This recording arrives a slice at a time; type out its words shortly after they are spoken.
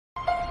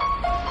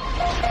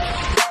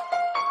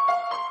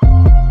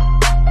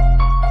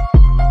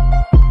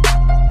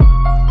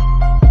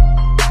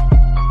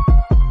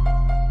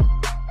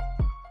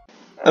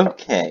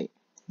Okay,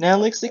 now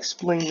let's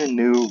explain the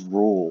new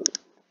rule.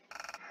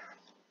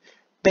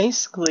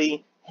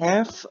 Basically,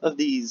 half of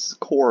these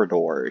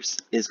corridors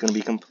is going to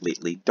be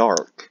completely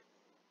dark.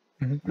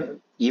 Mm-hmm.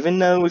 Even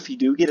though if you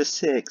do get a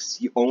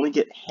 6, you only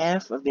get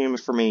half of the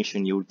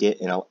information you would get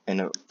in a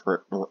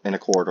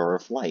corridor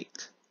of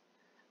light.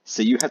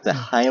 So you have to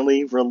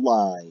highly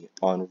rely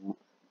on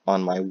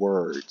my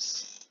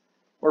words,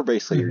 or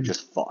basically you're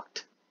just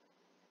fucked.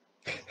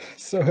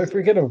 So if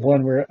we get a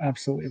 1, we're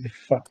absolutely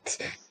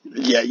fucked.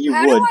 Yeah, you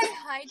How would. do I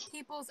hide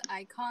people's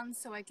icons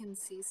so I can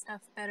see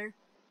stuff better?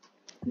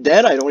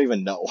 That I don't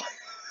even know.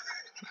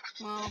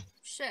 Well,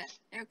 shit.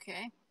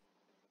 Okay.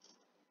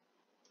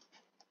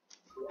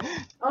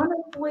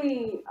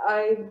 Honestly,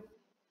 I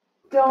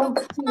don't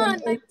Oh, see come on!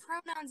 an My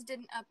pronouns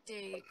didn't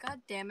update.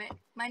 God damn it.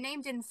 My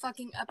name didn't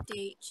fucking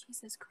update.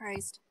 Jesus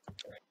Christ.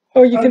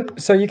 Oh, you can.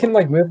 So you can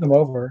like move them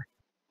over.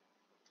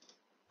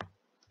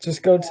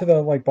 Just go to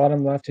the like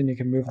bottom left, and you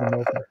can move them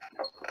over.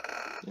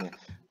 Yeah,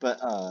 but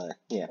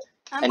yeah.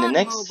 I'm And the on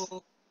next,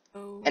 mobile.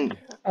 So... and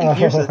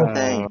here's the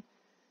thing.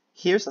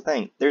 Here's the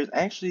thing. There's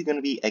actually going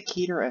to be a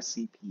Keter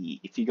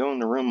SCP. If you go in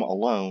the room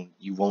alone,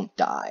 you won't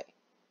die.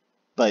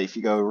 But if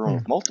you go in a room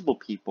with multiple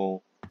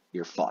people,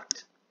 you're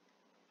fucked.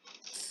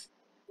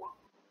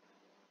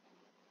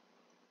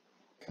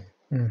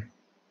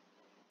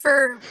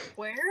 For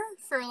where?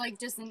 For like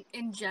just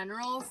in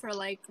general? For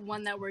like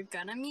one that we're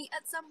gonna meet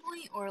at some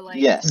point? Or like...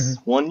 Yes,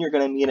 one you're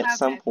gonna meet at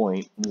some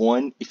point.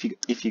 One,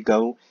 if you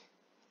go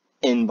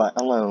in by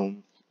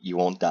alone, you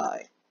won't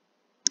die.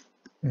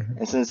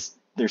 And since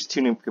there's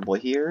 2 new people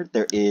here,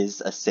 there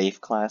is a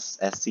safe class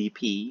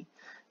SCP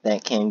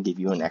that can give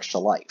you an extra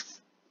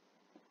life.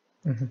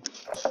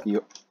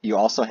 You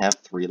also have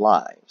 3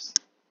 lives.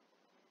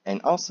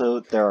 And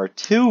also, there are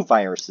 2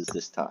 viruses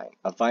this time.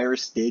 A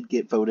virus did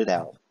get voted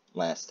out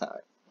last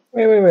time.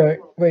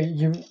 Wait,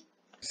 you...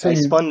 So I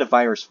spun the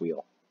virus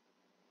wheel.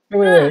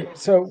 Wait.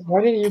 So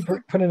why didn't you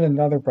put in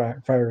another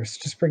virus?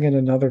 Just bring in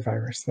another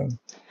virus then.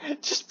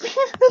 Just bring in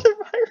another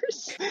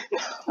virus?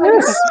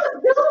 Yes!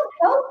 Don't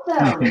help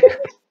them!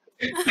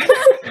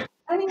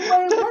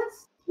 Anyway,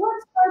 let's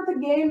start the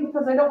game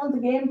because I don't want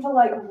the game to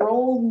like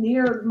roll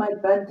near my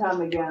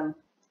bedtime again.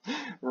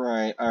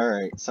 Right,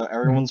 alright. So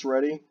everyone's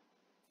ready?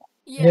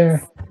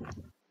 Yes.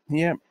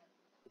 Yep.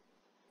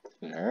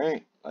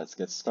 Alright, let's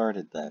get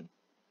started then.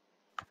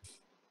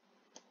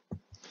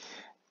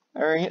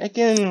 Alright,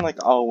 again,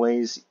 like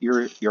always,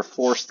 you're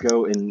forced to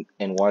go and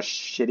watch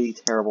shitty,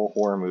 terrible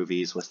horror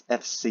movies with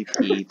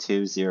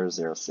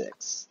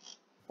SCP-2006.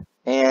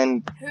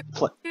 And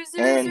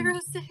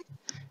 2006?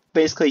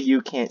 Basically,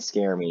 you can't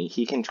scare me.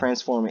 He can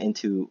transform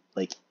into,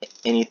 like,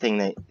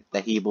 anything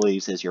that he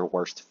believes is your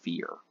worst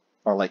fear.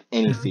 Or, like,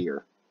 any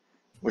fear.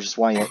 Which is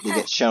why they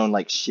get shown,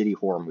 like, shitty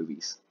horror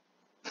movies.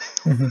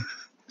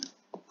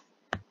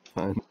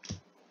 Fine.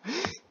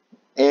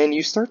 And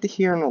you start to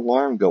hear an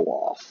alarm go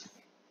off.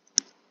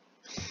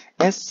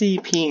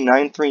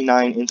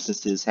 SCP-939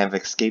 instances have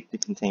escaped the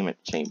containment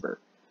chamber.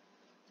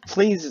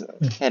 Please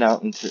head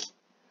out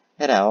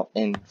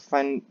and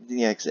find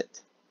the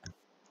exit.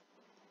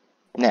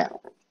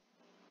 Now,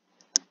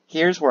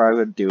 here's where I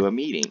would do a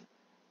meeting.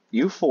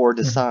 You 4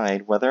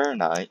 decide whether or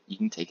not you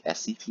can take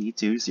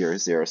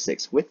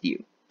SCP-2006 with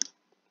you.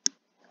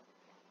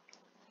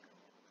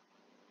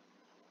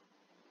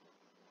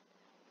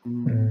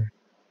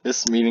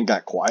 This meeting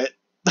got quiet.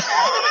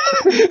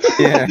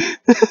 Yeah.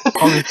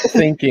 I was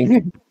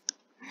thinking.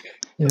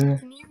 Yeah.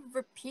 Can you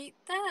repeat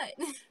that?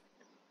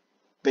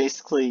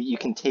 Basically, you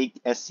can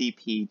take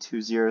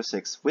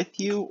SCP-206 with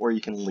you, or you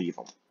can leave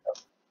them.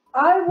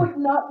 I would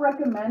not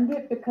recommend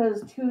it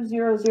because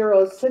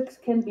 2006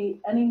 can be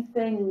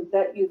anything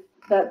that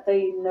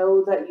they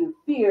know that you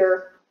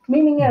fear.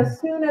 Meaning, as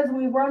soon as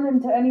we run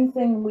into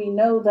anything we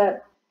know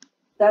that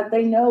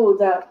they know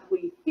that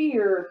we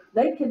fear,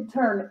 they could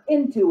turn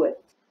into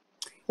it.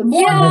 The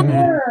more they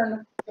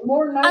learn, the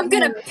more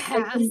nightmares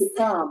they can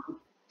become.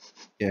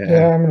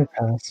 Yeah, I'm gonna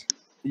pass.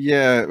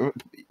 Yeah,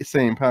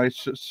 same. Probably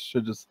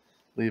should just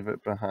leave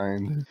it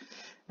behind.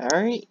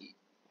 Alright.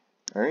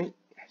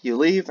 You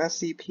leave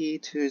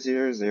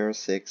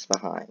SCP-2006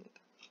 behind.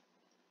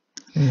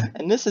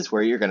 And this is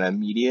where you're gonna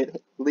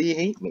immediately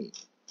hate me.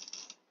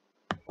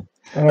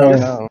 Oh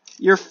no.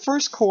 Your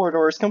first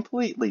corridor is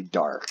completely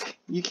dark.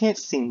 You can't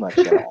see much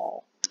at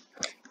all.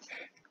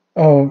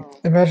 Oh,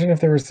 imagine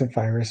if there was a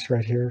virus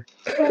right here.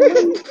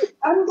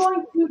 I'm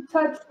going to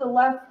touch the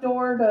left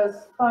door to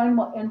find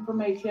what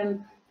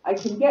information I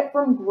can get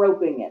from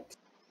groping it.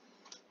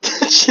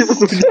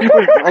 Jesus, you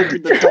were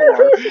groping the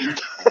door.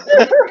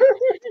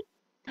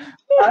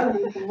 I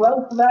will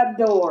grope that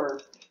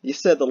door. You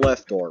said the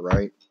left door,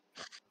 right?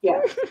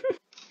 Yeah.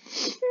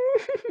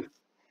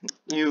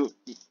 You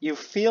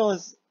feel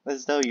as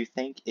though you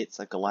think it's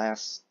a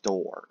glass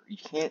door. You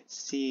can't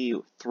see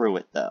through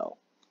it though.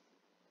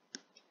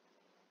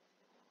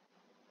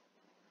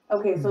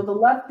 Okay, so the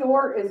left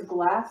door is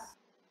glass?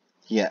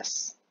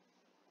 Yes.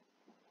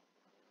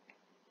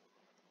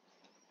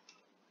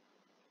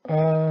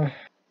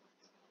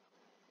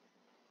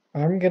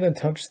 I'm gonna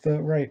touch the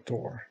right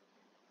door.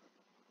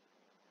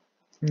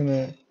 I'm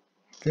gonna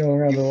feel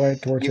around the right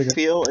door You to get.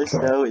 feel as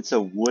though it's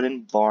a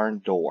wooden barn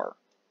door.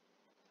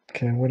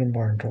 Okay, wooden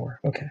barn door.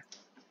 Okay.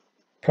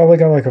 Probably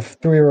got like a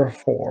 3 or a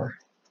 4.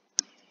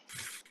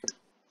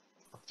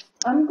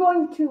 I'm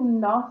going to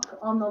knock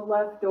on the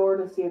left door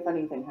to see if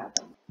anything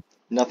happens.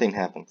 Nothing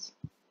happens.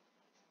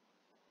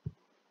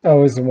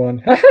 Oh, is the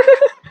 1.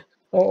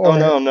 Oh,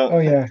 no, no. Oh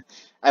yeah.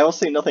 I will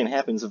say nothing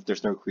happens if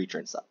there's no creature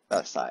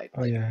inside.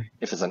 Oh yeah.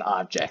 If it's an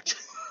object.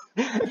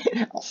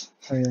 Oh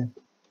yeah.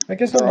 I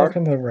guess There I'll are- knock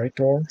on the right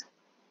door.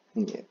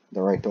 Yeah,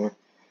 the right door.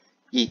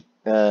 You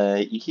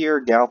hear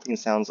galloping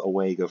sounds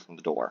away go from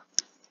the door.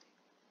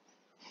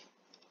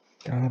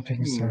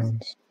 Galloping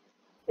sounds.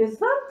 Is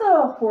that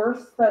the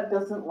horse that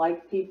doesn't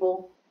like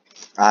people?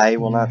 I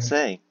will not Yeah.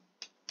 say.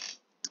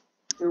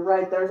 You're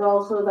right. There's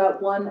also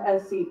that one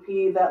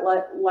SCP that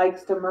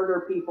likes to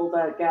murder people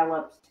that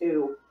gallops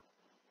too.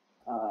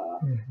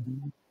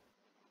 Mhm.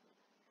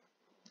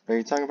 Are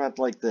you talking about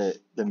like the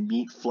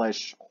meat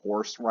flesh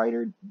horse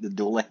rider, the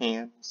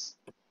Doolahans?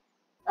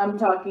 I'm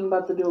talking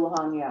about the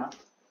Doulahan, yeah.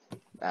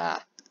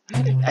 Ah,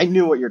 I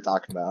knew what you're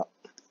talking about.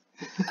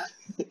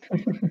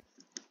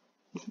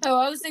 Oh,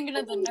 I was thinking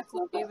of the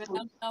Knucklebeam, but I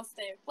don't know if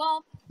they.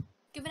 Well,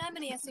 given how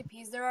many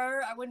SCPs there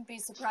are, I wouldn't be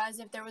surprised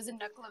if there was a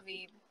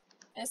Knucklebeam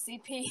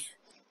SCP.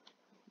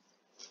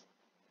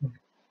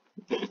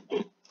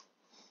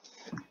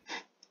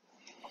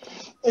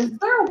 Is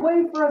there a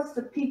way for us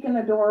to peek in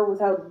a door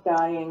without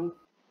dying?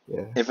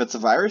 Yeah. If it's a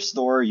virus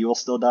door, you will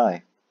still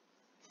die.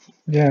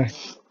 Yeah.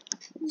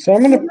 So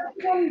I'm gonna. Does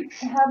anyone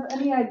have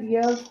any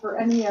ideas for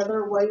any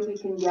other way we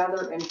can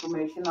gather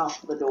information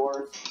off the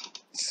doors?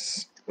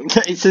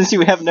 Since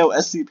you have no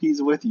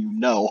SCPs with you,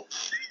 no.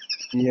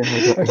 Yeah,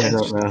 I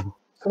don't know.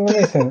 So let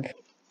me think.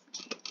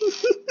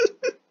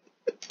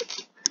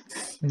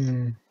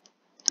 Hmm.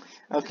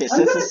 Okay, I'm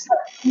since gonna this,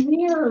 check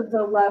near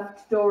the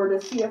left door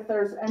to see if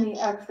there's any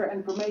extra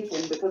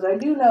information, because I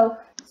do know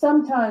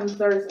sometimes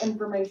there's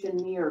information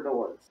near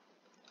doors.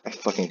 I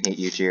fucking hate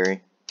you,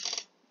 Jerry.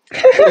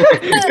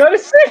 He's got a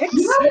 6.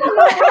 You're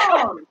not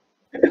wrong.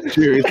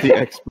 Jerry's the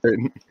expert.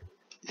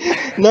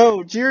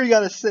 No, Jerry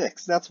got a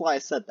 6. That's why I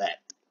said that.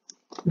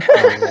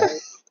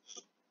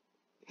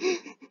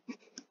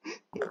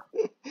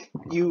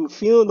 You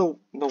feel the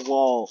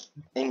wall,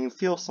 and you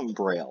feel some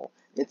braille.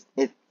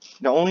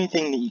 The only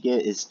thing that you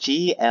get is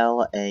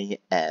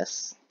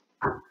GLAS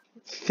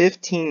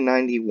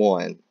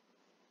 1591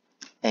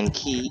 and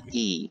key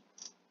E.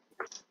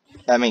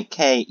 I mean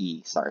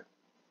KE. Sorry.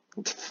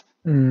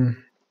 Hmm.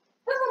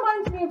 That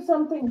reminds me of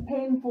something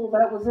painful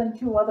that was in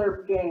 2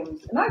 other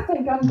games, and I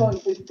think I'm going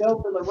to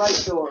go for the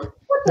right door.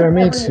 What does Yeah,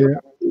 me everyone too.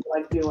 feel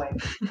like doing?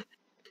 I'm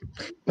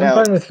Now,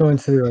 fine with going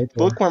to the right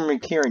door. Bookworm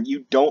and Kieran,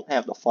 you don't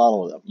have to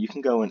follow them. You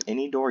can go in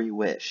any door you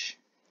wish.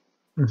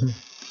 Mhm.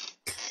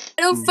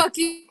 I don't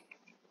fucking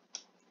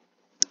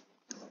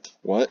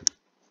What?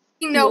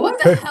 know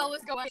what the hell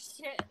is going on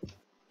shit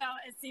about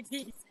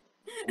SCPs.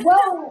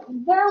 Well,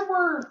 there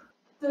were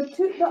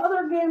the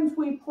other games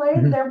we played.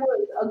 Mhm. There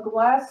was a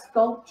glass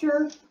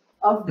sculpture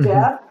of Mhm.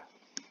 death,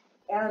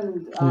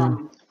 and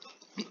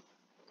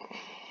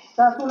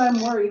that's what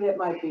I'm worried it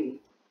might be.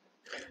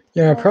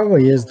 Yeah, it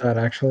probably is that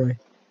actually.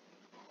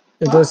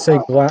 It does say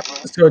glass.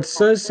 So it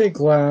does say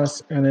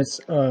glass, and it's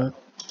a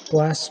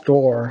glass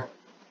door.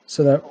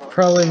 So that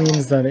probably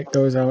means that it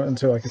goes out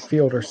into like a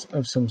field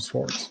of some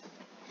sorts.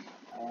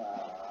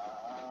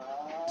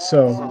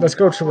 So let's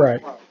go to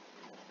right.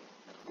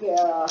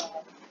 Yeah.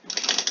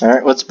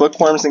 Alright, what's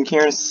Bookworm's and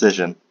Kieran's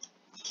decision?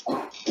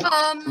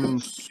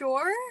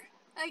 Sure,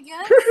 I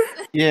guess.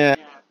 Yeah,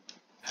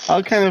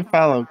 I'll kind of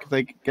follow because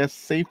I guess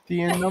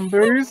safety in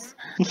numbers?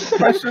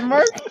 Question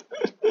mark?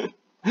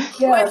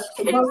 Yes,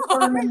 the Question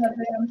Bookworm and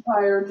the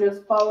vampire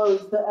just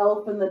follows the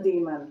elf and the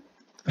demon.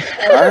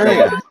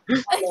 Alright,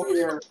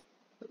 Here.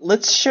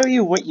 let's show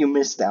you what you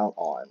missed out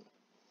on.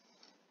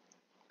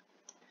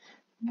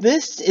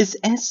 This is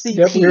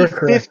Yep, you're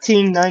correct.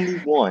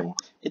 SCP-1591.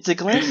 It's a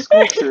glass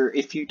sculpture.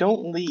 If you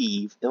don't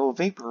leave, it'll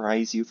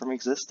vaporize you from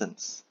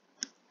existence.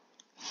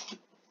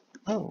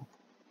 Oh.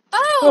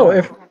 Oh,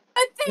 if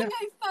I think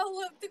I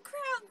followed the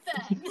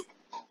crowd then.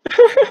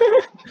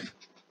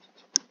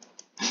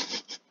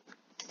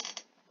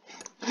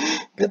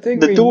 good thing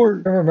The we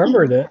door.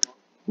 remembered it.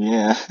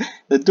 Yeah,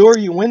 the door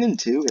you went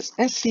into is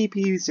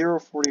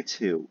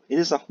SCP-042. It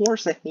is a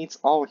horse that hates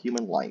all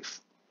human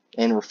life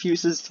and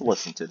refuses to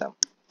listen to them.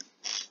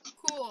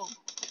 Cool.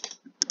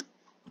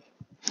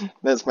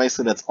 That's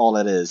all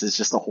that is. It's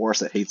just a horse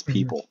that hates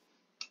people.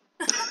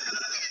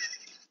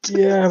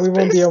 Yeah, we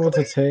won't be able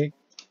to take.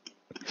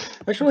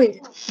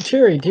 Actually,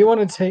 Jerry, do you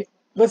want to take?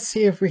 Let's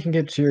see if we can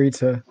get Jerry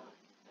to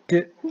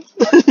get. Are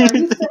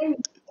you saying I'm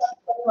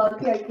so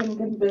lucky I can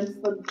convince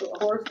the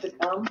horse to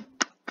come?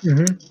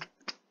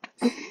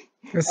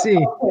 Let's see.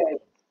 Okay.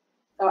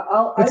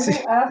 I Let's see.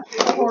 will ask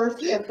the horse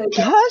if they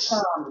Gosh,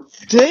 come.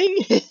 dang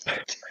it!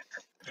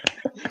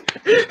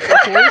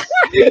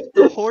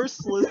 The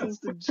horse listens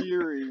to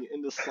Jerry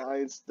and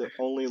decides to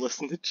only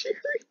listen to Jerry.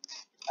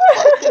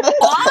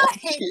 Why?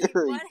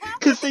 Jerry, What happened?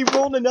 because they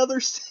rolled another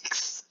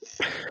 6.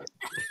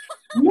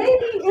 Maybe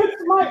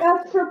it's my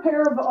extra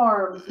pair of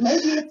arms.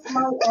 Maybe it's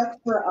my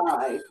extra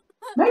eye.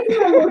 Maybe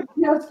I look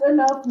just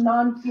enough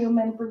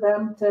non-human for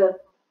them to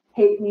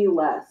hate me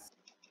less.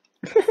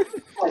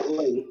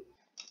 Slightly.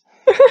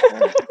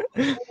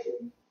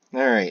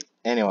 Alright,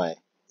 anyway.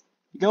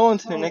 You go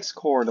into the next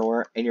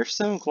corridor, and you're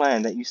so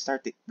glad that you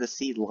start to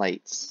see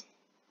lights.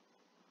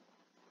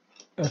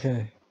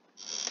 Okay.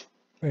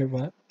 Wait,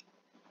 what?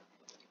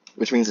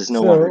 Which means it's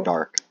no longer So-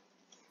 dark.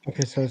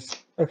 Okay, so it's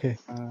okay.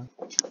 Uh,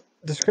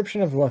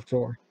 Description of left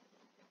door.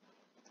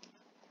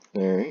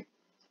 Alright.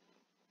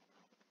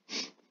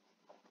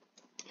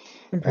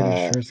 I'm pretty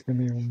sure it's gonna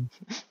be one.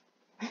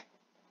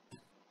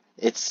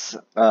 It's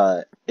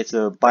a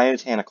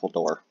biotanical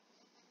door.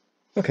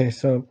 Okay,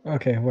 so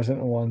it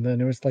wasn't a 1 then.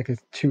 It was like a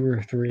 2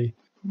 or 3.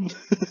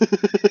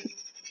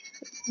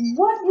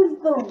 What is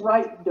the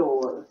right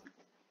door?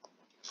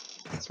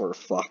 Sort of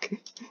fuck.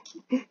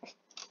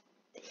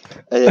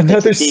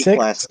 Another it's a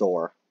D-class 6?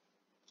 door.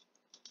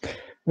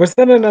 Was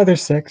that another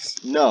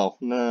 6? No,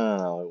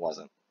 it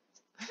wasn't.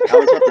 I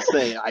was about to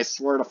say, I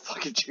swear to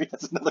fucking you,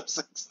 that's another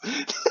 6.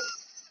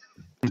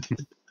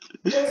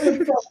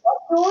 It's a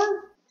what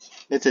door?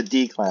 It's a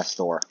D-class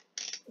door.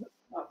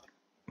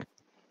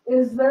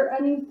 Is there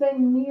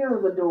anything near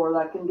the door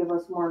that can give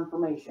us more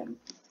information?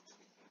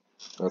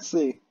 Let's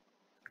see.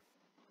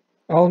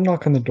 I'll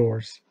knock on the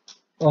doors.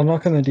 I'll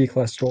knock on the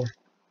D-class door.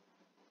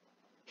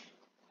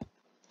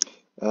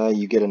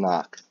 You get a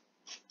knock.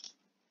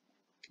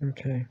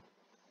 Okay.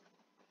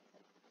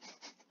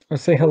 I'll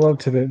say hello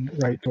to the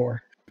right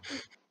door.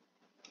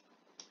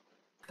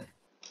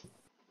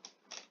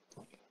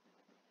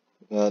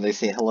 They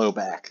say hello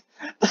back.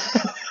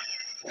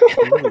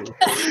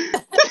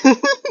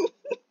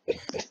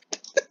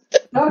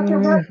 Dr.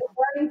 Brett, is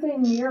there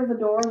anything near the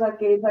door that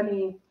gave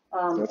any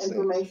Let's see.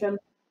 information?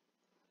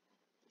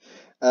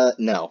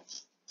 No.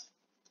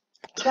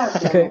 God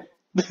damn Okay.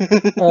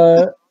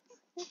 it.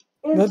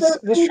 Is Let's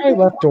there try anything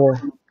left door.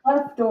 on the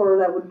left door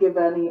that would give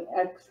any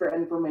extra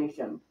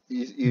information?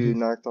 You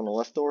knocked on the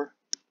left door?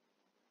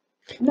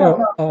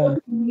 No, Oh,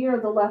 look near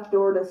the left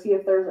door to see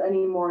if there's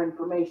any more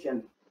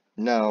information.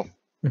 No.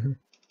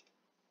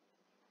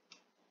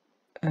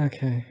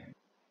 Okay.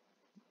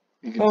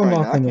 You can I'll try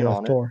knock on the knocking left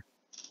on it. door.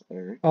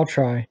 Alright. I'll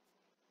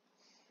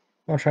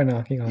try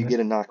knocking on You it. get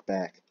a knock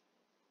back.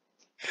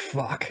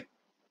 Fuck.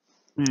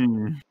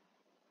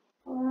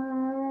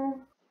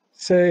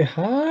 Say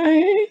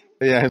hi.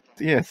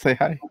 Yeah, say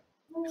hi.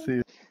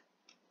 See,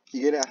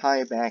 You get a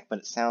hi back, but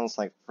it sounds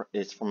like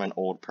it's from an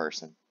old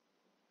person.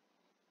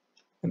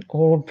 An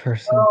old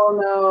person.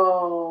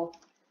 Oh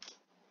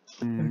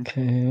no.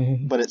 Okay.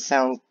 But it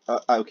sounds...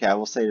 okay, I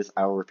will say this.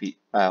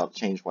 I'll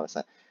change what I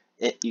said.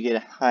 You get a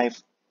hi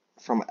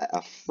from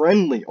a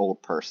friendly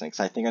old person, because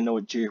I think I know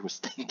what Jerry was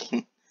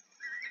thinking.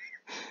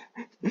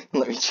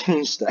 Let me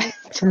change that.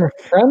 From a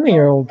friendly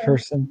old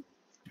person.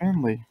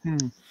 family.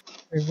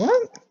 Wait,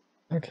 what?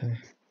 Okay.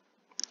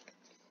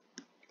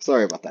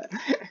 Sorry about that.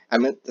 I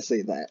meant to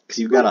say that, because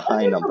you got a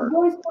high number.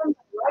 What does the voice on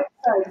the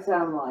right side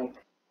sound like?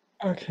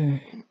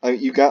 Okay.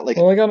 You got like...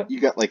 Well, I got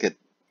a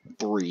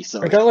 3,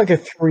 so... I got like a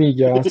 3,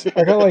 yes.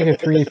 I got like a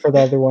 3 for the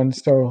other one,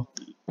 so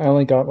I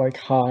only got like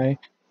high.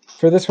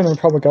 For this one, I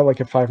probably got like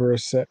a 5 or a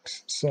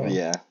 6. So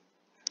Yeah.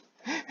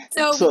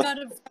 So So- we got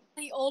a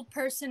friendly old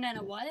person and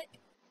a what?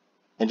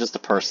 And just a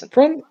person.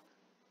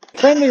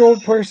 friendly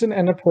old person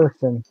and a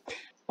person.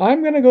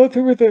 I'm gonna go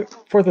through with it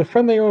for the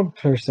friendly old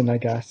person, I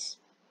guess.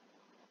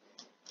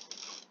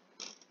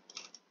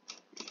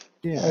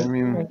 Yeah, I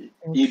mean,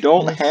 You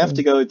don't have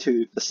to go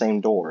to the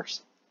same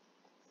doors.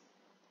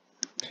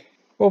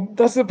 Well,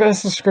 that's the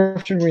best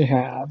description we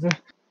have.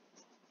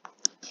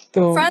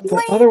 Friendly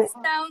The other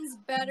sounds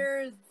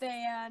better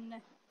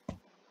than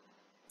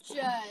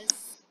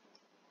just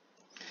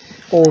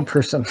old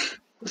person.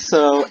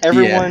 So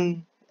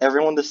everyone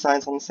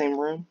decides on the same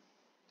room?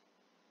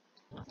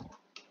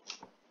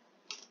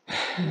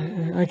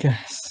 I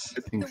guess.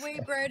 I think the way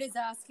Bright is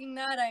asking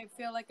that. I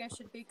feel like I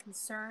should be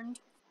concerned.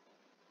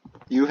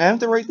 You have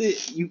the right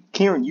to...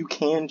 Karen, you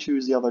can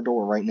choose the other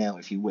door right now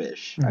if you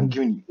wish. I'm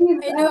giving you...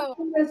 He's I know.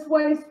 asking this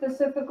way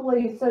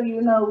specifically so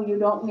you know you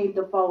don't need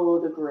to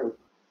follow the group.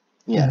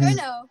 Yeah. I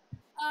know.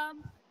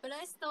 But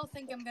I still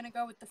think I'm gonna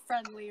go with the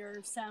friendlier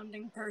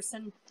sounding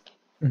person.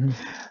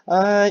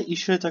 You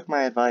should have took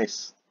my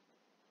advice.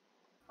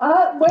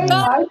 Wait,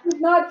 I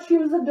did not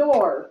choose a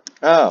door.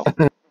 Oh.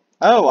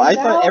 Oh, I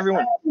Now- thought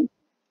everyone...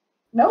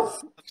 Nope.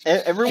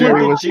 Everyone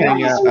Jerry did was hanging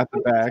Jerry's. out at the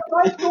back.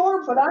 Right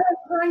door, but I am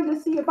trying to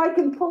see if I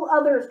can pull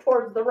others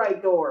towards the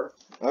right door.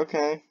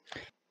 Okay.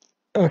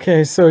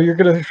 Okay, so you're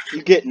gonna.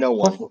 You get no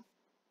one.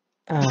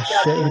 Ah,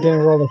 shit! You didn't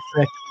roll a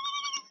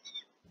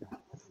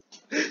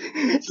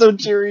 6. So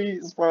Jerry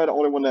is probably the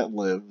only one that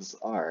lives.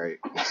 Alright.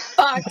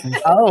 Fuck.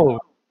 Oh,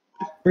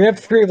 We have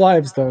 3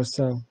 lives though,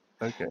 so.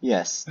 okay.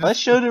 Yes. Let's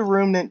show the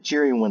room that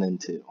Jerry went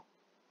into.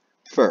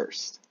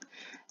 First.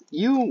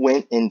 You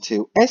went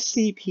into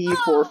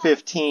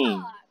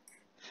SCP-415.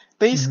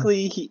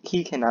 basically,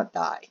 he cannot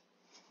die.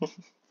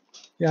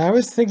 Yeah, I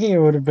was thinking it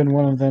would have been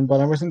one of them, but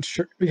I wasn't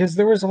sure because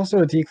there was also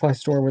a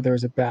D-class door where there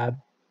was a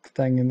bad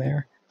thing in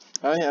there.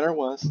 Oh yeah, there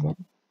was. But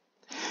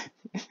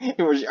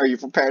Are you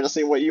prepared to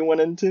see what you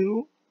went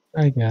into?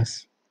 I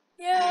guess.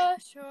 Yeah,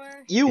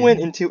 sure. You went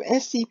into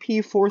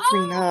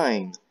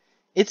SCP-439.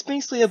 It's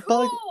basically a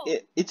bug. Cool.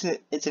 It's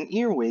an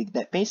earwig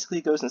that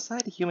basically goes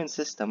inside the human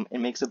system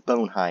and makes a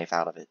bone hive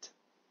out of it.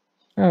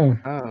 Oh,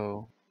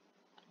 Oh.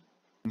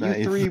 You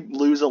Nice. 3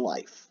 lose a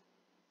life.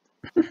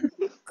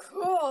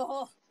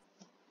 Cool.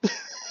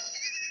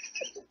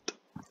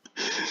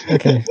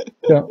 okay.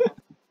 So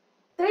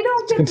They don't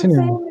Let's get continue.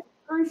 the same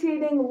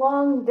excruciating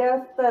long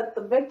death that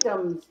the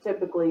victims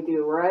typically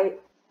do, right?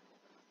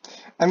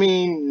 I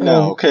mean,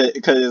 no,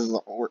 because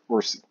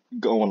we're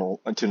going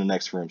on to the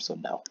next room, so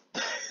no.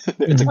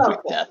 It's a quick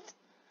Okay. death.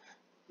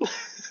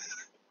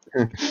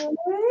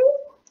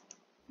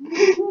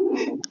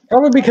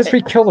 probably because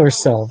we kill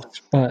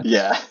ourselves, but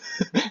Yeah.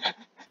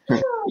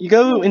 You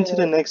go into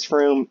the next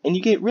room, and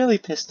you get really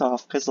pissed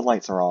off because the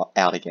lights are all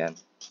out again.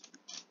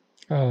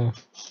 oh.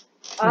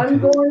 I'm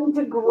going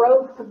to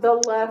grope the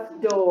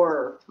left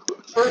door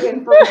for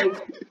information.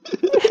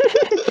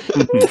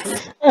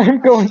 I'm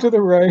going to the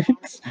right.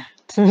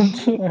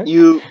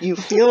 You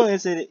feel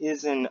as it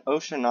is an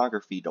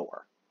oceanography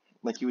door,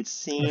 like you would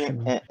see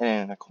in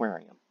an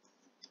aquarium.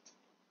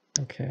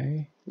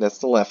 Okay. That's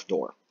the left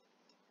door.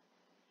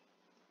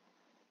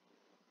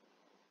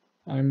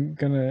 I'm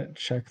gonna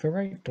check the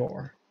right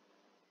door.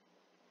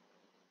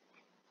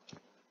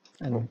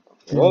 And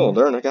Whoa,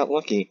 darn, I got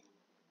lucky.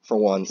 For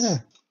once. Yeah.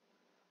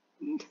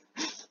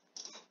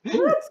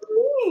 That's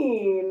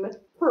mean.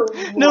 For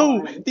No,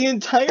 one. the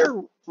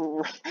entire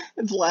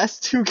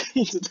last 2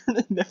 games,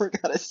 Darna never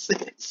got a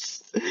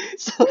 6.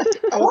 So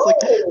I was like,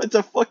 it's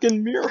a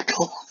fucking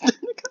miracle. Darna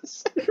got a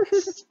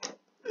 6.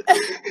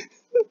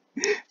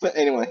 But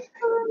anyway.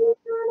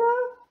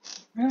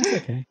 That's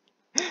okay.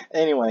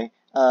 Anyway,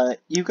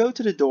 you go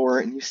to the door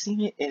and you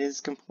see it is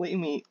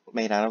completely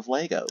made out of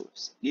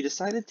Legos. You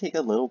decide to take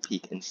a little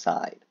peek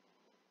inside.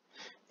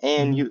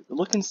 And you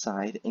look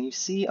inside and you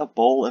see a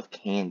bowl of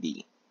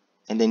candy.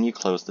 And then you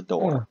close the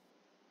door.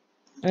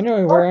 Oh. I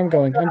know where I'm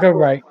going. I'm going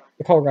right.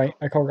 I call right.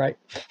 I call right.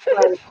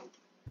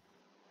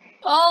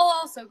 I'll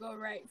also go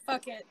right.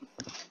 Fuck it.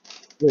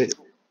 Wait,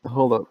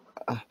 hold up.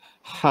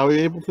 How are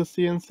you able to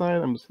see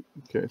inside? I'm just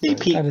curious. He Sorry.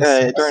 peeked,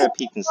 That is Darna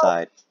peeked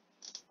inside.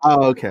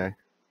 Oh, okay.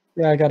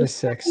 Yeah, I got a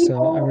 6,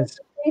 so I was.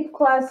 Safe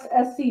class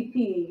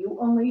SCP. You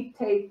only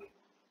take.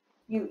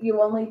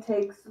 You only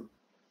take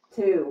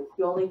 2.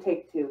 You only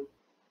take 2.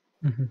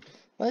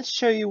 Let's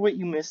show you what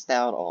you missed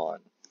out on.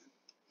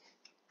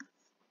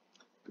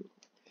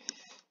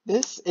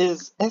 This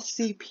is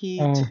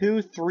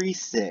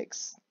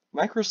SCP-236.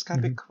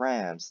 Microscopic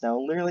crabs that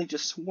will literally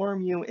just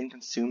swarm you and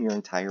consume your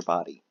entire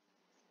body.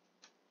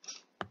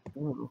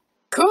 Oh.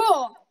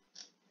 Cool.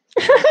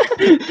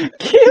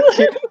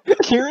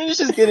 Kieran's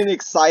just getting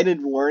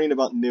excited learning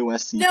about new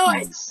SCPs. No,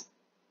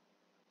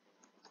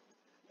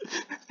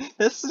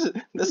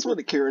 That's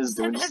what Kieran's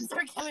doing.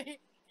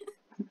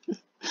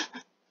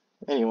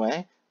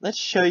 Anyway, let's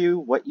show you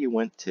what you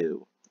went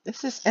to.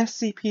 This is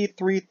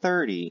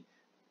SCP-330.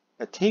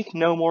 Take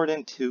no more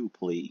than 2,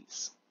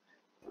 please.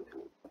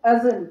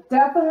 As in,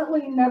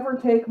 definitely never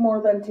take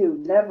more than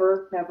 2.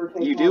 Never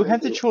take. You more do than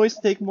have 2. the choice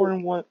to take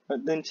more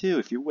than 2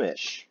 if you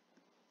wish.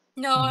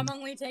 No, I'm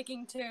only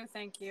taking 2,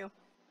 thank you.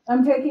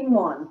 I'm taking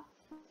 1.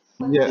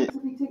 Yeah.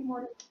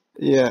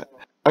 Yeah.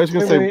 I was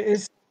gonna say,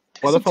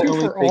 what if I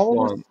only take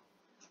 1?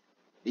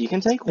 You can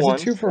take Is 1. it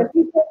 2 for? If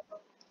you take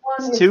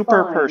 1, It's 2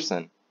 per fine.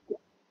 person.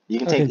 You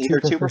can Okay, take either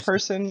 2 per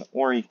person. person,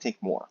 or you can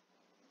take more.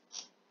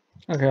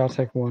 Okay, I'll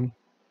take 1.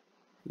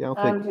 Yeah,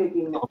 I'm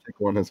taking 1. I'll take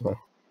 1 as well.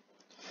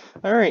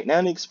 Alright, now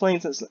to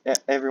explain, since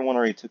everyone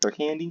already took their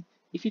candy,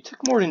 if you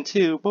took more than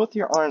 2, both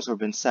your arms would have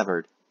been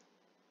severed.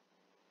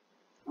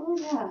 Oh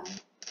yeah.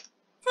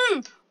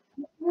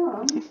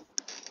 Yeah.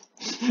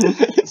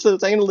 So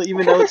technically,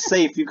 even though it's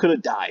safe, you could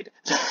have died.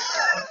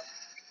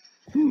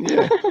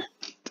 Yeah.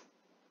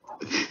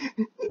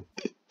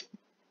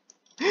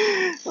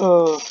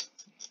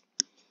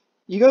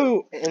 You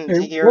go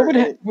into here. What would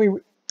yeah.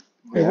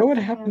 what would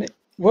happen?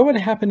 What would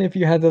happen if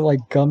you had the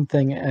like gum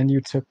thing and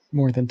you took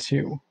more than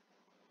 2?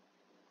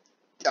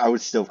 I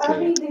would still kill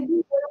Abby, you. did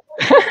you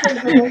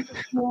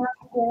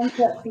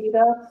that beat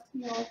us?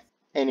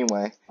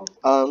 Anyway,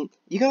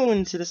 you go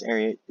into this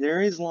area. There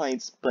is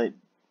lights, but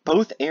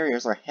both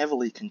areas are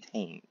heavily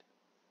contained.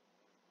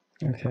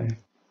 Okay.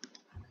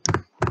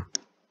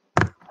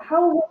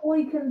 Tell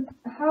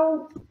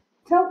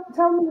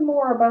me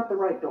more about the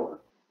right door.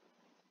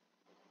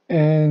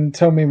 And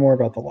tell me more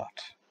about the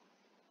left.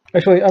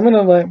 Actually, I'm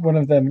gonna let one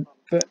of them,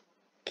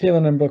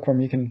 Kaylin and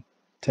Bookworm, you can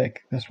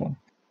take this one.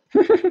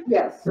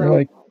 Yes.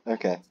 So,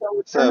 okay.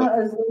 So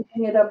Anna is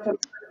leaving it up to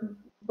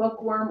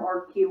Bookworm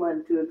or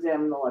Keelan to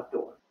examine the left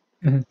door.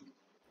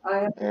 I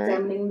am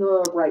examining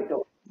the right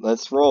door.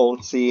 Let's roll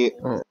and see.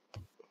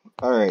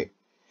 Alright.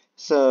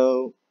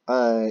 So,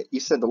 you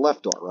said the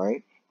left door,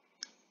 right?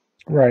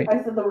 Right.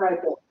 I said the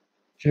right door.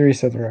 Fury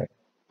said right.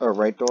 Or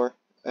right door?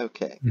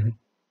 Okay. Mhm.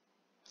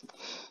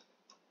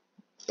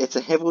 It's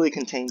a heavily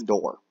contained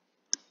door.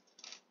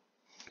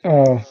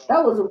 Oh,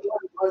 That was a one,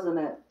 wasn't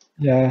it?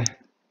 yeah.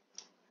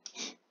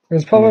 It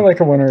was probably like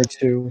a 1 or a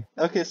 2.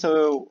 Okay,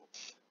 so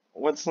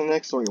what's the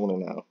next door you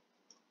want to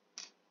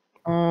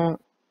know?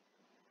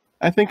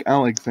 I think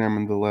I'll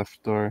examine the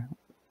left door.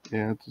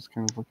 Yeah, just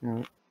kind of looking at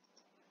it.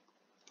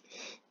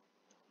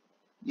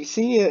 You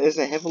see it as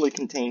a heavily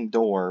contained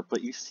door,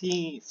 but you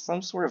see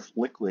some sort of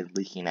liquid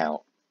leaking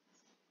out.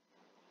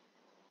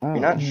 Oh. You're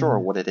not sure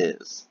what it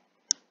is.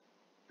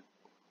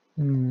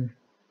 Hmm.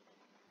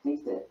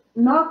 Taste it.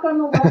 Knock on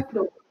the left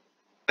door.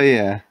 Oh,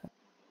 yeah.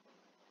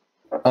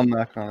 I'll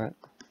knock on it.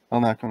 I'll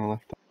knock on the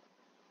left door.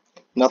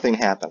 Nothing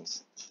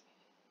happens.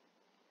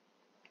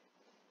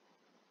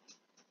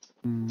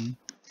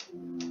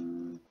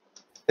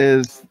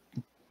 Does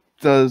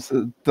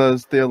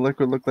the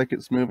liquid look like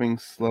it's moving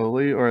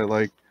slowly, or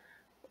like?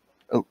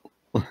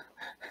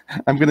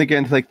 I'm gonna get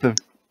into like the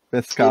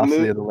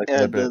viscosity of the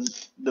liquid a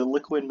bit. The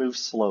liquid moves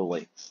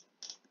slowly.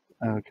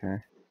 Okay.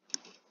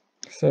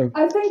 So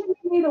I think we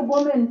need a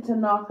woman to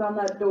knock on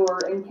that door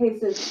in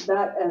case it's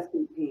that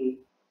SCP.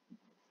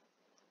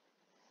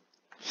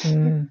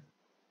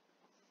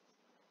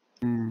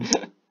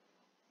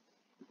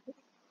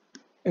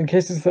 in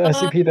case it's the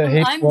SCP that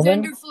hates I'm women.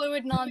 gender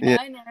fluid,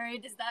 non-binary.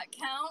 Does that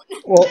count?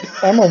 Well,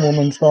 I'm a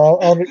woman, so I'll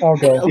go. I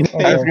was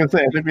I'll go. gonna say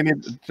I think we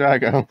need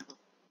Drago.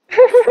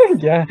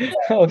 Yeah,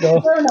 I'll go.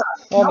 Fair enough.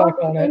 I'll knock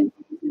on it. In case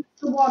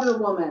it's the water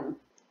woman.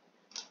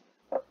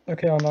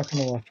 Okay, I'll knock on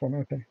the left one.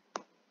 Okay.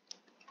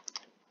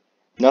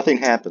 Nothing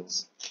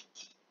happens.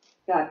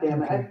 God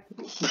damn it. Okay.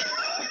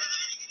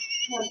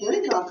 I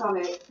did knock on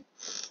it.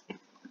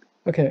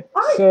 Okay,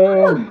 I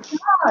so am a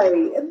guy.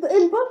 And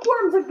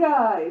Bookworm's a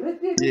guy.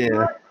 It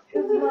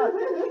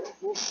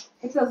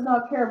does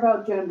not care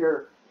about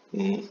gender.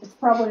 It's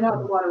probably not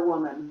the water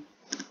woman.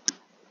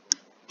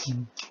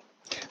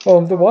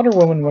 well, the water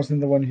woman wasn't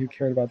the one who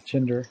cared about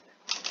gender.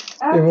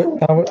 Actually,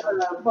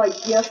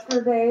 like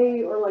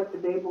yesterday or like the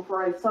day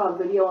before, I saw a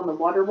video on the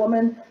water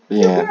woman.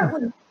 She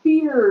apparently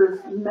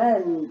fears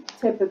men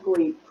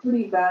typically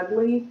pretty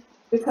badly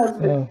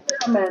because of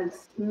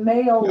experiments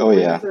male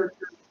researchers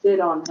did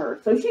on her.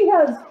 So she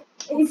has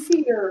a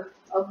fear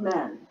of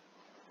men.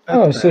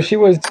 Oh, so she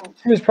was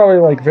probably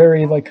like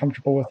very like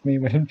comfortable with me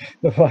in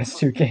the last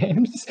 2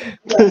 games.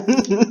 Yes.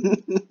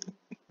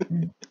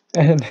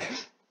 And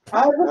I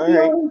have a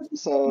feeling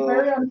she's so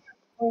very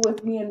uncomfortable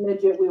with me and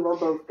Midget. We were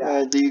both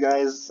guys. do you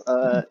guys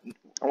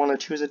want to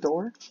choose a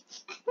door?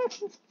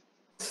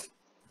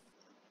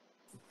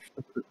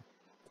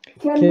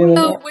 Can we?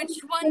 So which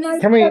one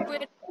is Can we?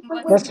 liquid?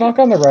 Let's knock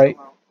on the right.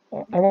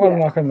 I want to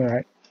knock on the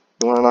right.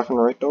 You want to knock on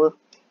the right door?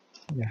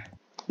 Yeah.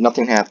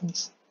 Nothing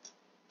happens.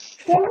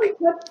 Can we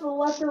touch the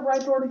left or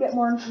right door to get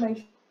more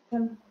information?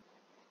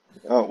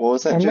 Oh, what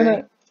was that,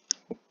 Jay?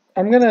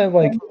 I'm gonna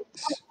like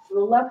the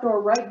left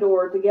or right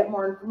door to get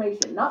more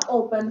information. Not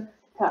open,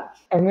 touch.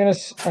 I'm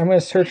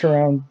gonna search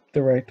around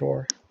the right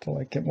door to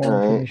like get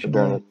more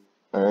information.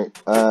 All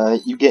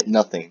right. You get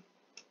nothing.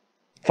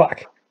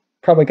 Fuck.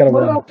 Probably got a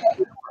What 1. about the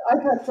door? I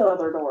touched the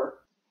other door.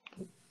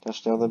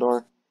 Touch the other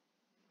door.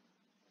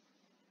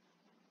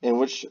 And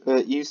which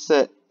you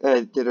said?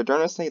 Did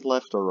Adurna say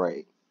left or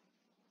right?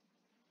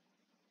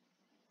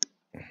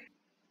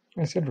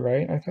 I said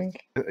right, I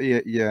think.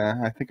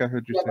 Yeah. I think I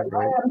heard you say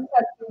right. I am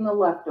touching the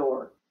left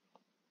door.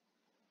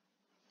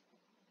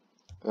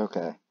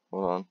 Okay,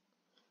 hold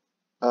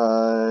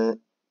on.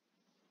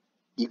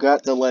 You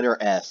got the letter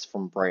S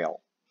from Braille.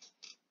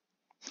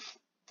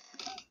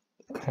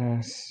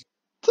 S.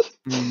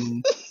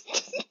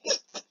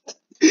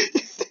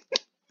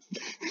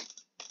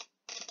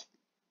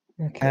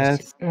 Okay.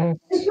 S.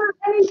 Is there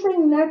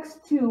anything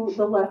next to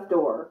the left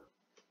door?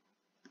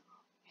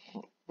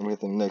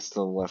 Anything next to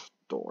the left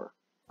door?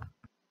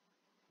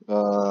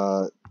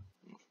 No.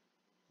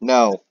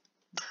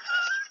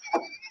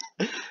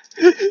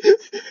 This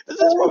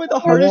is probably the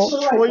hardest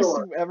choice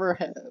you've ever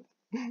had.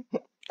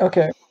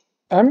 Okay.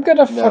 I'm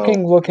gonna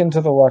fucking look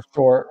into the left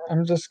door.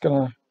 I'm just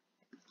gonna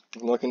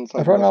look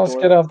inside. Everyone else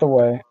get out of the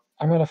way.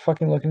 I'm gonna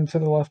fucking look into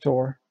the left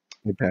door.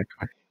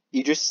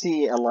 You just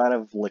see a lot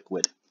of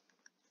liquid.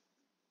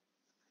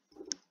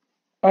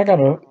 I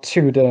got a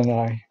 2, didn't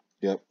I?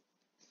 Yep.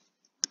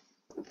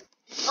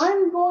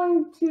 I'm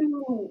going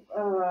to,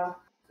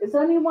 is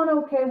anyone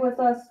okay with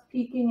us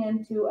peeking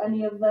into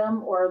any of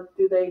them, or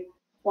do they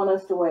want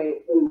us to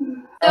wait?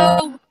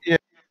 So,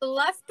 the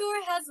left door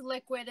has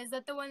liquid. Is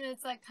that the one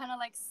that's like kind of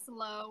like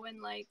slow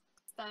and like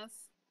stuff?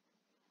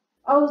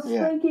 I was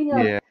thinking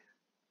of,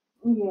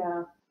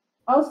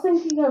 I was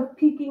thinking of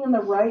peeking in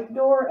the right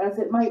door, as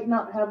it might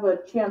not have a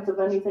chance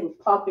of anything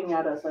popping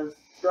at us as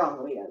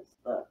strongly as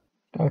the.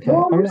 Okay,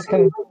 I'm just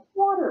gonna.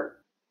 Water.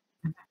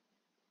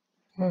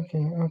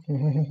 Okay.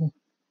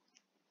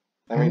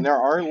 I mean, there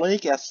are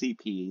lake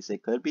SCPs.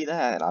 It could be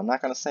that. I'm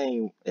not gonna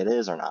say it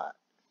is or not.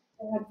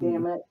 God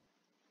damn it.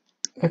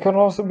 It could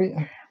also be.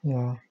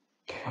 Yeah.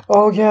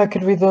 Oh yeah, it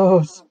could be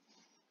those.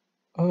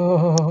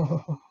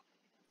 Oh.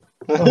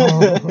 You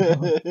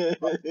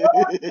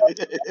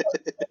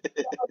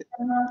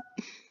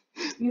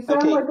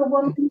sound Okay. like a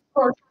woman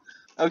person.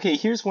 Okay,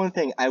 here's one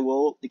thing. I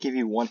will give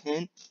you one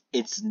hint.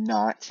 It's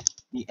not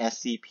the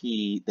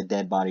SCP, the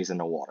dead bodies in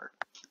the water.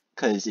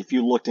 Because if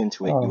you looked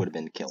into it, you would have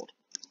been killed.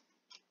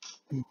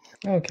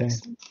 Okay.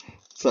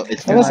 So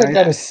it's Unless not I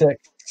got a that.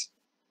 6.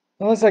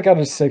 Unless I got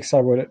a 6, I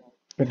would have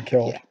been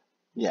killed.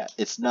 Yeah,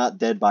 it's not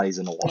dead bodies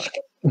in the water.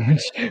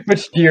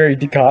 Which Gary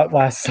got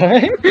last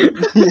time.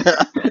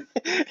 Yeah.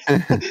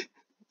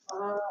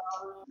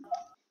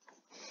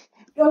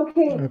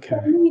 Okay, Okay.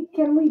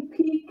 can we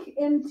peek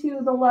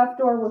into the left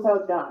door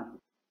without dying?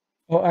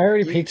 Well, I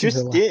already You peeked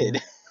into the just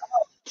left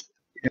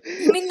did.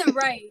 You mean the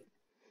right?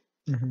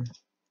 door. Mhm.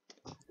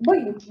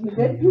 Wait, you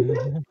did? You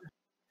did?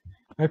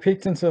 I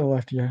peeked into the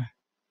left, yeah.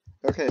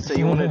 Okay, so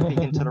you want to peek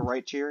into the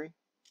right, Jerry?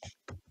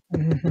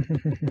 No,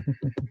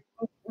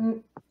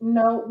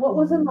 what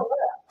was in the left?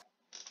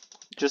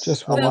 Just a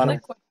lot water. of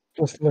Liquid.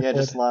 Just liquid. yeah,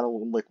 just a lot of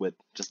liquid.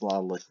 Just a lot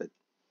of liquid.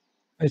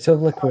 It's a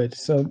liquid,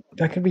 so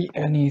that could be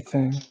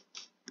anything.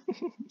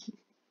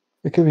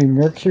 It could be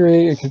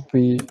mercury, it could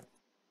be...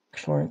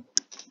 Actually,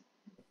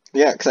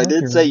 Yeah, because I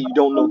did mercury. say you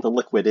don't know what the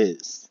liquid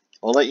is.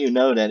 I'll let you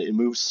know that it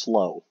moves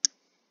slow,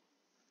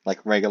 like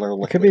regular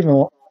It could be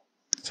liquid.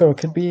 so it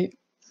could be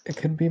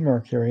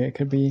mercury, it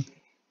could be...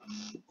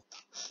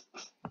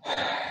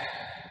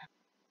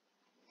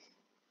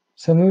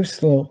 So move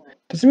slow.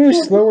 Does it move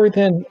slower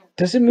than...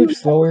 Does it move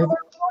slower?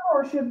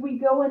 Or should we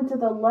go into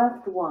the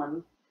left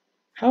one?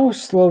 How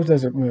slow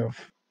does it move?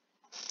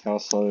 How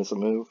slow does it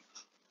move?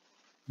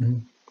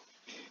 Mhm.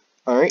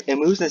 Alright, it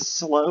moves as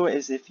slow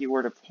as if you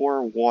were to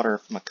pour water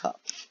from a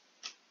cup.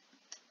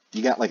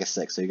 You got like a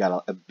 6, so you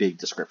got a big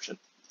description.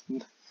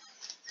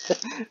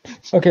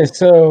 Okay,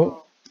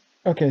 so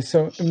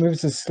it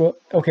moves as slow.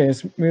 Okay,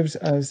 it moves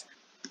as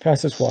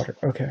fast as water.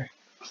 Okay,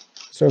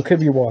 so it could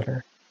be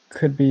water.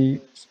 Could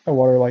be a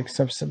water-like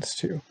substance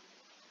too.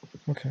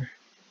 Okay.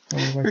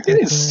 You're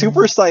getting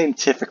super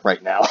scientific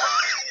right now.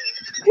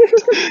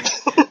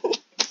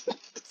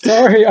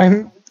 Sorry,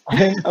 I'm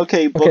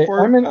Okay,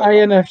 Bookworm. I'm an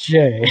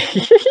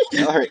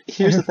INFJ. Alright,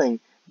 here's the thing.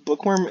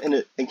 Bookworm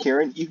and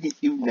Karen,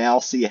 you now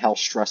see how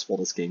stressful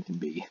this game can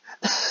be.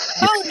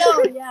 Oh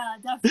no, yeah,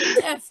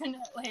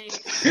 definitely.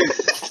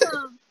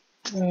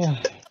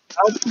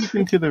 I'll peek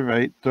into the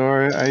right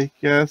door, I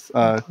guess.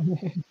 Oh,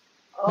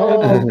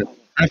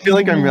 I feel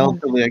like I'm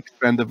relatively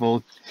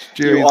expendable.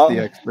 You Jerry's all, the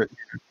expert.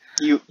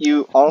 you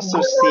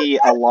also see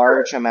a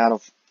large amount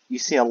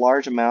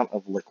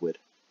of liquid.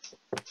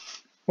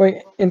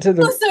 Wait, into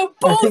the. So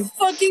I both think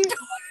fucking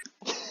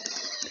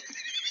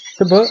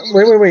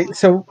wait.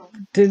 So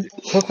did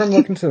Bookworm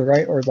look into the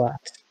right or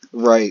left?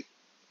 Right.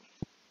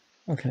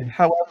 Okay.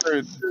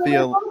 However,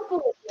 they're both full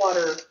of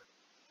water.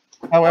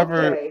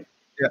 however, Okay.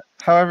 yeah.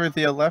 However,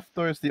 the left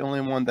door is the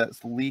only one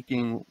that's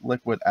leaking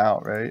liquid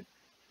out, right?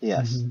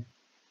 Yes. Mhm.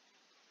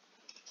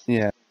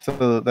 Yeah.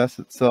 So that's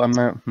it. So I'm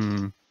not.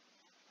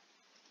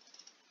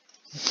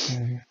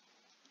 Okay.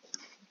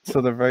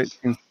 So the right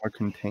seems more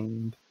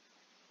contained.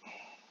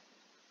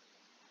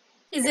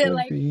 Is it Could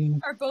like, be.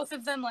 are both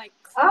of them like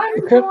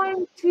I'm clear?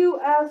 going to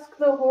ask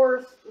the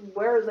horse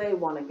where they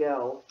want to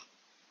go.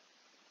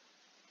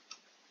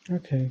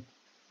 Okay.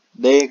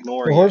 They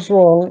ignore The you. horse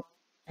will.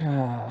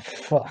 Ah,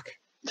 fuck.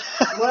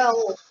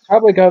 Well,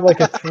 Probably got like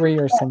a 3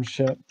 or some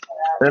shit.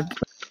 I've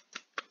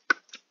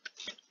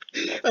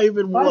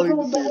been I wanting to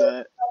told do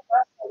that.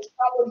 I'd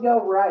probably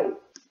go right.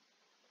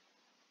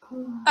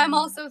 I'm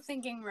also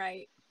thinking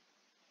right.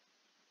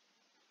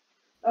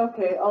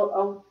 Okay,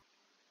 I'll.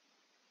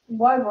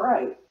 Why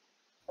right?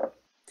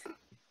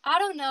 I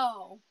don't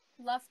know.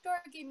 Left door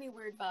gave me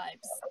weird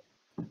vibes.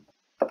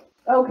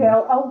 Okay,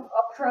 I'll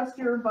trust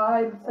your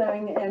vibe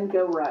thing and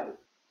go right.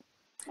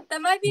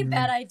 That might be a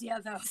bad idea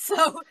though.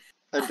 So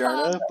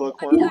Aderna, I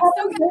Bookworm. mean, I'm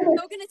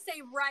still gonna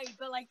say right,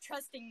 but like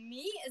trusting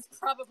me is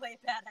probably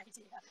a bad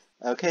idea.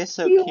 Okay,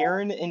 so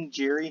Karen and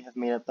Jerry have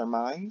made up their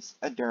minds.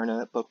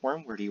 Aderna,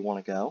 Bookworm, where do you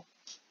want to go?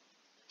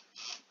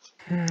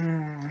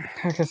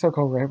 I guess I'll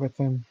go right with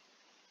them.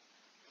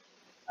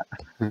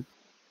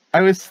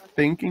 I was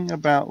thinking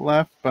about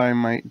left, but I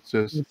might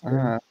just.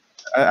 I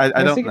I was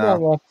don't thinking know.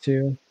 about left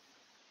too.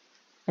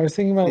 I was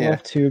thinking about Yeah.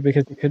 left too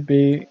because it could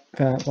be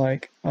that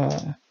like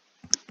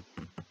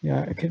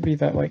yeah, it could be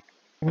that like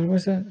what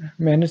was it?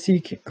 Manatee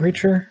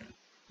creature,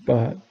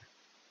 but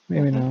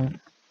maybe not.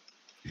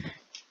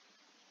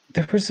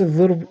 There was a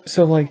little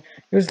so like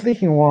it was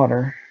leaking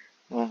water.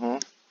 Mm-hmm.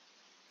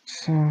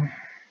 So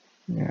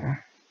yeah.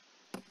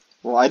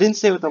 Well, I didn't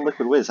say what the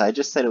liquid was. I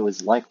just said it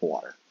was like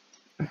water.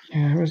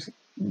 Yeah, it was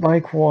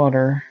like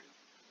water.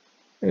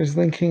 It was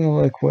leaking a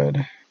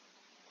liquid.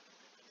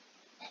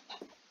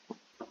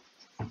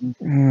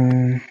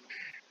 Wait,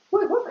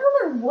 what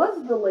color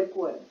was the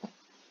liquid?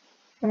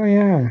 Oh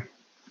yeah.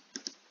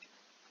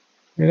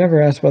 We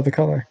never asked about the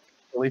color.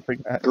 Really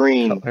forgot.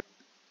 Green. Color.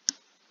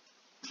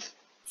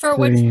 For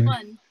Green. which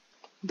one?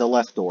 The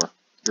left door.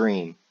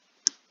 Green.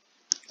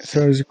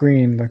 So it was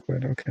green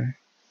liquid, okay.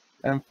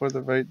 And for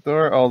the right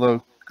door,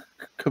 although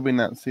could we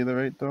not see the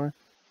right door?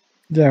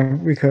 Yeah,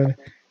 we could.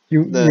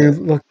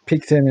 You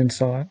peeked in and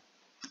saw it.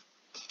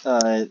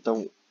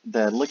 The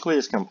liquid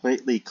is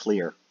completely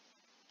clear.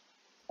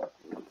 So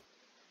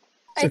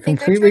I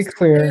think I completely trust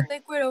clear. blue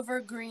liquid over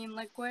green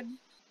liquid.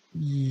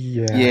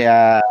 Yeah.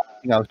 Yeah,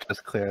 I think I'll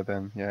just clear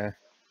then. Yeah.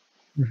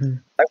 Hmm.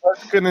 I was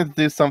gonna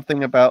do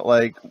something about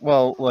like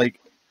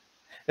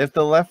if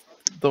the left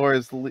door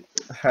has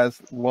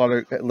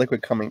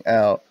liquid coming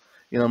out,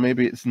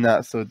 maybe it's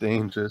not so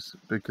dangerous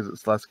because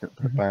it's less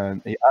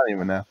confined. I don't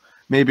even know.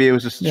 Maybe it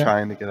was just Yeah.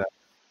 trying to get out.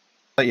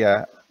 But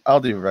yeah, I'll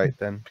do right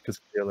then because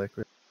clear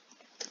liquid.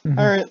 Mhm.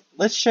 Alright,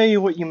 let's show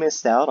you what you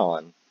missed out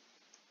on.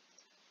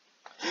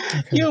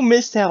 Okay. You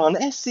missed out on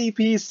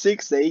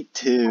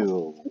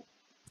SCP-682.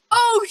 Oh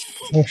Oh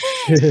shit!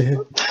 shit.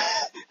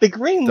 The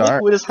green Darn.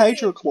 liquid is Why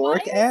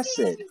hydrochloric is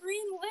acid. he in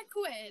green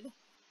liquid?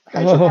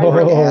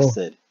 Hydrochloric Oh.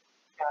 acid.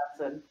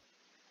 Acid.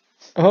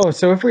 Oh,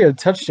 so if we had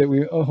touched it,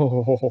 we.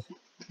 Oh.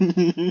 Wait,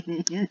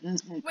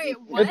 I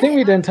what? think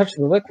we didn't touch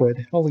the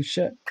liquid. Holy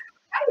shit.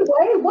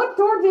 Anyway, what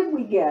door did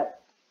we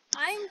get?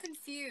 I'm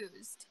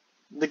confused.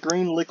 The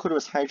green liquid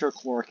was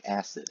hydrochloric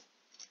acid.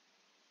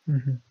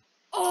 Hmm.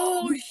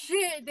 Oh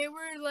shit!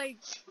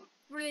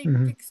 Were they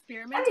Mhm.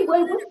 experimenting Anyway,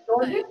 on it? which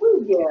door Or did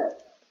we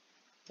get?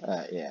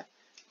 Yeah.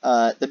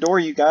 The door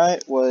you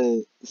got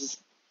was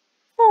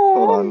Oh,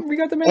 hold on. we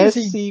got the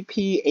manatee.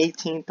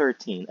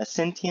 SCP-1813, a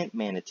sentient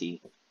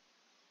manatee.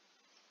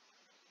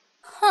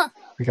 Huh?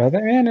 We got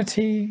the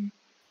manatee.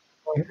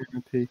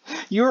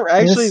 You were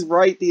actually Yes.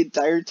 right the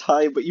entire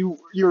time, but you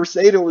were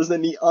saying it was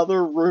in the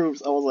other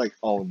rooms. I was like,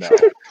 oh no.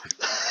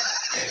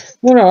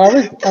 Well, no,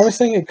 I was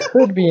saying it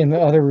could be in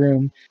the other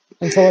room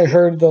until I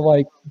heard the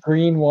like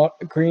green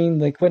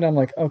liquid. I'm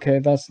like, okay,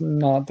 that's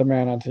not the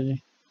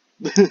manatee.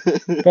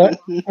 But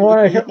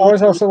I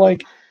was also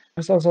like,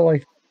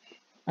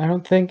 I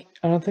don't think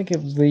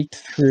it leaked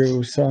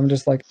through. So I'm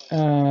just like,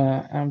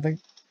 I don't think.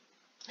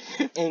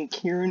 And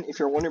Kieran, if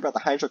you're wondering about the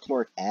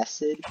hydrochloric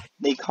acid,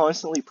 they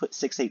constantly put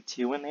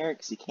 682 in there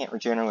because you can't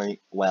regenerate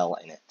well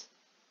in it.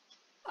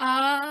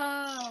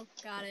 Oh,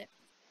 got it.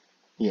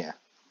 Yeah.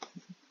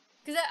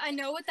 Because I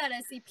know what that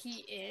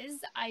SCP is.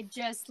 I'm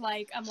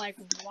like,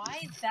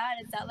 why that?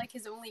 Is that like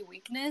his only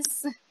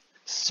weakness?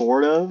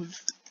 Sort of.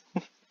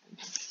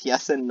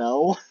 Yes and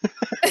no.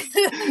 Sort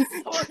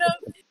of.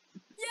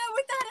 Yeah,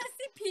 with that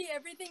SCP,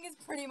 everything is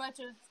pretty much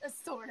a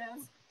sort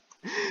of.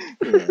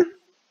 Yeah.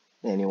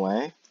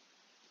 Anyway.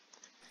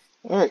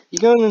 Alright, you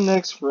go in the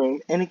next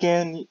room, and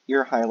again,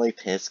 you're highly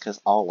pissed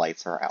because all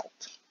lights are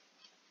out.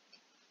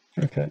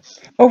 Okay.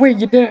 Oh wait,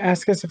 you didn't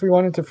ask us if we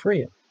wanted to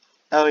free it.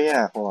 Oh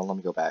yeah, hold on, let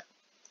me go back.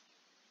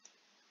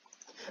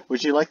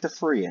 Would you like to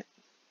free it?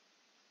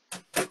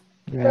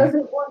 Yeah.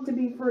 Doesn't want to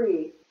be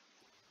free.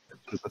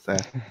 What's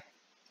that?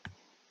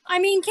 I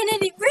mean, can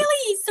it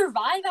really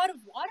survive out of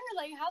water?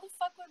 Like, how the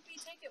fuck would we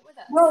take it with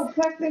us? Well,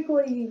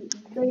 technically,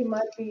 they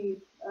might be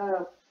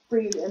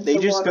freed into They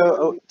the just water.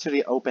 go to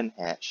the open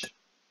hatch.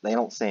 They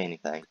don't say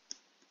anything.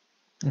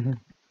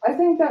 I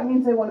think that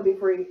means they want to be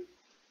free.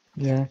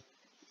 Yeah.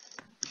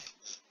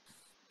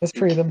 Let's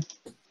free them.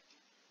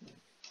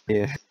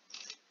 Yeah.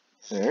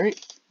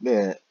 Alright,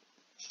 the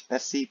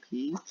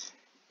SCP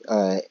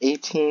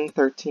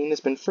 1813 has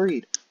been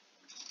freed.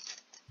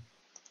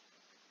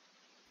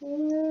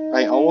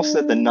 I almost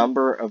said the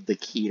number of the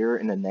keter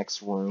in the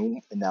next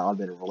room, and that would have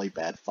been a really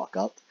bad fuck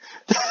up.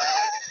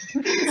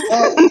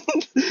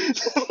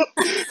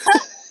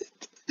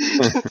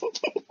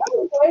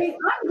 Anyway,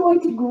 I'm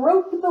going to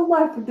grope the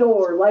left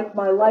door like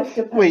my life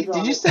depends Wait, on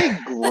did you it. say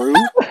group?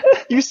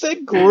 You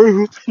said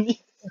group. No.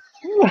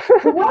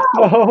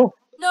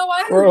 No,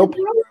 I Grope.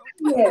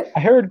 Yes, I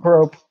heard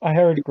grope. I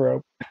heard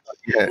grope.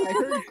 Yeah. I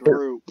heard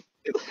group.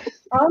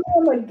 I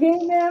am a gay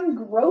man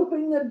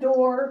groping the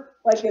door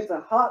like it's a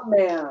hot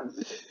man.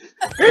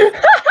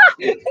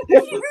 You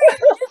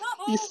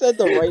said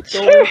the right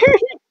door?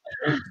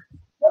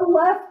 The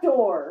left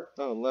door.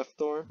 Oh, left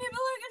door? People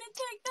are gonna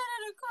take that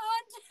out of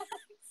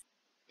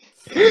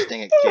context. Gosh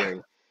dang it,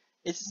 Gary.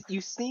 You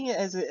see it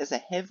as a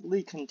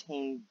heavily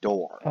contained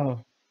door, Oh, it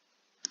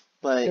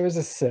but was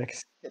a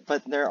 6.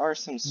 there are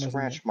some Wasn't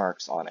scratch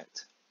marks on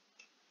it.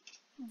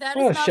 That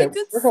is Oh not a shit,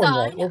 good we're going sign.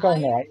 right. We're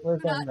going I right. We're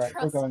do going not right. We're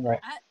trust going right.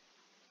 that.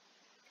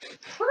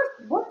 First,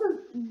 will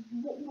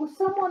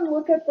someone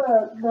look at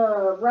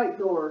the right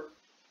door?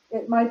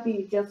 It might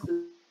be just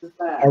as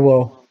bad. I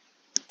will.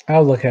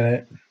 I'll look at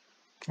it.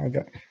 I'll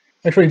go.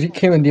 Actually,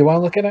 Kaylin, do you want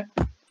to look at it?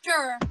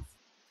 Sure.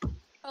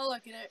 I'll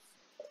look at it.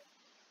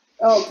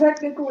 Oh,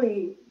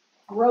 technically,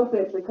 grope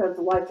it because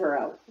the lights are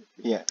out.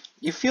 Yeah.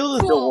 You feel the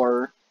Cool.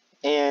 door,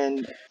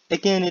 and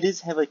again, it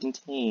is heavily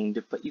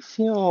contained, but you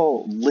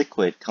feel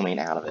liquid coming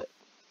out of it.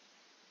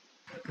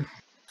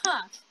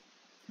 Huh.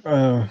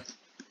 Can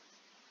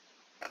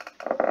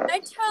I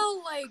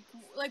tell,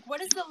 like, what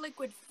does the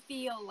liquid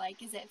feel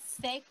like? Is it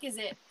thick? Is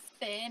it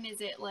thin?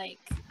 Is it, like...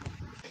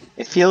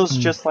 It feels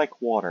just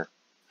like water.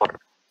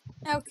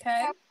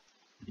 Okay.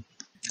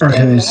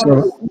 Okay,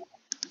 so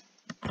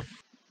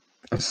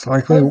it's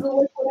likely. Does the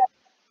liquid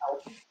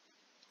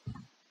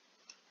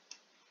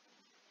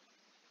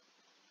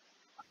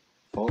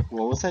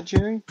was that,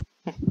 Jerry?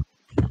 Does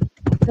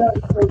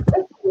the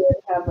liquid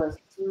have a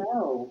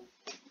smell?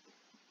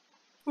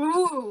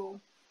 Ooh.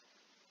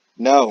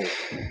 No.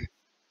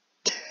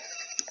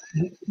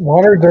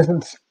 Water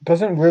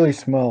doesn't really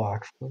smell,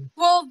 actually.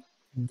 Well,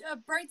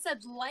 Bright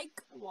said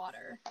like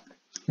water.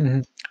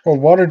 Well,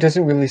 water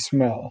doesn't really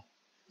smell.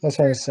 That's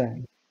what I was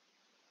saying.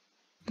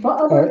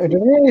 But other It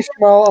doesn't really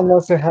smell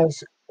unless it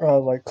has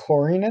like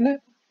chlorine in it.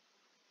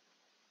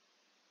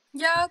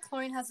 Yeah,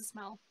 chlorine has a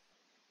smell.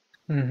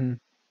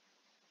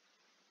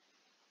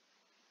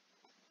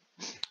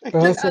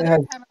 Unless it Other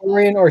has chemicals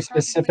chlorine or probably.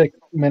 specific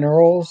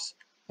minerals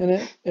in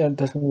it, it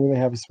doesn't really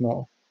have a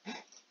smell.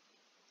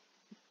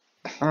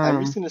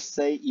 I'm just gonna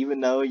say,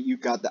 even though you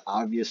got the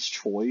obvious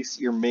choice,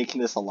 you're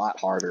making this a lot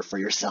harder for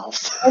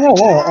yourselves. Oh no,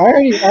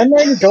 I'm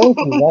already going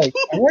through right.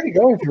 I'm already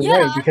going through Yeah,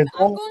 right because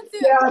I'm going through.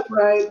 yeah,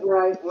 right.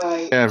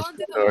 Yeah, Going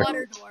through the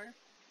water door.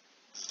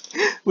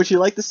 Would you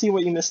like to see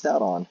what you missed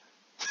out on?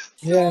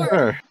 Yeah.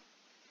 sure.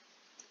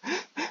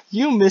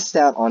 You missed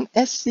out on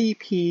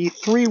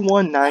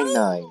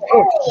SCP-3199.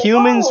 Oh,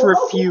 Humans Okay,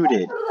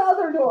 refuted. go to the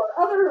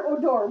other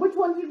door. Which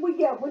one did we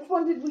get?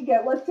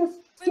 Let's just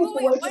skip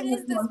away What from is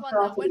this this one though? What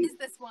monstrosity. is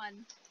this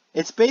one?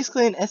 It's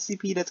basically an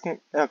SCP that's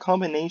a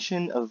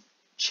combination of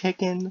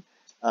chicken,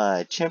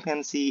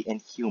 chimpanzee,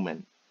 and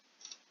human.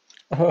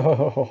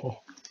 oh.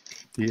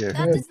 Yeah.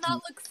 That does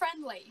not look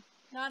friendly.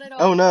 Not at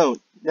all. Oh no,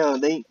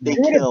 they You would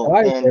have kill.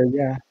 died there,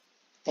 yeah.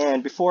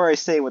 And before I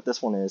say what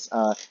this one is,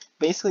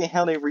 basically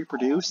how they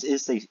reproduce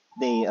is they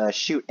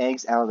shoot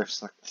eggs out of their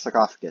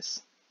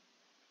sarcophagus.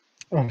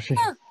 Oh, jeez.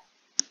 Huh.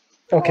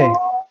 Okay.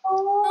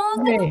 Oh,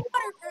 it's like a Hey.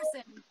 water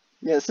person.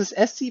 Yeah, this is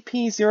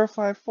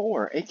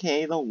SCP-054,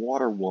 aka the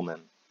Water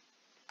Woman.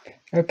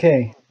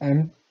 Okay.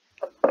 I'm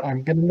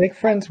gonna make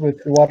friends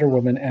with the water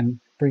woman and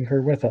bring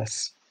her with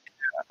us.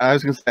 I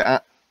was gonna say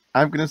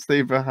I'm gonna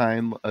stay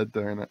behind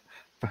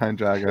behind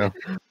Drago.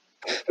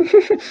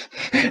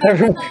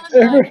 Everyone-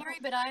 Non-binary,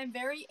 but I am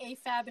very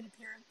AFAB in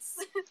appearance.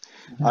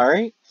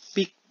 Alright?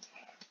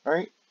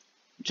 Alright?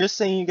 Just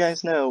so you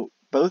guys know,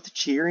 both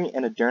Cheery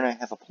and Aderna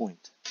have a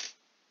point.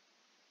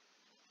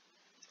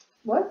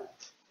 What?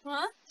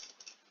 Huh?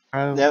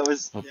 That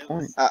was... A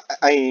point.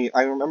 I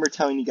remember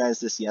telling you guys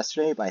this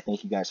yesterday, but I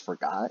think you guys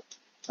forgot.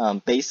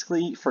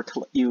 Basically,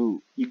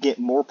 you get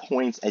more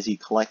points as you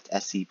collect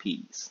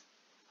SCPs.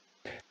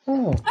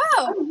 Oh,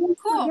 Oh,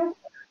 cool.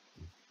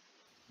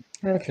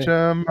 okay.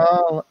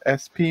 Jamal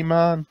SP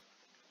Man.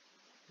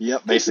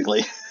 Yep,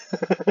 basically.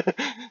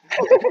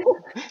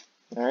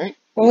 Alright?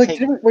 Well, like,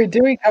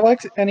 did we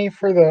collect any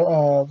for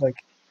the like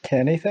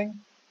candy thing?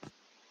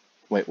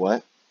 Wait,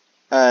 what?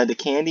 The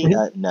candy?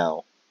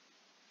 No.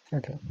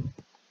 Okay.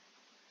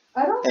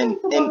 I don't And-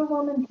 think the and- water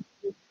woman.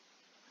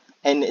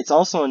 And it's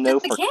also a no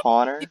Does the for candy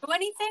Connor. do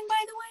anything,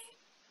 by the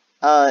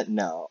way?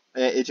 No.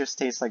 It just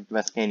tastes like the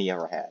best candy you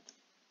ever had.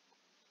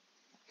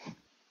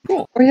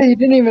 Oh yeah, you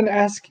didn't even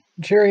ask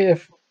Jerry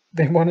if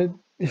they wanted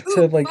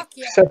to like fuck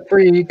yeah. set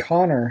free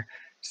Connor.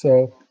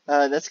 So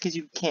That's because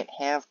you can't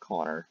have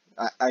Connor.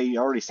 I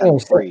already set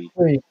set free.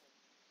 free.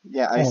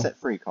 Yeah, I Oh. set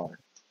free Connor.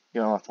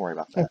 You don't have to worry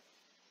about that.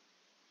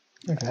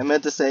 Okay. I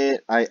meant to say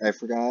it. I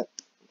forgot.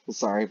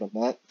 Sorry about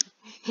that.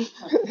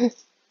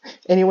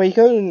 Anyway, you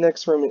go to the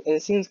next room, and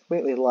it seems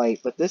completely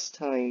light, but this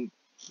time,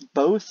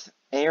 both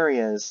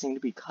areas seem to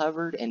be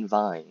covered in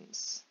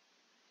vines.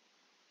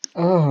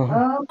 Oh.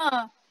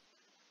 Huh.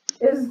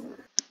 Is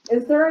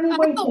there any I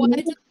way don't know to why I move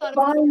just the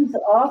thought of vines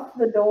off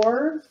the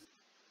doors?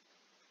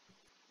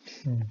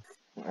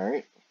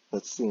 Alright,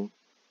 let's see.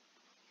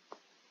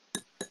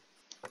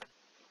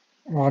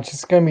 Oh, it's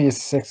just gonna be a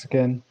 6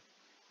 again.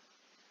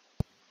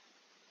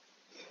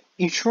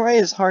 You try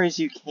as hard as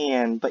you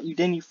can, but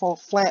you fall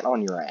flat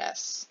on your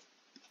ass.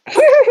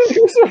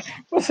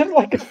 Was it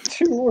like a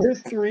 2 or a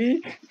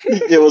 3?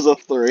 It was a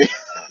 3.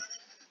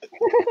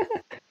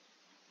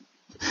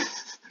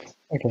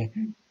 Okay,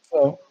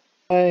 so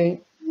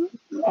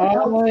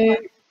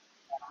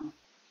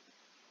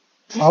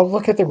I'll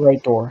look at the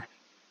right door.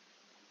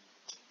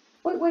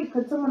 Wait,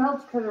 could someone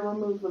else try to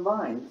remove the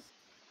vines?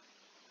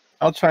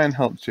 I'll try and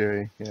help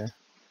Jerry. Yeah.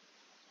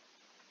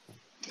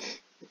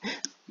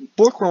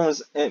 Bookworm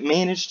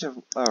managed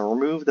to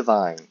remove the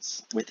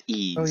vines with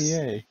ease. Oh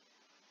yay.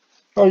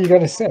 Oh, you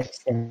got a 6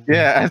 then.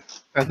 Yeah,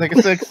 I think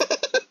a 6.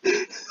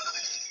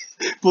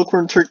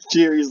 Bookworm tricked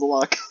Jerry's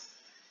luck.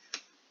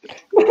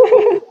 What's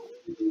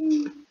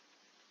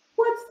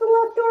the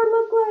left door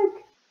look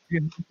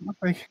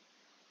like?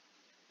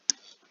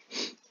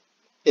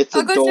 It's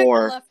I'll a go check the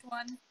door. left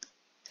one.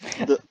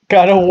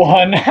 Got a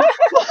 1.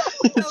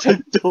 It's a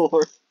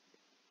door.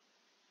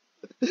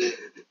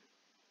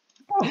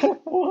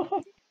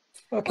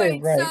 Okay,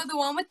 Wait, right. so the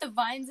one with the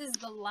vines is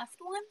the left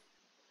one?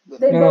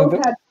 They No,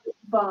 both had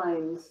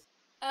vines.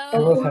 They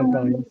both Oh, had Everyone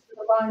vines. removed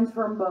the vines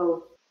from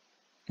both.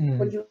 Mm.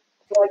 Would you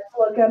like to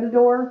look at a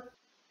door?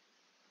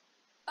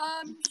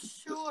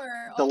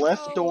 Sure. The I'll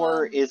left go,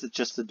 door is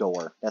just a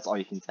door. That's all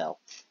you can tell.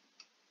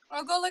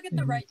 I'll go look at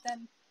the right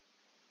then.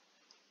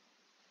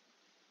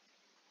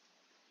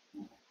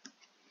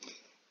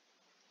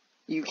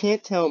 You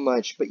can't tell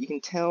much, but you can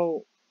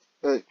tell.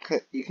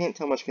 You can't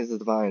tell much because of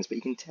the vines, but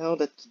you can tell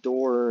that the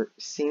door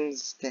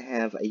seems to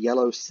have a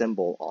yellow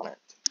symbol on it.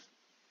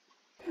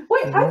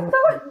 Wait, I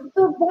thought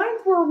the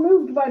vines were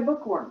removed by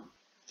Bookworm.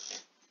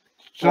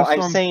 Well, Just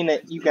I'm on- saying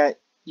that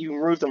you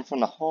removed them from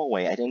the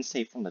hallway. I didn't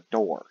say from the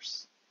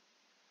doors.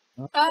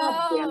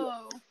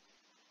 Oh.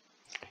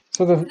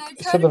 So Can I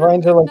try to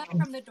vines are remove like. them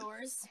from the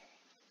doors?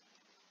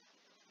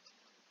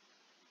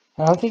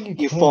 I don't think you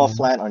You can. fall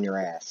flat on your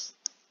ass.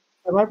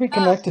 It might be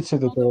connected to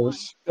the hold on.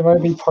 doors. It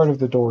might be part of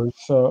the doors.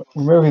 So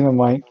removing them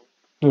might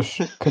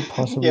could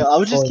possibly. Yeah, I'll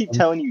just destroy keep them.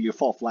 telling you you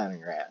fall flat on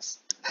your ass.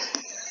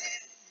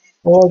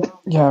 Well,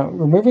 yeah,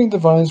 removing the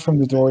vines from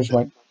the doors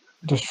might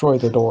destroy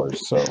the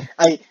doors. So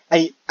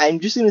I'm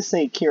just gonna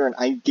say, Kieran,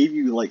 I gave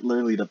you like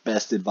literally the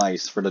best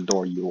advice for the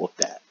door you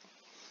looked at.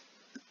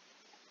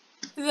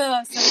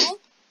 The symbol?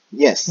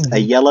 Yes, a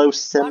Mhm. yellow I don't know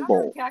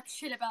symbol. jack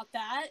shit about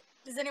that.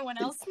 Does anyone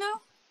else know?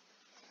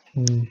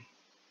 Hmm.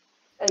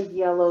 A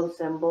yellow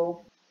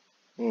symbol.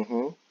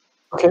 Mm-hmm.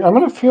 Okay, I'm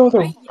gonna feel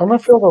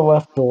the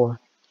left door.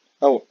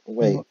 Oh,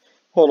 wait.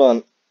 Hold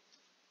on.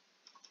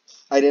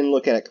 I didn't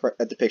look at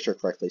at the picture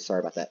correctly. Sorry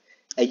about that.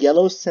 A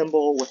yellow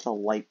symbol with a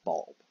light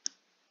bulb.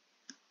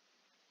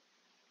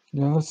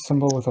 Yeah, that's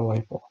symbol with a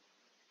light bulb.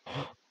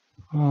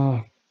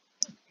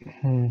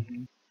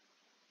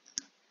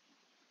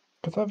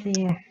 Could that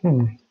be?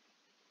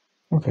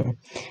 Okay.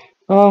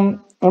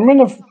 I'm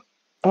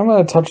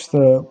gonna touch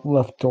the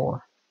left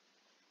door.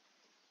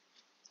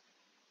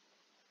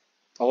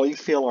 All you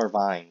feel are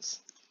vines.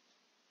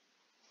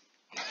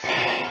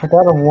 I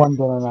got a 1,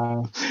 didn't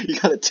I? You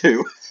got a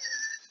 2.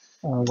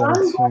 Oh, I got a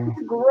I'm 2. going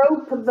to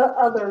grope the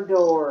other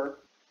door.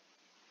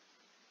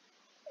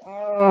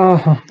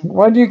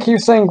 Why do you keep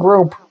saying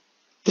grope?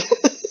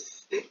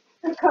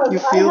 Because You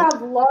I feel-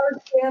 have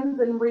large hands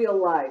in real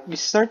life. You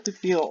start to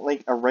feel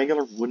like a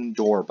regular wooden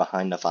door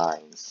behind the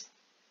vines.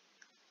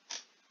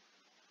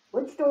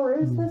 Which door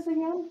is this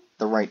again?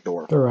 The right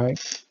door. They're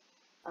right.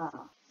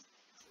 Ah.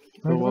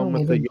 The one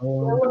with the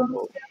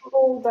Yellow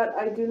symbol that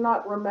I do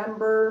not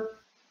remember.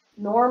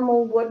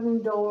 Normal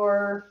wooden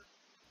door.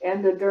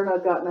 And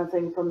Adurna got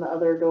nothing from the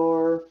other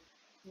door.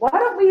 Why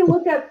don't we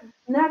look at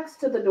next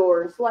to the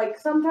doors? Like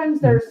sometimes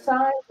there's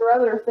signs or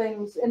other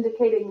things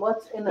indicating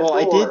what's in a door. Well,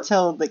 I did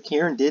tell that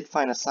Kieran did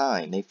find a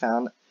sign. They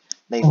found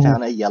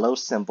a yellow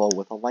symbol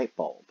with a light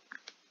bulb.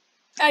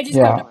 I just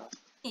don't know what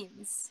it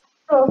means.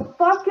 The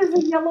fuck is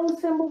a yellow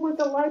symbol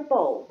with a light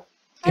bulb?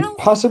 I don't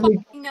possibly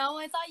fucking know.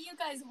 I thought you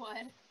guys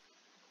would.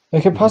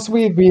 it could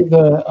possibly be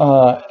the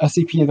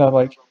SCP that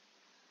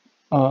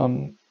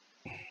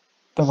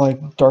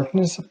like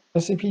darkness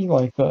SCP,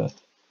 like the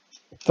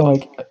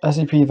like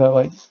SCP that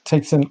like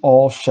takes in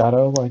all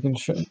shadow like and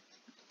shit.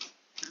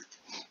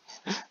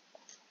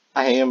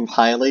 I am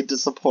highly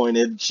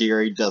disappointed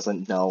Jerry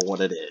doesn't know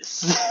what it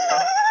is.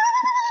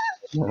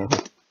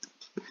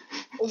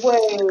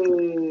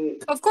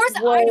 Wait. Of course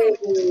I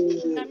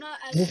don't. I'm not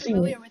as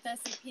familiar with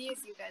SCP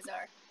as you guys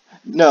are.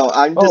 No,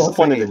 I'm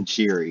disappointed same. in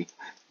Jerry,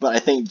 but I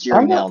think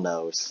Jerry now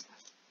knows.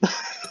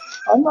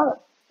 I'm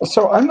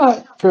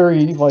not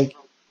very like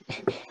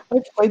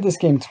I've played this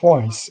game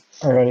twice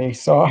already,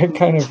 so I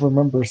kind of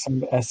remember some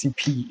of the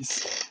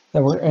SCPs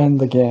that were in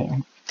the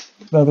game,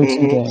 the other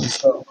two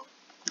games.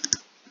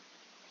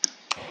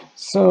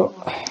 So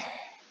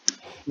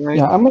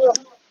yeah, I'm gonna.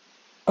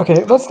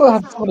 Okay, let's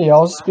have somebody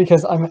else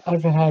because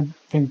I've been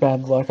having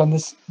bad luck on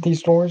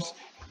these doors.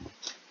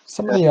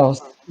 Somebody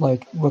else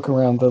like look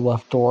around the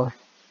left door.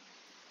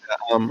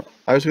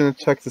 I was gonna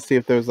check to see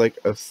if there's like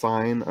a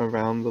sign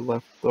around the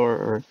left door,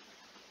 or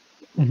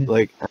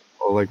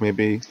like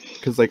maybe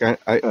because like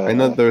I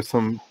know there was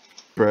some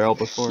braille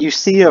before. You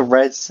see a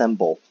red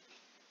symbol.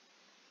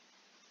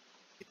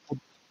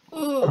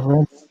 A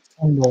red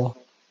symbol.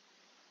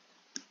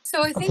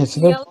 So I think Okay,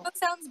 so yellow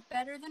sounds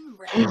better than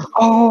red.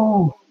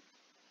 Oh.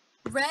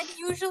 Red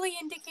usually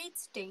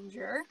indicates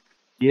danger.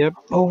 Yep.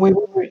 Oh wait.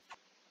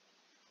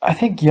 I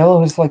think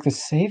yellow is like the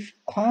safe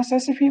class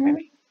SCP,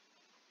 maybe.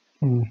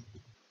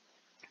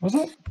 Was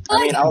it?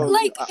 I mean,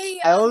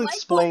 I'll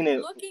explain it.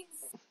 Looking,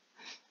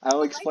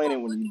 I'll explain it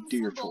when you do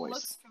your symbol choice.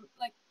 looks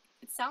like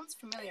it sounds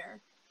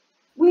familiar.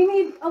 We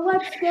need.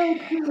 Let's go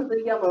to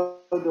the yellow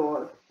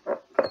door.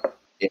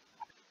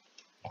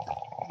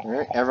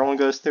 Alright, everyone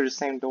goes through the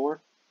same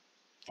door?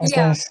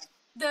 Yeah,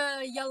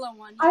 the yellow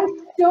one. I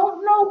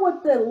don't know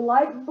what the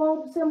light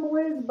bulb symbol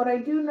is, but I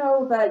do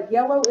know that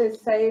yellow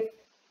is safe,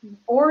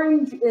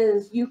 orange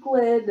is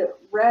Euclid,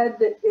 red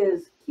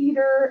is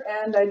Keter,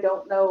 and I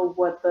don't know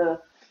what the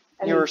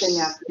anything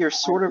after. You're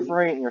sort of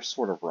right and you're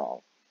sort of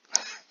wrong.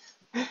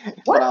 What?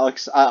 But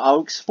I'll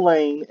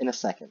explain in a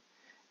second.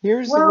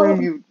 Here's the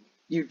room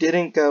you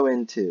didn't go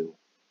into.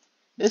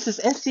 This is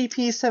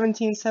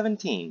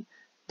SCP-1717.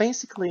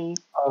 Basically,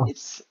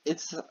 it's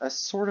a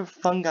sort of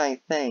fungi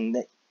thing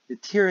that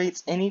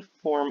deteriorates any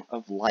form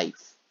of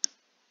life.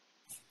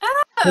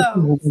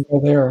 Oh!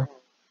 There.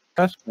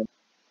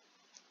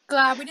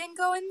 Glad we didn't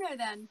go in there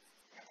then.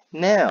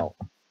 Now,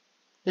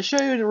 to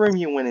show you the room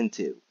you went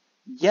into,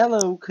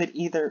 yellow could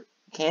either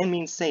can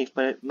mean safe,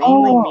 but it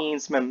mainly Oh.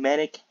 means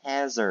mimetic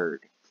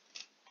hazard.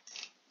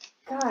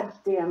 God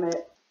damn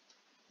it.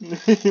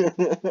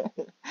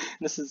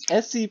 This is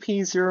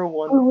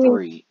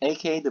SCP-013,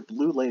 aka the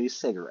Blue Lady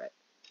cigarette.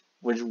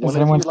 Would one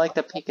of anyone- you like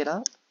to pick it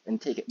up and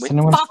take it Is with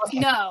anyone- you? Fuck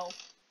no.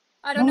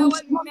 I don't No know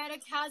one's what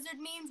medic hazard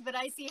means, but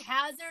I see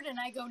hazard and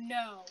I go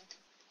no.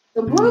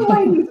 The blue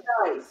lady's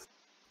nice.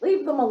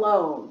 Leave them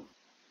alone.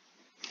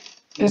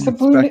 Is the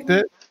blue Inspect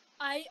it?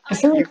 I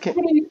Is there You a-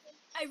 can.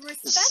 I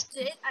respect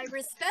it. I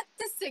respect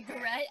the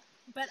cigarette,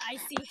 but I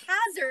see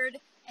hazard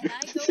and I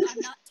go, I'm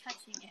not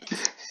touching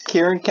it.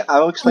 Kieran,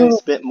 I'll explain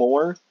this a bit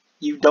more.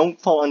 You don't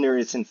fall under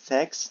its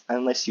effects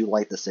unless you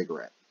light the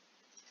cigarette.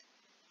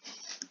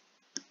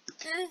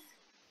 Eh,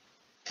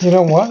 You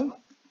know what?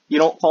 You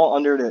don't fall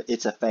under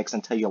its effects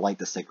until you light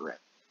the cigarette.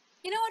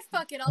 you know what?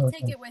 Fuck it. I'll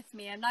take it with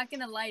me. I'm not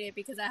gonna light it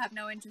because I have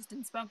no interest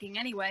in smoking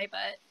anyway,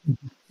 but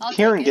I'll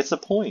Kieran take it. gets a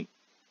point.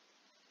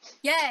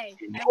 Yay! I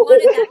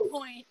wanted that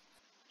point.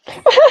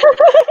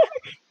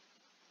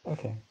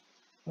 Okay,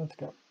 let's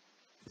go.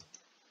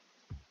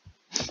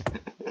 So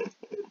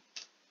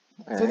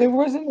Alright. there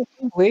wasn't a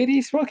blue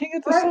lady smoking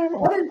at this time?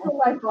 What is the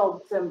light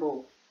bulb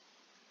symbol?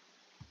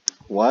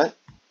 What?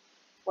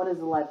 What is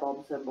the light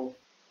bulb symbol?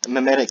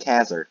 Mimetic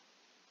hazard.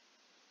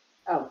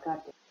 Oh,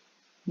 god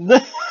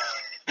damn.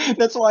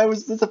 That's why I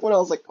was disappointed. I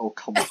was like, oh,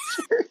 come on,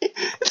 Jerry.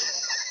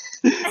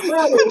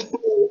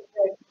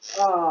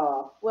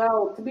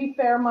 Well, to be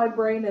fair, my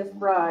brain is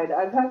fried.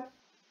 I've had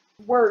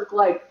work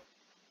like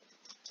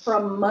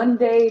from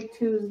Monday,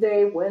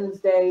 Tuesday,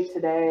 Wednesday,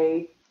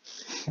 today.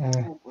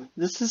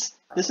 This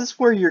is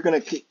where you're gonna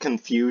get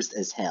confused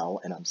as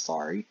hell, and I'm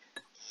sorry.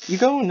 You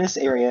go in this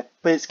area,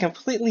 but it's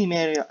completely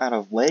made out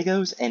of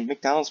Legos and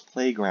McDonald's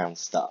playground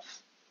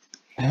stuff.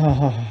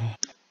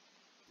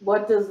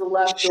 What does the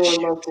left door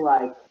look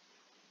like?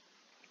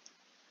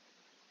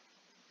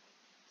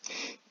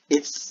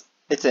 It's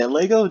a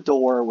Lego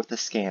door with a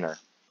scanner.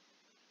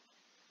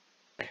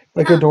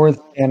 Like a door with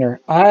a scanner.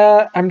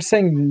 I'm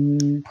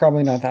saying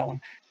probably not that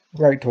one.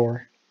 Right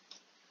door.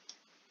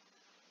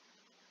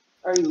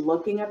 Are you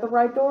looking at the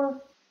right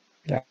door?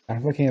 Yeah,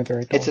 I'm looking at the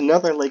right door. It's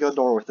another Lego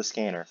door with a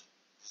scanner.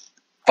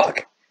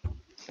 Fuck!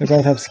 They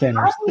both have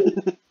scanners.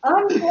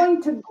 I'm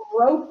going to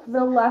grope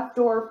the left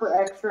door for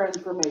extra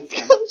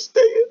information.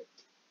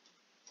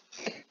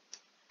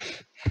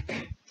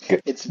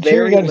 It's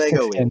Jerry very got a sixth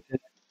Lego-y. sense.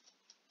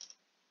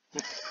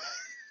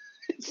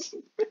 It's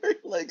very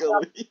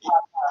Lego-y.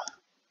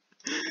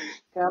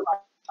 Come on.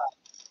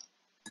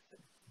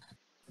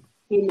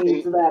 He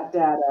needs that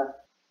data.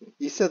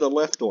 You said the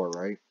left door,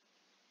 right?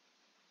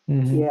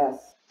 Mhm.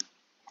 Yes.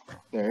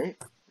 Alright.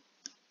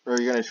 Or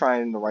are you gonna try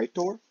in the right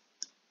door?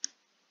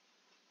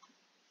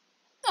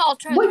 I'll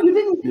try. Well, you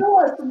didn't tell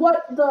us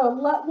what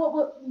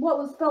what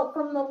was felt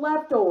from the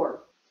left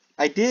door.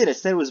 I did. I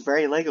said it was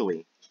very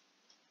Lego-y.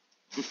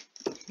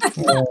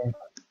 Uh,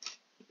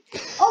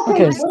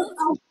 Okay, Okay, well,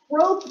 I'll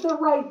grope the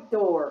right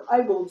door.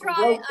 I will Try-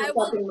 grope the I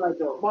will- fucking right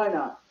door. Why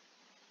not?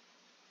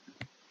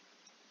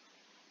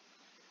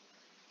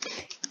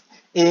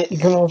 You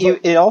can also-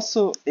 It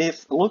also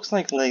it looks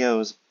like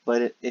Legos,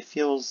 but it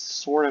feels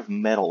sort of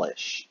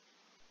metalish.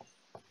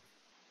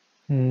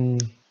 hmm.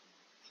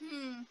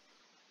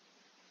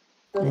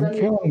 Does I'm anyone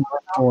feeling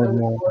left door open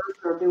more. doors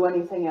or do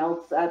anything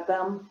else at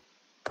them?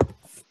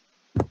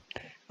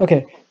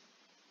 Okay,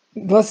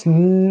 let's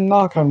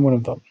knock on one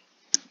of them.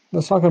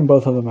 Let's knock on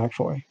both of them,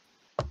 actually.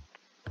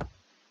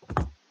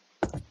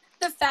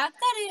 The fact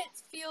that it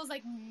feels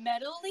like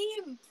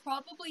metally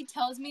probably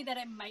tells me that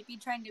it might be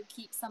trying to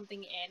keep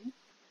something in.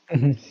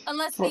 Mhm.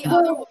 Unless the Well,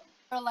 other ones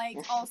are like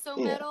also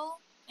yeah. metal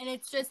and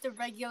it's just a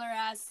regular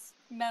ass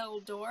metal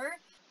door.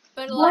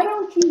 But Why like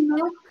don't you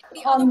knock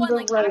the other on one, the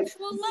like right?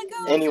 actual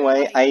Legos.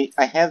 Anyway, are, like,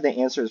 I have the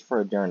answers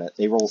for Adurna.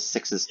 They roll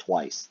sixes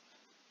twice.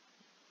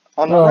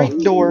 On the Oh. right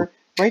door,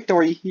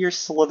 you hear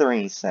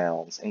slithering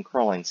sounds and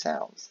crawling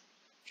sounds.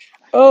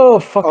 Oh,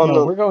 fuck On no,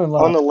 the- we're going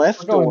left. On the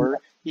left We're going door,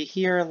 you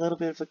hear a little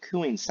bit of a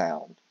cooing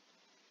sound.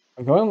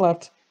 We're going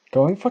left.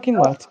 Going fucking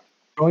left.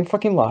 Going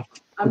fucking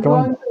left. I'm We're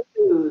going- going to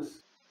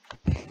choose.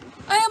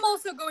 I am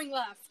also going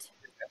left.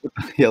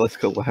 Yeah, let's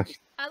go left.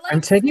 I like I'm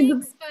taking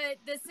the- snakes, but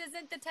this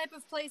isn't the type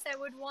of place I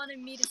would want to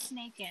meet a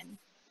snake in.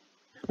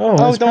 Oh,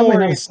 Oh, it's don't probably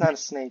worry, not a it's not a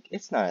snake.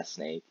 It's not a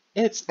snake.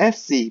 It's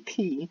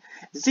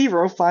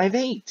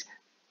SCP-058,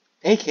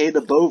 aka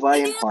the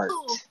bovine Ew! heart.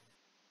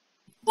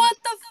 What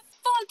the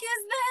fuck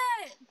is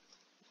that?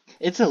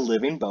 It's a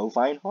living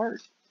bovine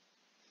heart.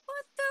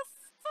 What the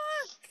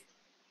fuck?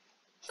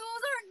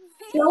 Those aren't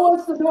veins. Show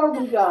us the door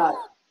we got.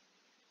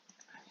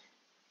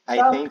 I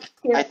Stop think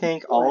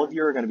scaring all of me.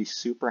 you are gonna be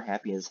super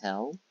happy as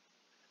hell.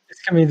 It's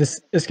gonna be this.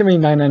 It's gonna be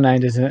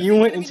 999, isn't it? You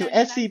went into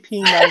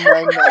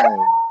SCP-999.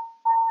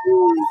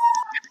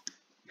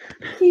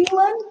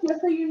 Keelan,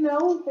 just so you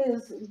know,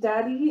 his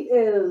daddy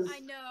is I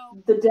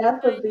know. the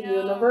death of I the know.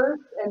 universe,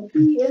 and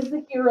he is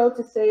the hero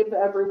to save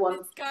everyone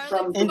It's Scarlet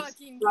from And-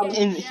 fucking from-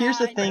 King. And Yeah, here's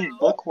the I thing, know.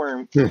 Bookworm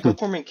and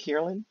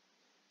Kierlan,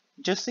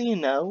 just so you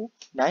know,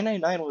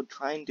 999 will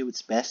try and do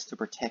its best to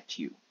protect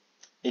you.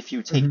 if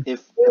you take Mhm.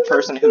 if the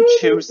person who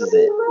chooses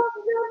it,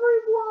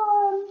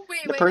 Wait,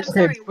 the I'm person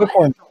Okay, sorry, what?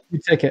 Bookworm, you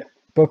take it.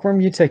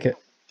 Bookworm, you take it.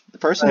 the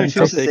person who I'll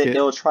chooses take it, it.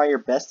 it'll try your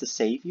best to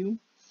save you,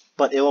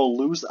 but it will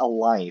lose a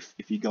life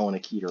if you go in a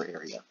Keter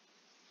area.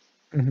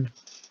 I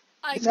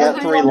It's got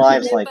kinda 3 know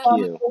lives it, like but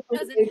you. it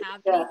doesn't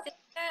have anything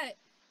yet.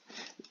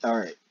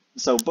 Alright,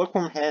 so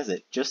Bookworm has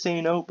it. Just so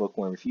you know,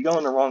 Bookworm, if you go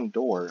in the wrong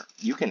door,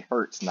 you can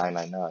hurt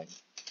 999.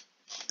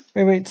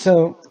 Wait,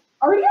 so...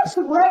 Are you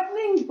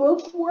threatening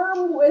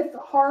Bookworm with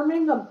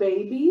harming a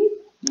baby?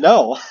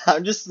 No,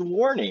 I'm just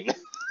warning.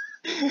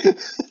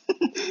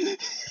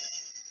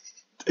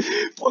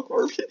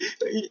 Bookworm,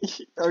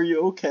 are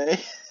you okay?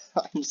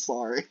 I'm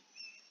sorry.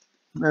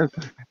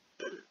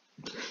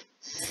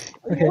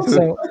 Okay,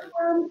 so...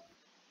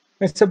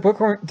 Wait, so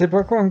Bookworm, did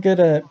Bookworm get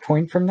a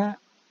point from that?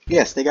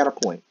 Yes, they got a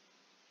point.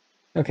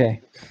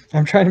 Okay.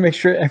 I'm trying to make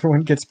sure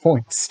everyone gets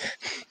points.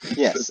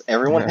 Yes,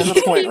 everyone has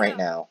a point right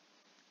now.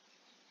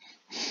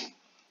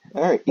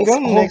 Alright, you go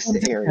to the next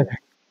area.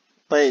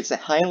 But it's a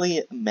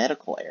highly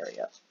medical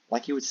area,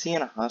 like you would see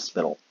in a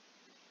hospital.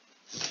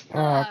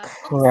 Oh,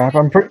 crap.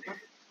 I'm pretty...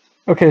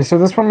 Okay, so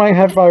this one might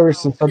have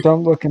viruses, so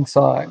don't look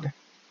inside.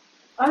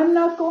 I'm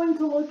not going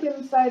to look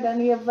inside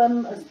any of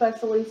them,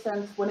 especially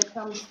since when it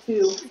comes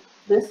to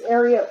this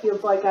area, it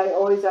feels like I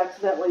always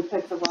accidentally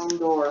pick the wrong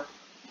door.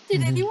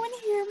 Did anyone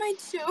hear my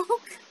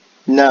joke?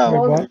 No,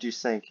 Well, what what? did you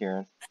say,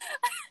 Kieran?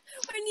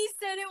 When you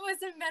said it was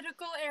a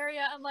medical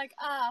area, I'm like,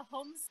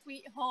 home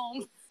sweet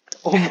home.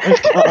 Oh my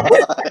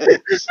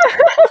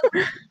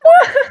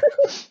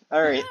gosh.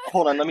 Alright,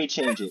 hold on, let me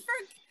change it.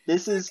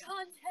 This is...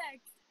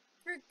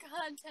 For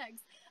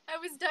context, I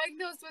was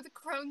diagnosed with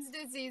Crohn's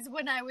disease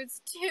when I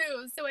was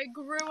 2, so I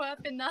grew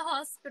up in the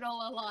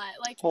hospital a lot,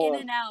 like Hold in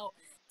on. and out.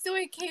 So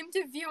I came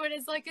to view it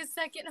as like a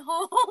second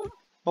home.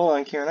 Hold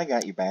on, Kieran, I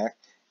got you back.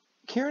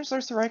 Kieran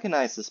starts to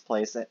recognize this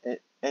place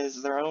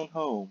as their own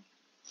home.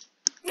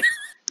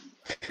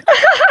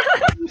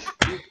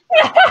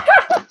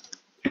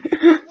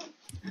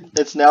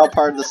 It's now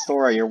part of the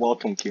story. You're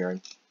welcome,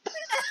 Kieran.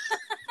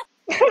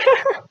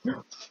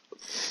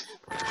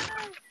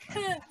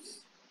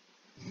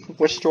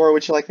 Which door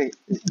would you like to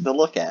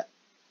look at?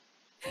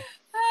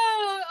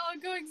 I'll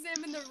go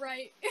examine the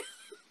right.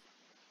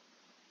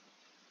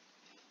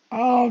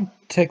 I'll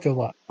take the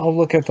left. I'll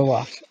look at the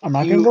left. I'm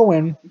not gonna go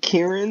in.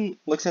 Kieran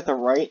looks at the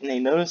right, and they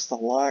notice the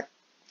lock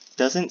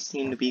doesn't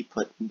seem to be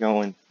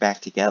going back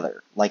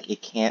together. Like,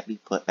 it can't be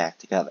put back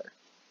together.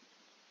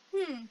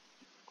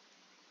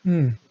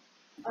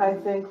 I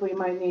think we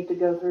might need to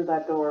go through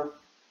that door.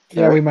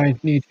 Yeah, we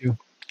might need to.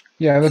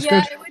 Yeah, let's go.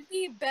 It would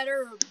be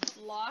better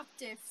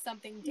locked if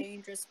something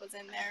dangerous was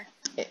in there.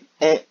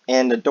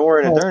 And the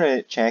door that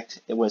Derna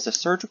checked, it was a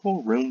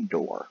surgical room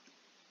door.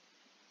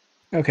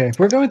 Okay,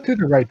 we're going through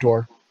the right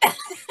door.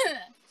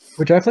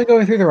 We're definitely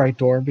going through the right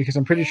door because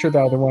I'm pretty sure the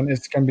other one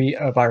is going to be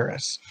a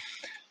virus.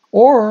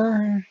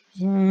 Or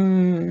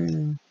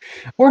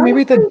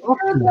maybe the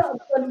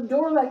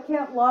door that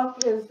can't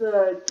lock is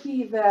the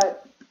key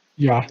that...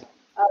 Yeah.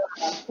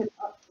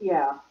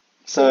 Yeah.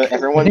 So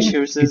everyone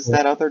chooses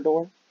that other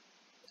door?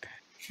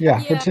 Yeah. I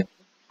was just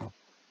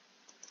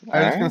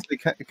gonna say,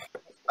 can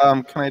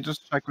I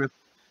just check with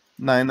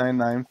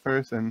 999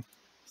 first and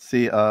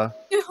see what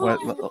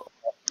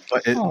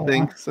it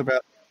thinks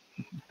about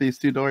these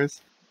 2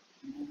 doors?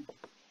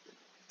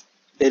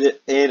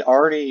 It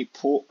already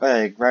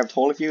grabbed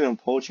hold of you and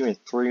pulled you and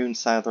threw you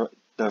inside the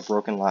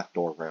broken locked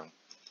door room.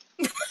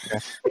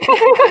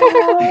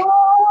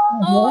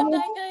 Oh,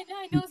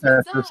 999 knows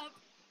what's up.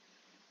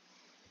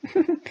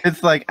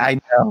 It's like, I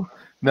know.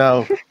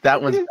 No,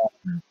 that one's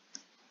bad.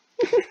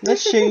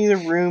 Let's show you the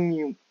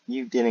room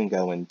you didn't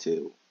go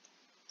into.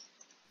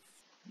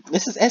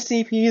 This is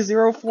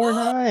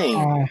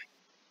SCP-049.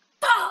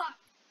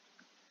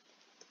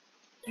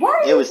 Why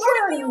are It you was...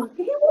 worried? He would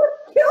kill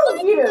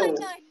you!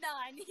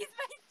 999. He's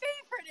my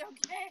favorite,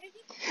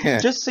 okay?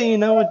 Just so you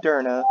know,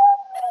 Aderna,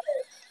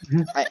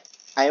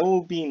 I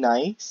will be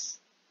nice.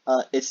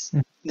 It's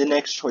the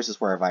next choice is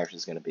where a virus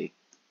is going to be.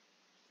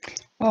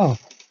 Oh.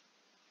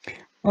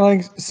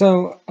 Well,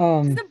 so,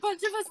 A bunch of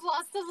us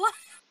lost a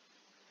life.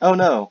 Oh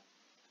no.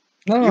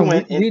 No, you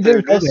went we into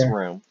did go this there.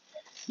 room.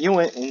 You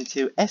went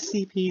into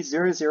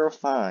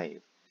SCP-005.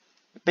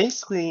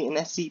 Basically, in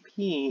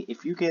SCP,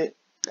 if you get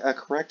a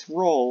correct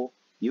roll,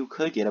 you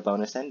could get a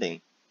bonus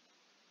ending.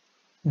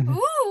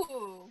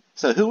 Ooh.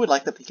 So who would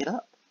like to pick it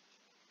up?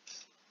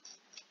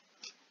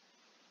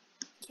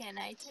 Can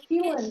I take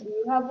Keelan, it? do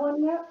you have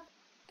one yet?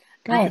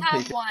 I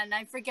have one.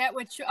 I forget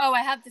which. Oh,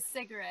 I have the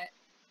cigarette.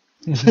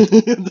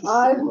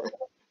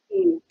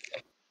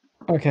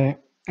 Okay,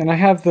 and I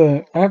have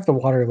the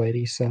water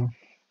lady. So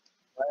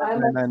I'm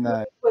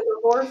 999. with a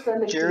horse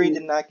and a Jerry key.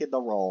 did not get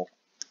the roll.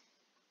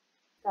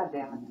 God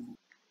damn it.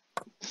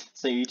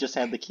 So you just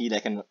have the key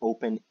that can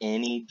open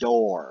any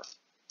door.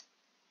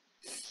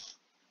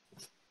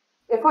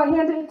 If I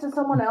hand it to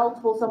someone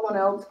else, will someone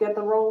else get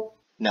the roll?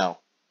 No.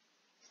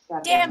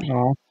 God Damn it.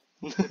 no.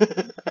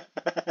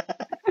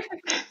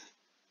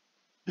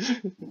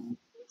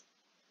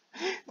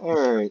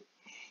 Alright.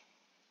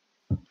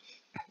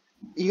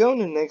 You go in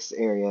the next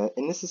area,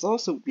 and this is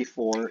also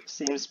before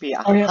seems to be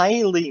a Oh, yeah.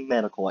 highly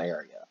medical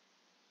area.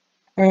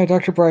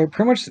 Dr. Bright,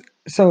 pretty much.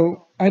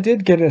 So I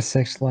did get a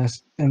 6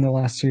 in the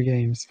last 2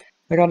 games.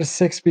 I got a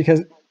 6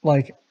 because,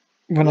 like,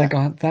 when I Yeah.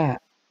 got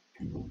that.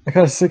 I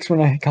got a 6 when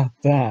I got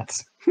that.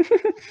 Yeah,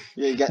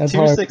 you got That's 2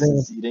 how I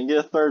 6s. You didn't get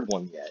a third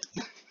one yet.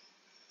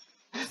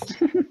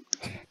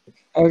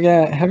 Oh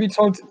yeah, have you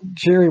told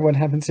Jerry what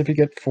happens if you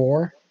get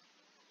 4?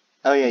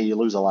 Oh yeah, you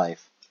lose a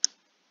life.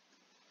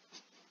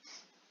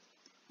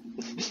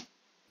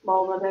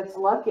 Well, then it's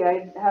lucky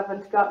I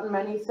haven't gotten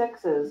many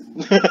 6s.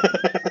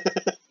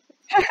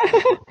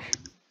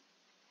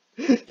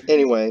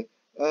 Anyway,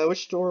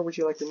 which door would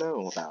you like to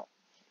know about?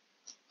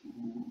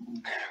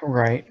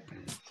 Right.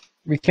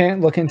 We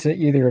can't look into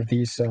either of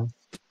these, so.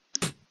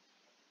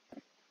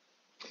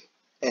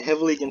 A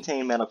heavily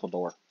contained medical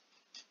door.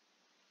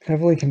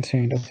 Heavily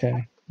contained,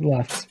 okay.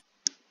 Left.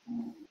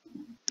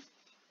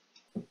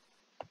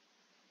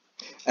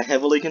 A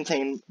heavily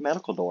contained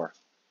medical door.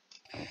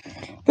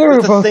 They were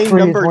It's the both same freeze,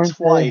 number weren't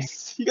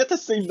twice. You got the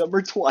same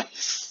number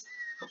twice.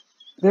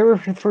 they? They were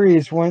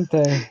freeze, weren't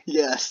they?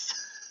 Yes.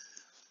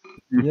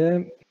 Yeah.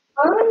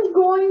 I'm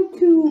going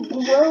to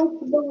grope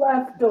the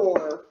left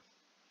door.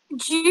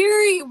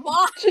 Jerry,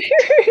 why?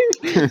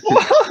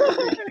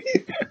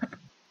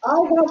 I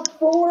have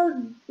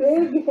 4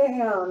 big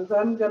hands.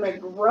 I'm gonna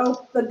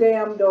grope the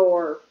damn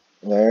door.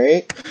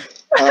 Alright.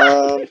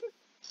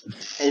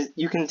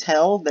 You can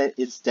tell that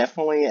it's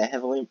definitely a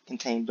heavily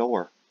contained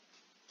door.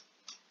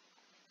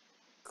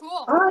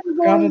 Cool. I'm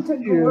Got going it to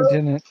too, grope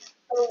didn't it?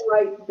 the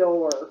right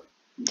door.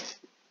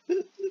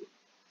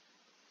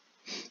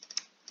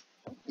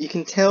 You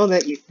can tell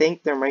that you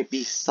think there might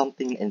be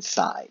something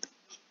inside.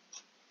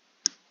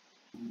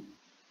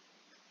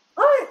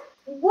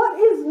 What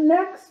is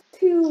next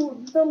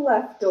to the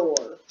left door?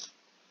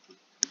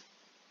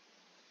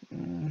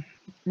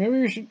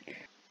 Maybe we should.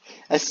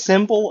 A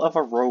symbol of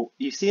a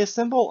You see a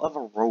symbol of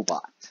a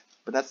robot,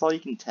 but that's all you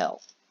can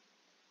tell.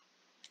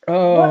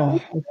 Oh.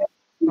 What is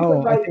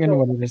Oh, the I right think I know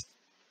door? what it is.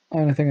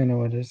 I think I know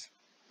what it is.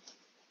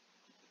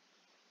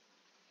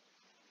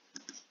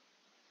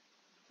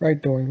 Right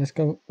door. Let's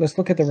go. Let's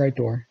look at the right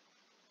door.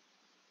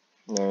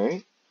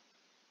 Alright.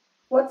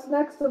 What's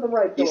next to the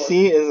right door? You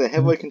see it is a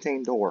heavily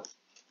contained door.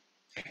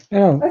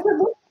 No. I said,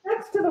 what's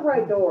next to the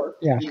right door?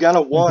 Yeah. You got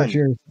a 1. Like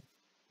yours.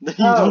 You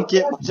Oh, don't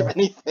get yes. much of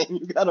anything.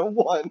 You got a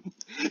 1.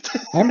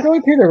 I'm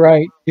going through the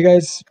right. You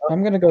guys,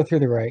 I'm gonna go through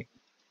the right.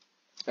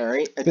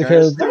 Alright, Adurna's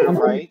Because to the I'm-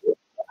 right.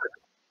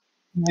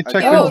 You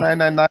check Oh. with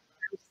 999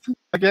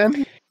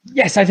 again?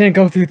 Yes, I didn't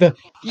go through the.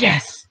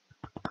 Yes.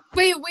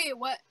 Wait,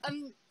 what?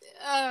 You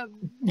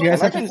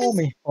guys I'm have to not follow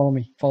me. Follow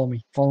me. Follow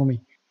me. Follow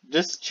me.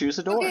 Just choose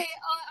a door. Okay,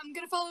 I'm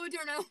gonna follow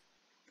Adurna.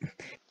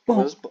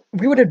 Well, Those-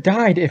 we would have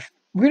died if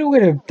we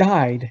would have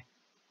died.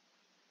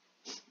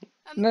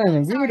 No, I'm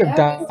we sorry, would have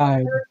I was-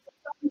 died.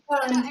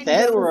 I That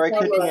missed- or I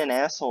could be missed- an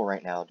asshole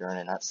right now, Adurna,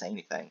 and not say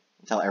anything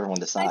until everyone I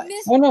decides.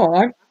 missed Oh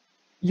no,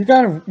 you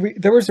gotta.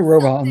 There was a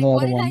robot on something. the What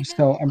other did I one, miss?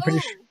 so I'm pretty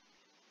sure.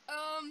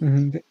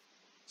 Oh,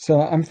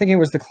 So I'm thinking it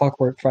was the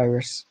clockwork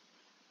virus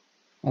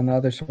on the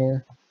other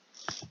door.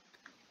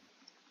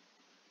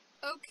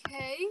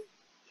 okay.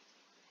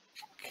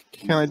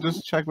 Can I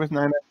just check with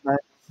 999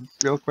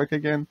 real quick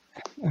again?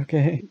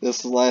 Okay. This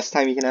is the last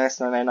time you can ask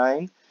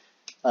 999.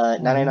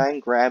 999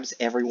 grabs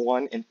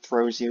everyone and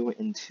throws you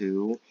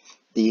into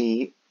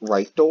the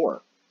right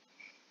door.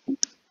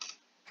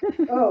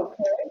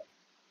 Okay.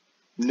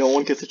 No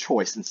one gets a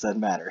choice, and it doesn't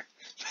matter.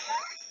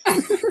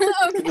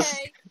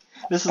 Okay.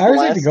 This is I the was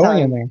last even going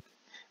in time. there.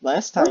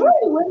 Last Was time,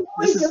 I literally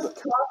this is just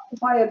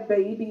tossed by a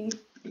baby?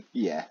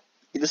 yeah.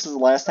 This is the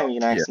last time you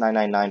can ask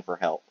 999 for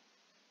help.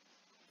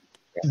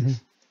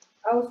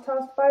 I was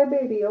tossed by a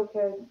baby,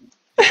 okay.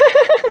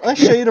 Let's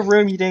show you the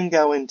room you didn't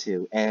go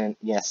into, and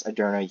yes,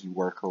 Adurna, you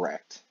were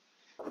correct.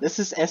 This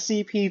is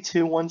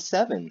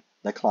SCP-217,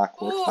 the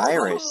clockwork Ooh.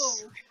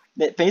 virus,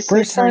 that basically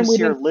First time turns we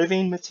your didn't-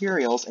 living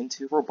materials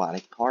into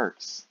robotic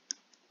parts.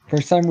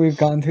 First time we've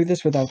gone through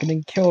this without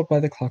getting killed by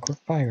the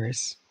clockwork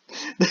virus.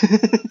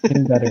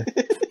 Getting better.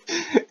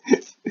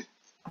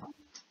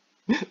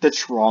 The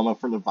trauma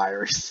from the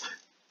virus.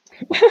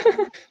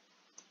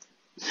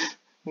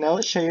 Now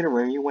let's show you the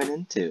room you went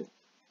into.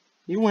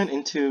 You went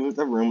into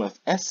the room of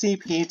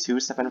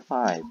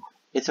SCP-275.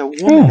 It's a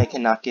woman that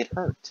cannot get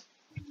hurt.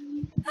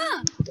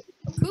 Huh.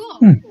 Cool.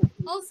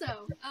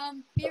 Also,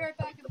 be right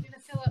back. I'm gonna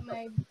fill up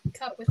my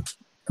cup with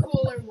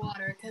cooler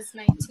water because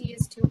my tea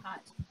is too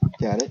hot.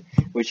 Got it?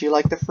 Would you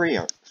like the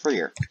freer?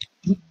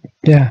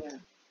 Yeah.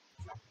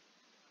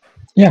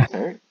 Yeah.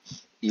 Alright.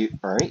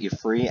 You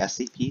free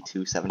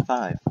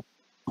SCP-275.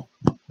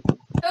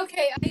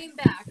 Okay, I am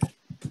back.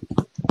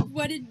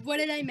 What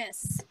did I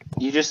miss?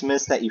 You just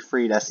missed that you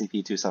freed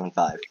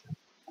SCP-275.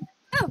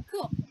 Oh,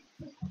 cool.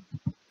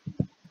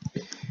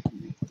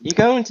 You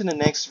go into the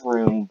next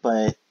room,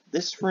 but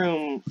this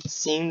room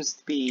seems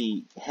to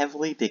be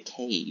heavily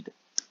decayed.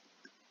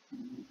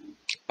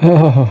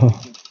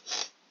 Oh.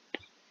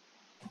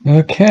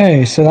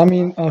 Okay, so that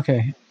means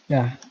okay.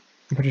 Yeah,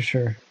 I'm pretty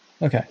sure.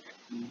 Okay.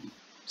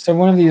 So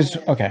one of these.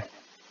 Okay.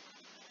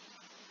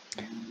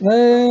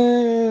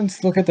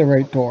 Let's look at the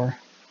right door.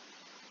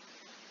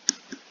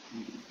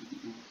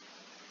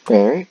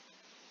 Alright.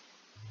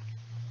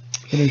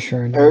 Pretty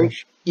sure I know Alright.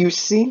 which. You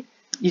see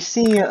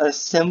a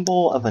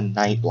symbol of a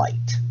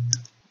nightlight.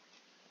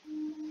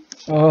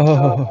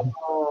 Oh,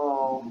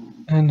 Oh.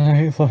 a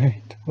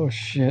nightlight. Oh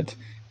shit.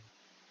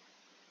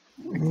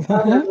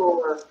 Other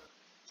door.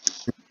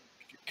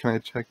 Can I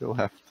check the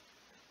left?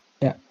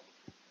 Yeah.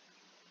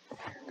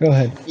 Go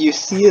ahead. You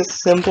see a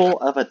symbol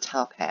of a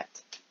top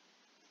hat.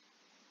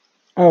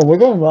 Oh, we're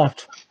going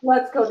left.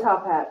 Let's go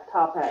top hat.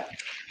 Top hat.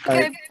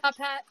 Okay, top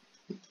hat.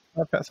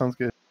 Oh, that sounds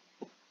good.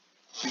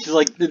 Which is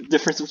like the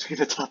difference between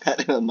a top hat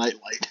and a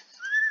nightlight.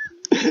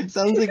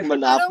 Sounds like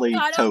Monopoly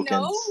I don't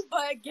tokens. know,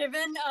 but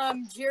given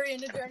Jerry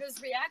and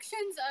Adorno's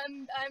reactions,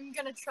 I'm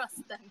gonna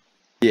trust them.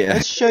 Yeah.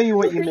 Let's show you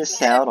what you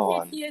missed out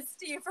on.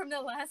 PTSD from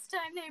the last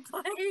time they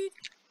played.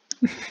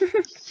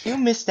 You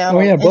missed out Oh,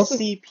 on yeah, both of-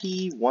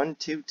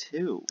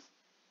 SCP-122.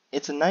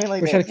 It's a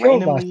nightlight Which I that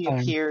killed last randomly time.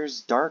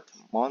 appears dark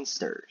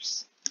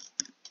monsters.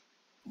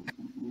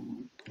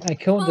 I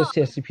killed this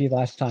SCP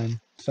last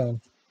time, so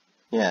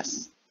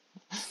Yes.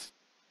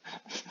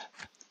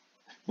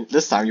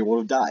 This time you would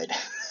have died.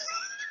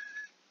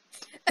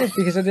 it's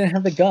because I didn't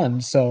have the gun.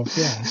 So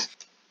yeah.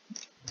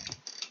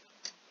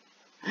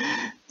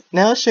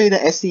 Now I'll show you the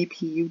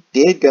SCP you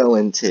did go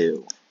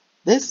into.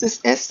 This is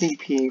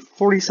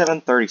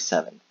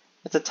SCP-4737.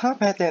 It's a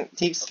top hat that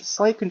takes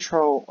slight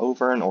control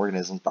over an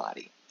organism's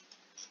body.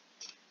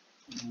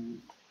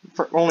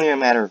 For only a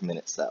matter of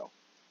minutes, though.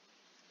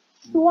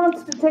 Who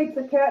wants to take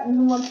the cat and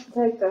who wants to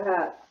take the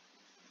hat?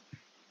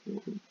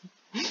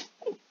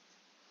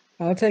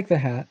 I'll take the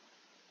hat.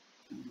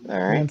 Who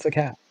Alright. wants the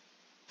cat?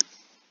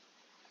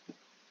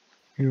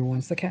 Who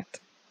wants the cat?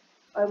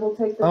 I will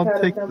take the I'll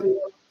cat take if nobody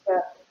wants the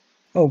cat.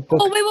 Oh,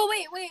 book. Oh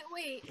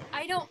wait!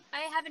 I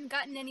haven't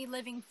gotten any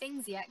living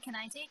things yet. Can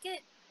I take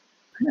it?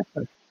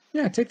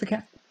 Yeah, take the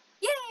cat.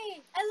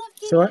 Yay! I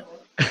love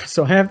kitties.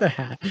 So I have the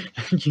hat.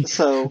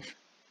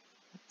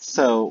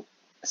 So,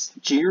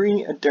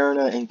 Jiri,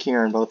 Aderna, and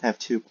Kieran both have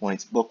 2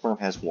 points. Bookworm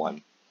has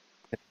 1.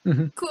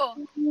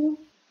 Cool.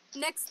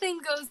 Next thing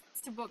goes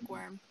to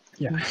Bookworm.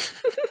 Yeah.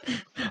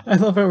 I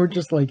love how we're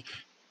just like,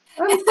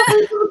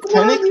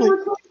 Technically,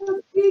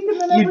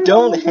 you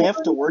don't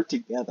have to work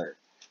together.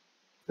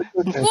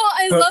 Well,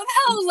 I love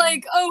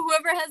how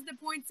whoever has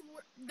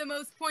the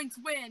most points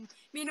win.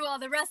 Meanwhile,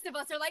 the rest of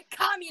us are like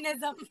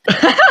communism.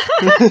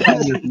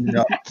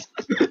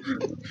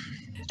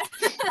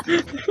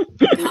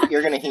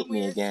 You're gonna hate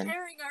me We're again.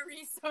 sharing our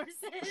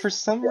resources. For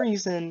some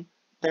reason,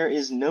 there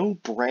is no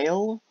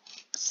braille,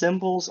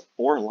 symbols,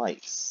 or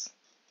lights.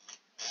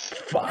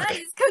 fuck. That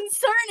is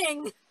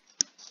concerning.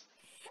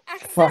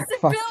 Fuck.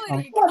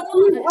 Accessibility. Fuck Come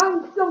you,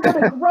 on. I'm still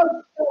gonna grow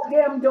the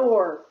goddamn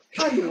door.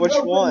 I'm Which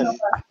groping one? the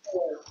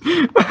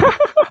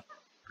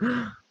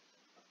door.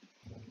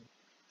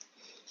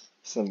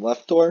 So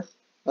left door.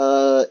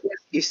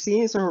 You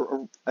see is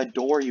a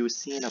door you would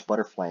see in a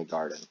butterfly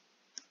garden.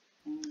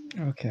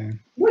 Okay.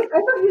 Wait, I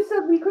thought you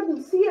said we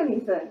couldn't see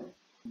anything.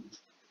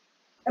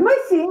 Am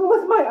I seeing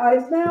with my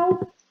eyes now?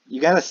 You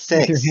got a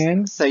 6, With your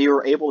hand? so you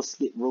were able to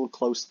get real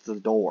close to the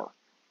door.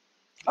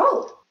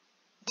 Oh,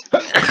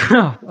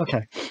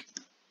 Okay.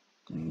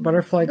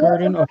 Butterfly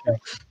garden. Okay.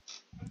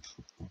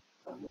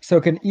 So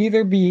it can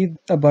either be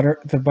the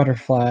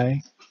butterfly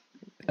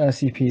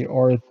SCP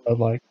or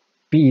the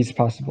bees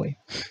possibly.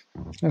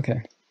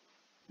 Okay.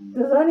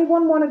 does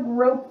anyone want to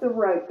grope the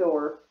right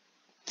door?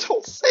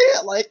 Don't say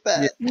it like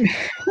that.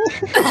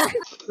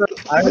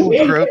 I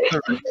will grope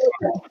the.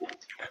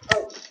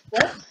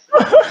 What?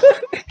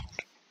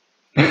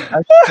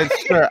 I said,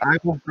 sure, I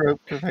will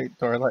grope the right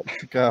door.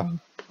 Let's go.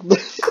 Did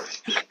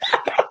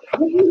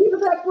you hear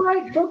that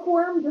right?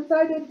 Bookworm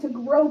decided to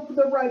grope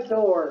the right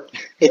door.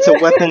 It's a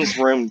weapons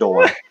room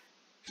door.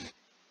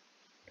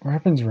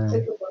 Weapons room.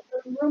 It's a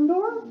weapons room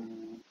door?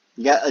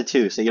 You got a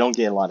 2, so you don't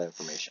get a lot of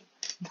information.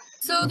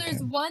 So Okay.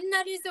 there's one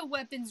that is a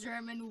weapons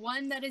room and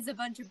one that is a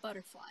bunch of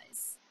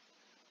butterflies.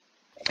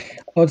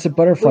 Oh, it's a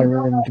butterfly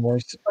room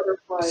doors.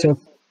 Butterflies.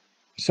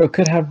 So it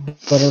could have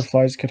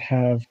butterflies. Could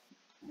have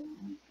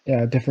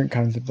different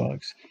kinds of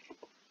bugs.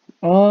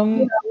 Yeah,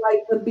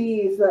 like the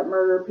bees that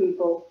murder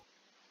people.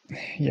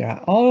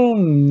 Yeah. I'll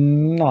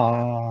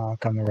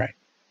knock on the right.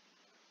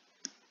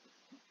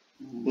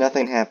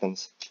 Nothing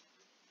happens.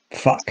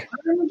 Fuck.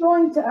 I'm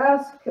going to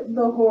ask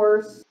the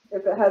horse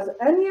if it has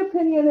any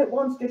opinion it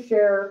wants to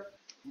share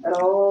at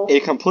all.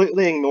 It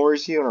completely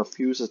ignores you and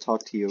refuses to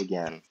talk to you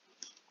again.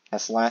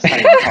 That's the last time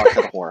you talk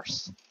to the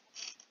horse.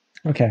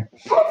 Okay.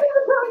 All the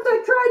times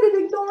I tried,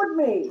 it ignored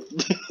me.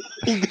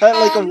 You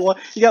got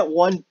you got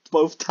 1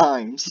 both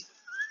times.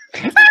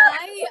 Can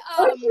I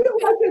I feel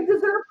like I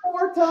deserve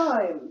more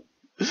time.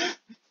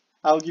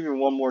 I'll give you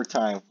 1 more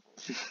time.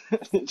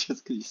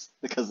 Just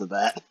because of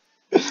that.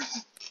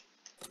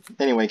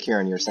 Anyway,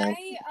 Kieran, you're saying?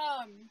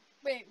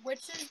 wait,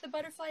 which is the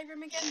butterfly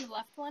room again? The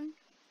left one?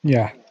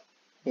 Yeah.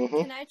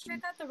 Mm-hmm. Can I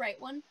check out the right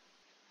one?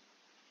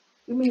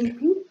 You mean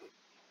peek?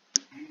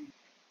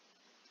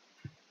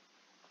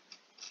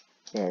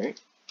 Alright.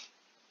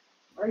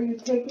 Are you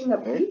taking a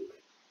peek?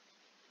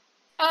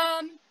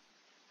 I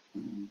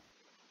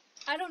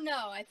don't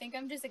know. I think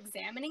I'm just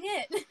examining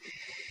it.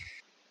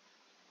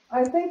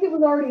 I think it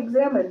was already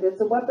examined.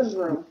 It's a weapons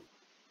room.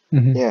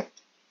 Yeah.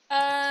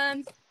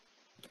 Um,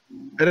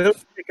 I don't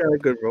think I got a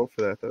good roll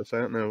for that though, so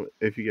I don't know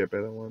if you get a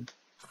better one.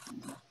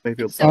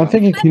 Maybe it's it'll I a don't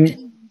think you can.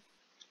 weapon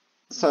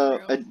So,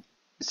 room.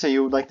 so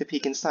you would like to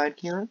peek inside,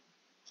 Kieran?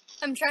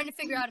 I'm trying to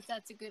figure out if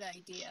that's a good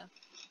idea.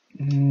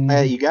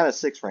 You got a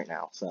 6 right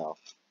now, so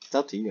it's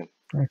up to you.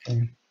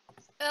 Okay.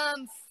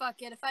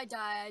 Fuck it. If I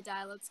die, I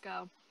die. Let's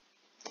go.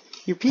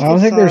 You peek I don't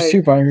think there's inside.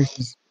 two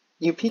viruses.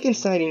 You peek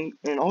inside, and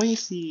all you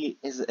see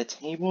is a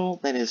table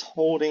that is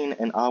holding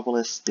an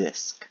obelisk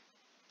disc.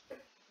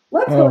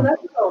 Let's go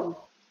next room.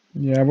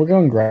 Yeah, we're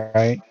going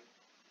right.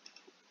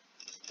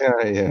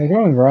 Yeah. We're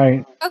going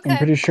right. Okay. I'm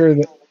pretty sure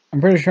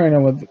I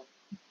know what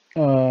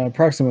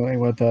approximately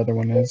what the other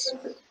one is.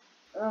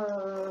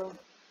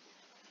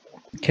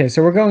 Okay,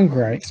 so we're going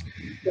right.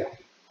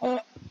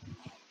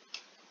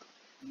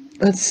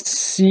 Let's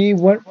see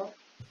what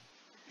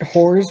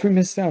horrors we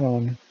missed out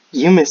on.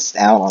 You missed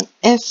out on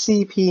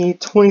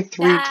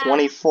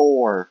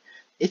SCP-2324.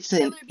 It's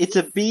Killer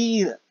a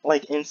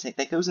bee-like insect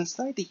that goes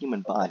inside the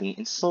human body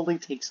and slowly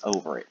takes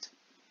over it.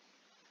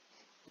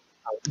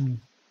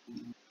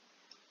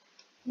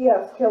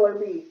 Yes, killer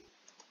bee.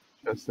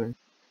 Interesting.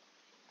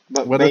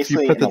 But What if you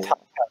basically, put the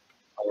top hat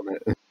on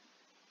it?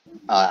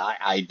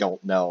 I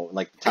don't know.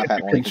 Like, the top hat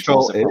you only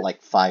control controls it for it?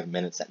 like 5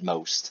 minutes at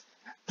most.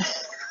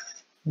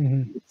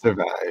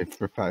 Survive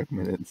for 5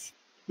 minutes.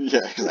 Yeah,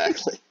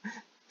 exactly.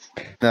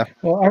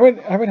 Well, I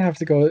would have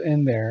to go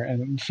in there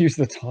and use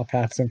the top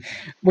hats and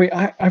wait.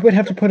 I would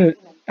have to put it.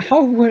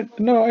 How would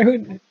no? I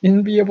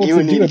wouldn't be able You to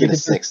would need do to it get a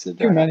because 6 to there's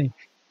do too it. many.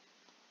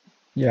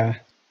 Yeah.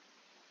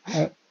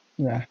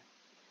 Yeah.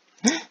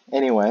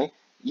 Anyway,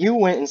 you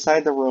went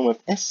inside the room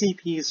with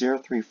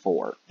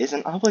SCP-034. It's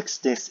an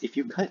obelisk disc. If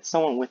you cut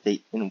someone with cut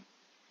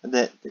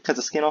the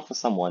skin off of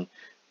someone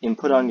and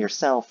put it on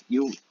yourself,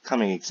 you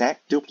become an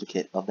exact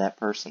duplicate of that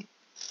person.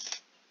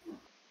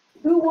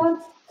 Who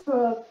wants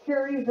to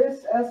carry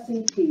this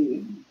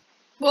SCP?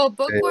 Well,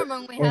 Bookworm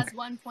only has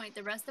 1 point.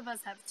 The rest of us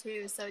have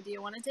 2. So, do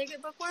you want to take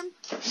it, Bookworm?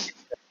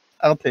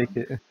 I'll take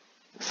it.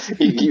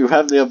 You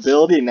have the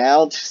ability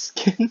now to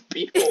skin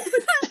people.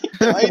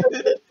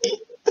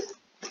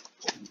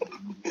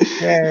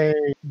 Yay!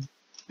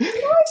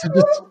 Why So do just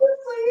you have to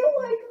say it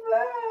like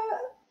that?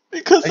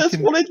 Because I that's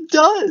can- what it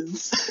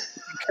does.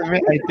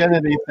 Commit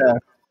identity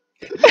theft.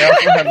 I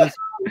also have this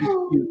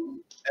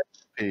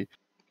SCP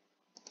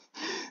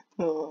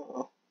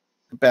Oh.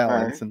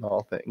 balance in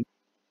all things.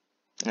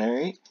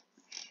 Alright.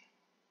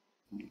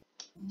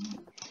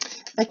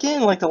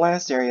 Again, like the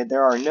last area,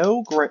 there are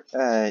no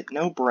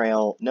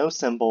braille, no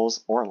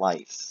symbols, or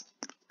lights.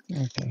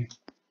 okay.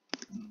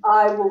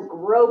 I will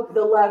grope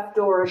the left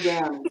door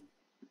again.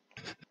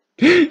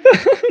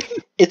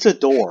 It's a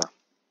door.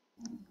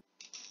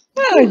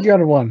 Ah, you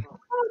got a 1.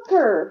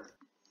 Fucker.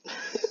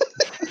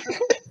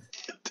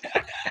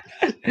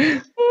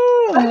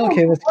 Oh,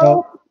 okay, let's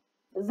go.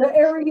 The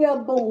area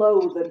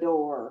below the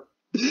door.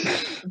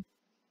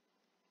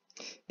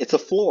 It's a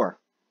floor.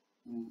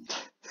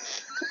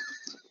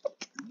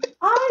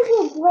 I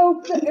will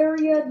grope the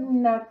area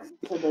next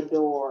to the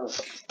door.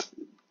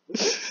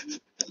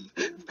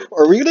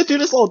 Are we gonna do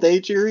this all day,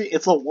 Jerry?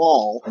 It's a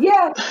wall.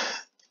 Yeah.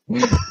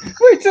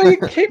 Wait, so you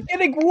keep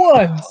getting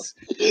 1s?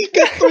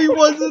 Got 3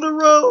 ones in a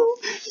row.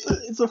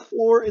 It's a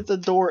floor. It's a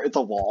door. It's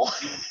a wall.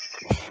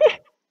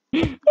 I'm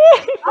leaving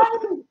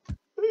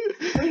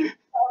the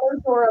other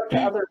door up to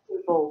other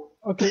people.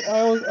 Okay,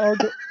 I'll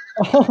go.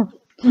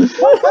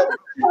 What's at the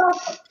top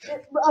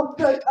of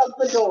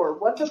the door?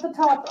 What's at the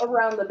top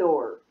around the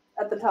door?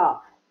 At the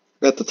top.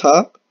 At the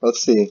top?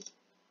 Let's see.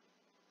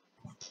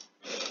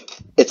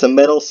 It's a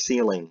metal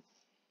ceiling.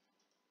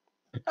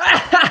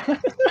 Another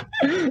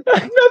 1.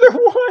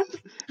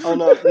 Oh,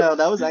 no,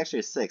 that was actually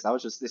a 6. I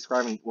was just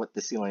describing what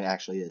the ceiling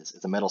actually is.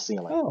 It's a metal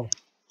ceiling. Oh.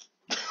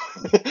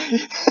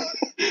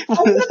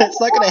 That's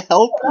not gonna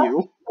help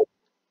you.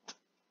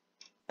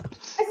 I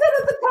said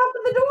at the top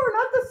of the door,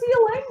 not the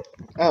ceiling.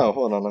 Oh,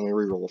 hold on, let me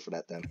reroll for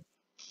that then.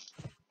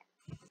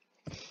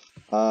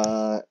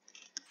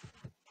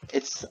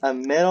 It's a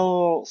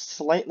metal,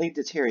 slightly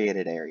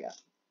deteriorated area.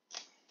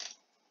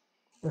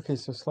 Okay,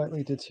 so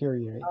slightly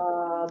deteriorate.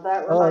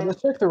 That reminds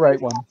Let's check the right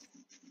one.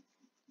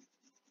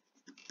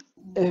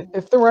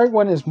 If the right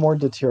one is more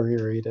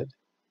deteriorated,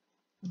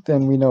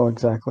 then we know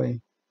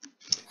exactly.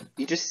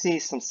 You just see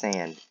some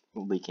sand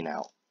leaking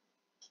out.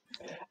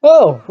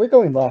 Oh, we're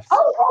going left.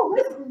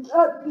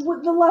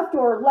 with the left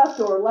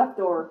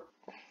door.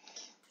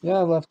 Yeah,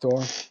 left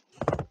door.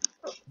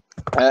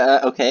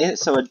 Okay,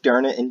 so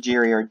Adernit and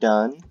Jerry are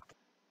done.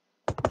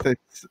 It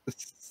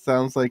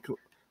sounds like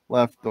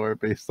left door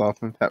based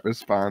off of that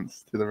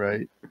response to the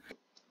right.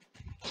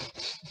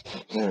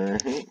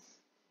 Alright.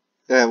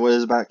 What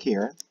is about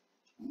Kieran?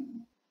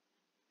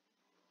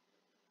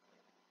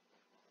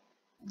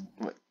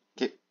 What?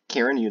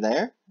 Kieran, you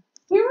there?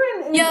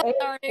 Kieran is Yeah,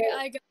 sorry,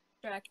 I got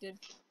distracted.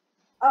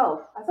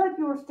 Oh, I thought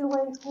you were still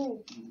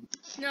AFK.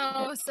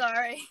 No,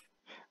 sorry.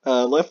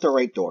 Left or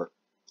right door?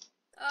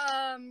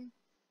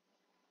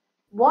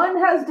 One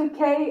has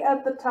decay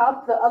at the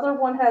top, the other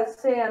one has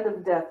sand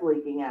of death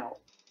leaking out.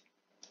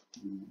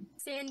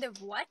 Sand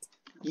of what?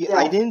 Yeah,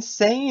 I didn't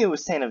say it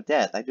was sand of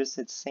death. I just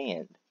said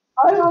sand.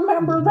 I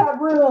remember that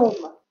room.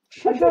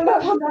 I do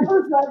not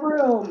remember that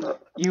room.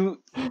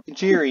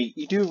 Jerry,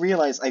 you do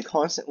realize I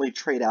constantly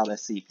trade out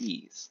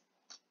SCPs.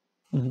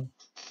 Mhm.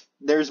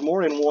 There's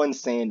more than one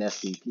sand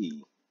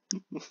SCP.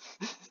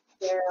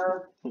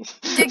 There.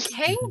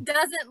 Decay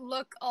doesn't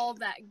look all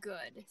that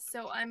good,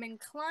 so I'm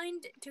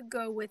inclined to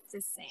go with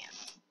the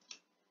sand.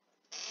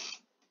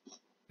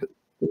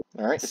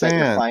 Alright, is that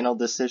your final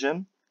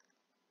decision?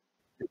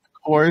 Of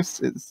course,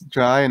 it's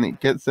dry and it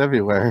gets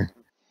everywhere.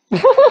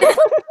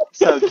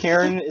 So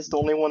Karen is the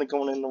only one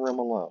going in the room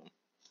alone.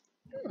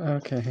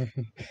 Okay.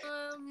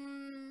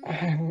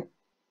 I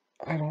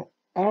don't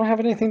have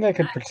anything that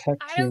could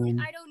protect you. I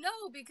don't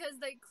know, because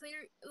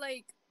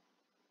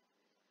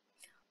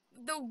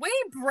the way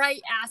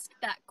Bright asked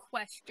that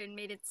question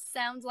made it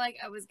sound like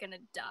I was gonna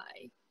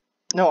die.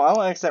 No,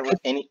 I'll accept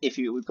if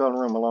you would go in the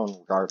room alone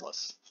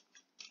regardless.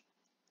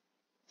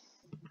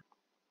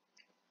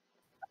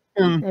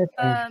 Okay.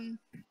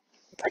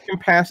 I can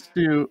pass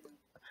you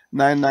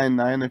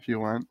 999 if you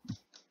want.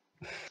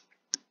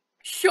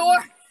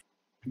 Sure.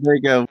 There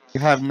you go.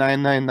 You have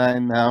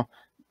 999 now.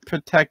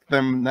 Protect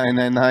them,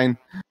 999.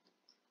 If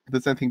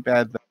there's anything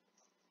bad there.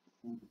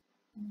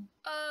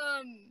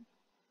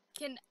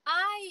 Can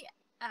I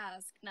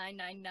ask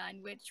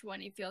 999 which one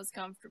he feels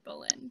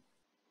comfortable in?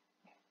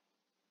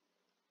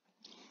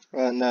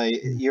 No,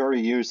 you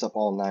already used up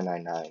all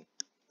 999.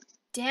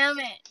 Damn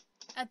it!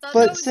 I thought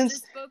But that was since-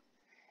 just book.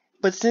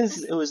 But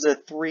since it was a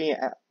 2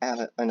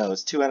 out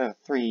of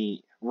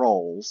 3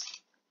 rolls,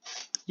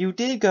 you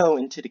did go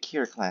into the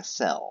Cure class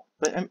cell,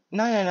 but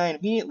 999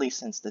 immediately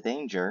sensed the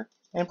danger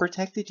and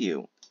protected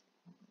you,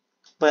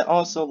 but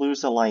also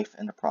lose a life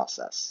in the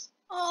process.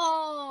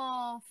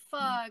 Oh,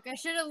 fuck. I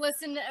should have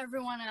listened to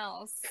everyone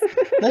else.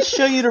 Let's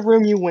show you the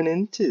room you went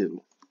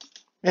into.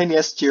 And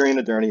yes, Jerry and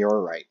Aderney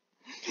are right.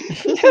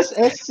 This is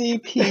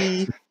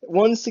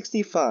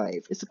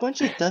SCP-165. It's a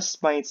bunch of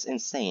dust mites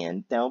and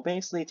sand that will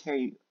basically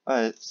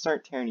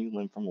start tearing you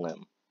limb from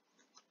limb.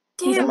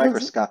 These are Damn.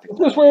 microscopic.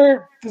 This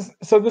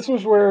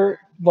was where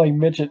like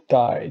Midget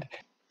died.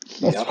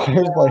 That's Yep. why I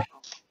was like,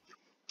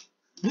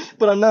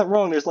 But I'm not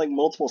wrong, there's like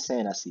multiple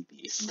sand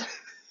SCPs.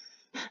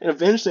 And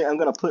eventually I'm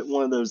gonna put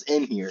one of those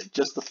in here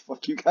just to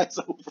fuck you guys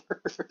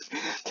over.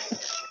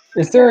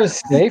 is there a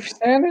safe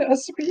sand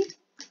SCP?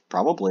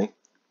 Probably.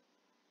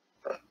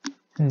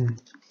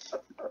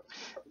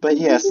 But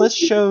yes, let's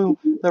show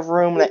the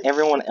room that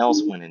everyone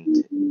else went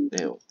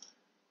into.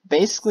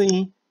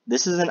 Basically,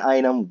 this is an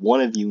item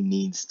one of you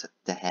needs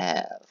to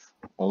have.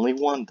 Only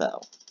one,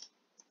 though.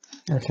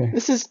 Okay.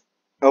 This is...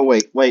 Oh,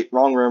 wait,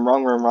 wrong room.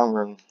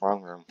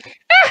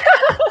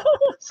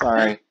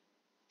 Sorry.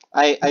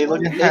 I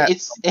looked at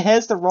it. It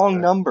has the wrong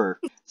number.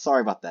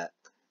 Sorry about that.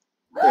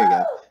 There you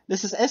go.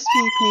 This is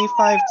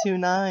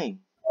SCP-529.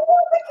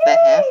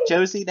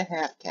 Josie the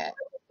Half Cat.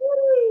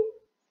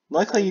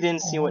 Luckily, you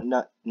didn't see what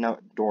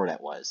door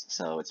that was,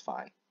 so it's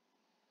fine.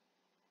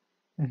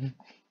 I'm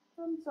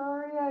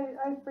sorry,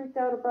 I freaked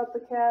out about the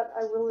cat.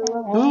 I really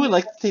love it. Who would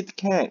like to take the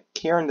cat?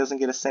 Karen doesn't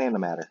get a say in the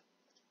matter.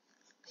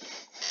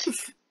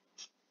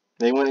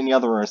 They went in the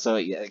other room, so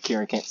yeah,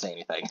 Karen can't say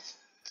anything.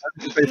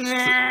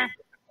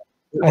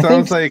 It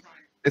sounds like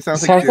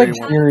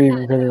Jerry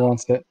really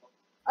wants it.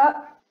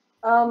 I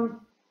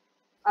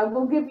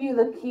will give you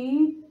the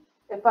key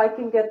if I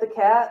can get the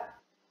cat.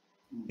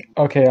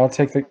 Okay, I'll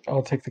take the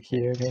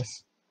key, I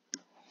guess.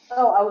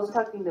 Oh, I was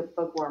talking to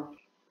Bookworm.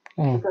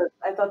 Oh. Because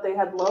I thought they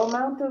had low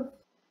amount of...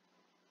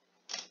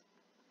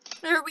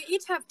 We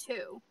each have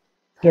 2.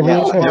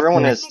 Yeah, each have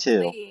everyone 2. has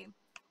 2.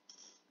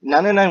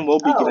 999 will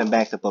be given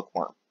back to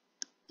Bookworm.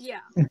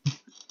 Yeah. In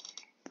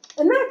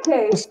that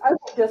case, I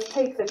will just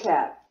take the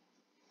cat.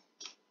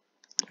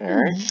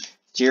 Alright.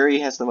 Jerry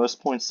has the most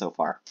points so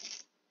far.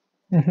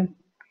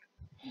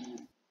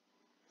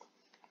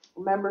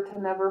 Remember to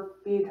never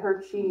feed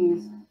her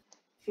cheese.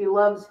 She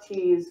loves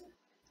cheese,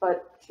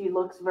 but she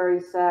looks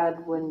very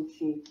sad when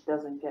she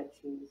doesn't get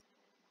cheese.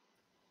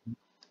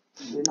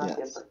 Do not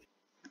give her cheese.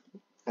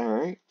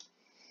 Alright.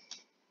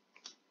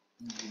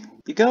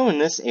 You go in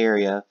this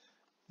area,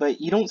 but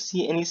you don't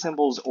see any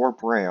symbols or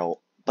braille,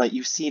 but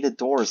you see the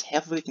doors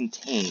heavily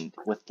contained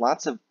with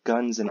lots of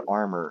guns and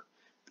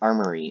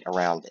armory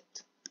around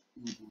it.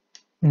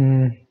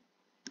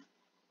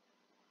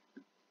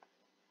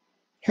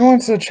 Who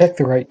wants to check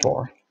the right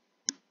door?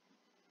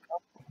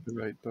 The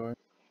right door.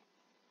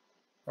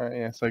 Alright,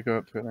 yes, I go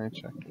up to it and I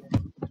check it.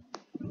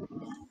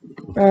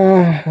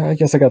 I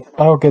guess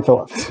I'll get the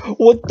left.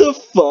 What the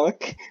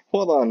fuck?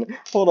 Hold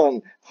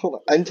on.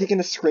 I'm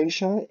taking a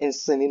screenshot and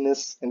sending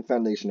this in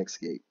Foundation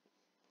Escape.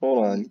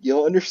 Hold on,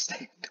 you'll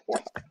understand why.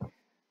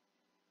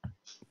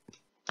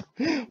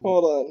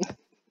 Hold on.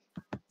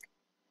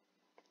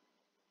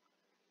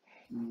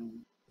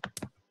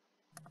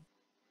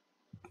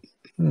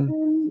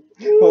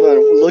 Hold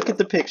on. Look at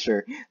the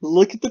picture.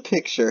 Look at the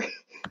picture.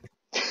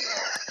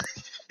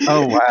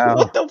 Oh wow.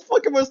 What the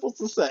fuck am I supposed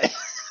to say?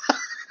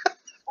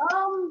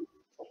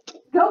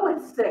 Go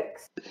with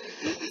 6.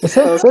 It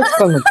said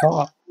 6 on the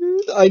top.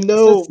 I It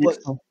know, said but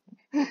 6 on-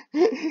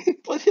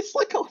 but it's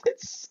like on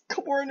its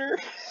corner.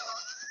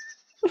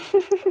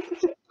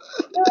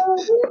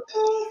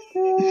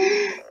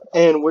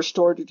 And which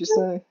door did you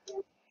say?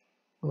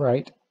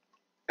 Right.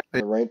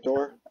 The right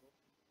door.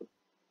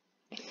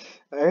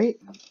 All right.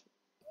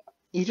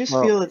 You just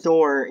Well- feel the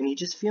door, and you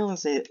just feel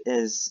as if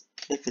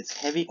it's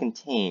heavy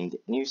contained,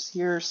 and you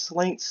hear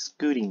slight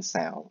scooting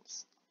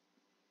sounds.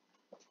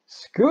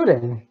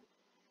 Scooting.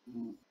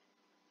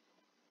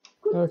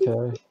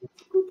 Okay.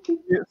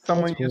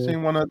 Someone That's weird.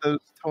 using one of those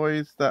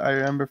toys that I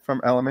remember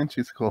from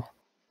elementary school.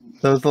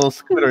 Those little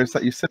scooters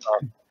that you sit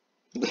on.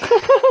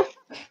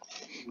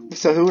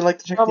 So who would like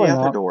to check Probably the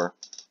other not. door?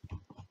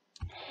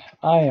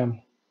 I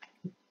am.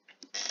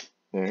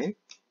 All right.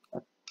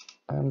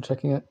 I'm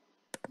checking it.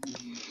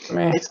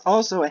 Meh. It's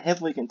also a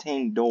heavily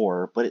contained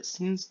door, but it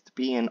seems to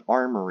be an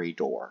armory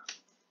door.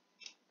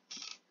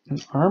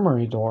 An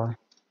armory door.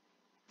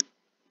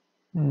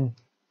 Hmm.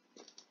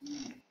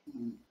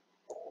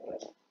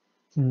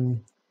 Hmm.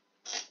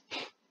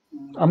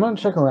 I'm gonna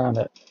check around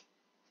it.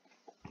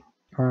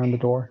 Around the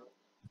door.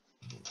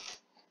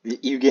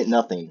 You get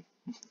nothing.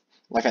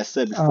 Like I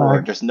said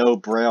before, just no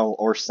braille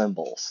or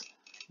symbols.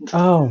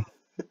 Oh.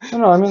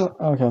 No, I mean,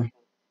 okay.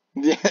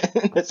 Yeah,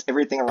 that's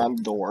everything around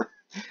the door.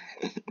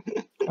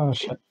 Oh,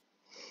 shit.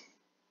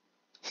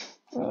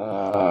 You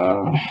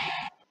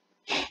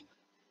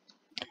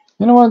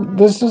know what?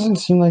 This doesn't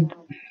seem like...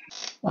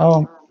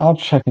 Oh, I'll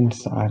check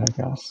inside, I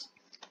guess.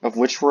 Of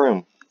which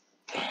room?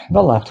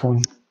 The left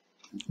one.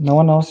 No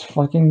one else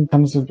fucking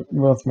comes with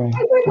me.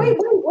 Wait.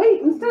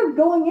 Instead of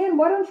going in,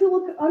 why don't you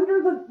look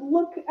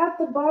at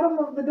the bottom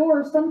of the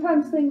door?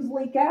 Sometimes things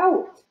leak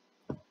out.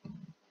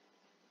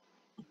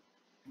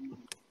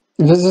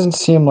 It doesn't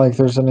seem like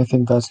there's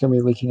anything that's going to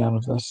be leaking out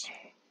of this.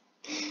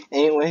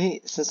 Anyway,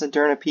 since the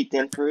Derna peeked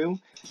in through,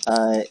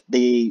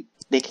 they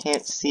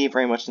can't see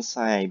very much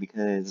inside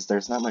because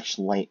there's not much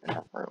light in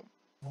the room.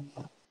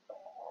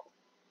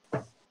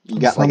 You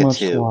got like a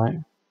 2. Light.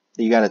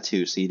 You got a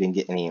 2, so you didn't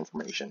get any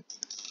information.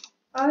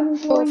 I'm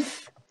going to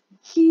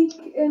peek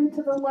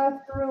into the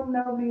left room.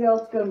 Nobody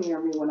else go near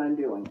me when I'm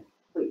doing it,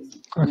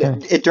 please. Okay.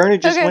 Derna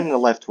just Okay. went in the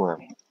left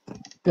room.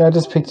 Yeah, I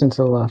just peeked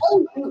into the left.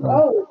 Then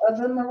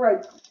the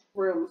right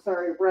room.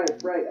 Sorry, right.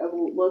 I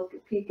will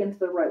peek into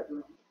the right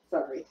room.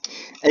 Sorry.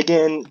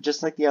 Again,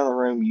 just like the other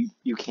room,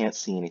 you can't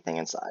see anything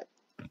inside.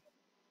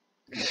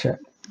 Shit.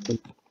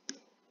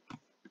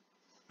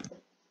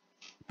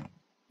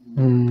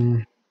 Hmm.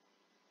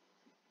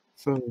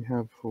 So we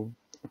have a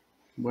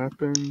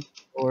weapon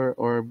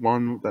or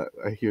one that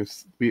I hear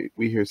we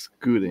hear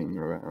scooting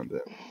around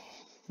it.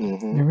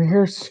 Mm-hmm. Yeah, we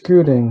hear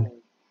scooting.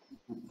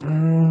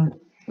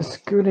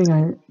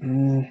 Scooting,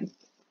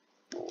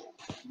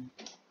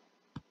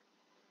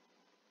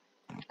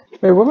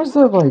 Wait, what was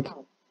the, like...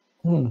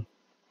 What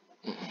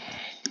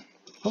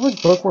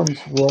was Bookworm's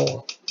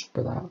role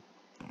for that?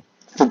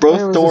 For It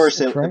both was a doors,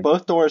 6, right?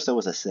 both doors there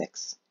was a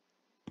 6.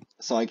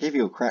 So I gave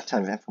you a crap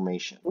ton of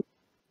information.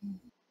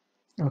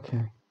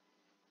 Okay.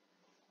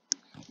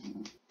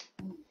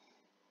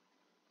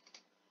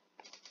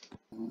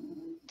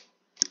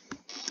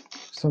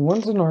 So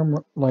one's an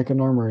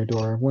armory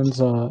door.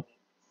 One's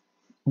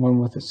one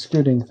with a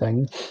scooting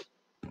thing.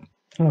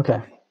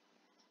 Okay.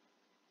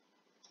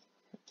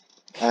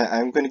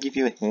 I'm going to give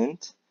you a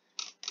hint.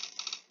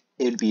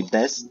 It would be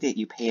best that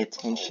you pay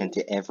attention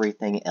to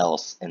everything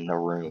else in the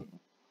room.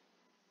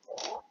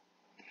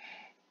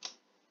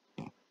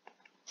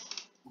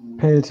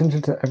 Pay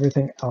attention to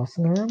everything else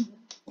in the room?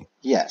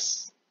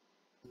 Yes.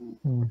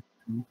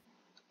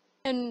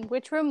 In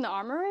which room? The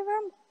armory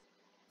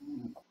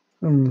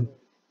room?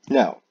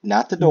 No,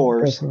 not the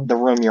doors. Guess so. The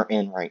room you're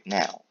in right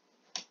now.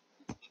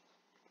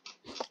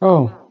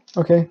 Oh,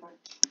 okay.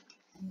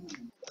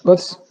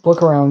 Let's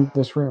look around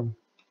this room.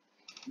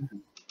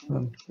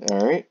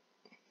 Alright.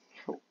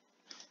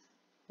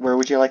 Where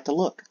would you like to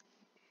look?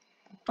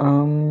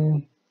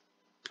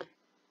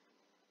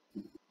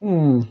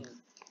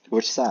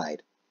 Which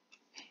side?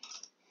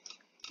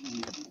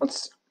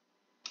 Let's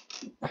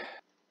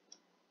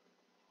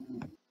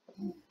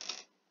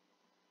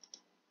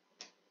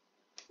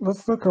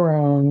look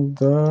around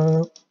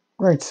the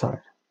right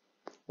side.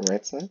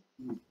 Right side?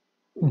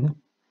 Mhm.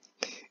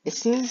 It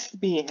seems to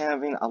be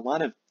having a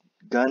lot of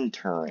gun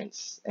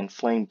turrets and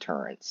flame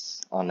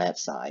turrets on that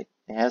side.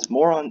 It has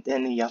more on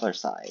than the other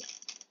side.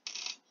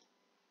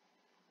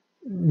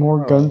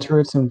 More gun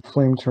turrets and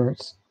flame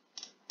turrets.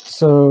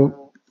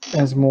 So,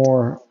 as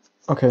more...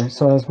 Okay,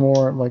 so as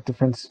more, like,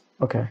 defense...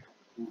 Okay.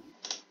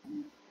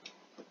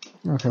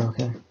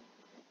 Okay.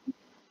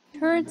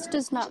 Turrets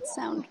does not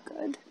sound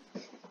good.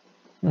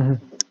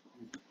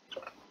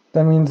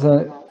 That means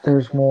that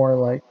there's more,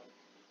 like...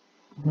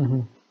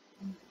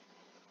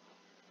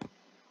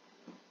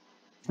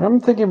 I'm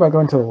thinking about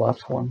going to the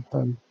left one,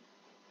 then.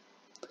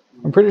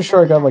 I'm pretty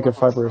sure I got like a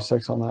 5 or a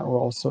 6 on that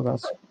roll, so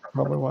that's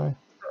probably why.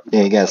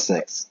 Yeah, you got a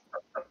 6.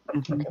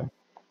 Okay.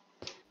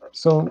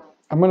 So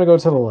I'm gonna go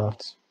to the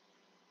left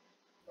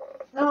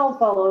I'll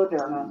follow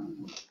Derna.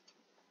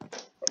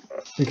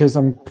 because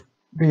I'm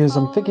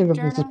thinking that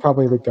this is Journal.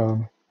 probably the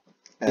gun.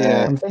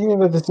 Yeah. I'm thinking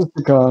that this is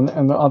the gun,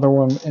 and the other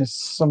one is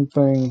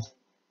something.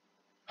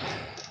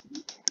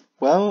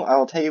 Well,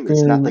 I'll tell you,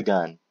 it's not the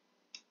gun.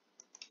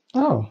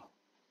 Oh.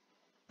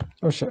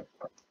 Oh shit.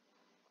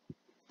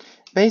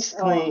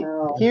 Basically,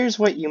 Oh, no. here's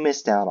what you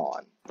missed out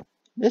on.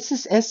 This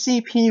is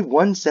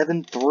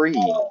SCP-173,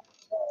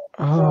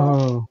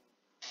 Oh.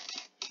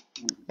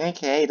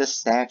 aka the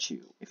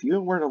statue. If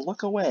you were to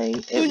look away,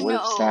 it would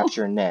have snapped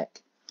your neck.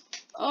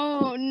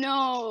 Oh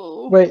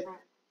no. Wait.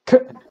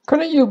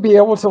 Couldn't you be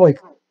able to like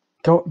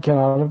get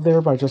out of there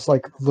by just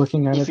like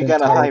looking at If it? you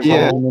got a and high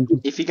Yeah. roll, and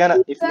then if you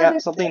got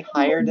something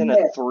higher than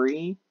a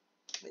 3,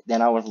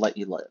 then I would let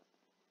you live.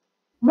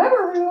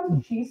 Remember,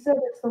 Rune? She said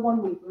it's the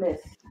one we've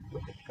missed.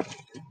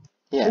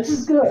 This is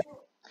Yes. good.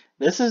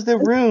 This is the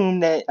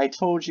room that I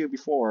told you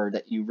before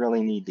that you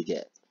really need to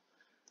get.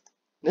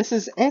 This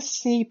is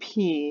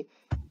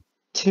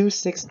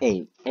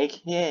SCP-268,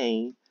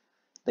 aka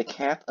the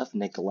Cap of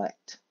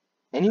Neglect.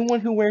 Anyone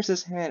who wears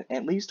this hat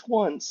at least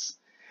once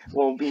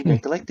will be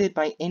neglected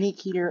by any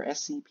Keter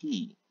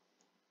SCP,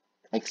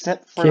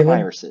 except for Keelan?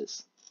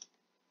 viruses.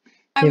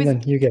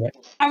 Keelan, you get it.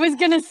 I was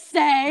gonna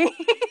say.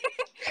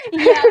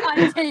 Yeah,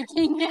 I'm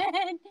taking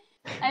it.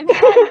 I've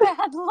had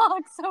bad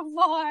luck so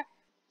far.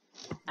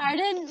 I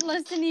didn't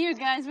listen to you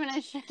guys when I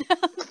should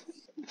have.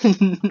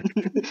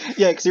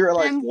 Yeah, because you're at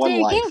like I'm 1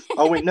 life. taking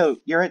Oh wait, no,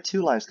 you're at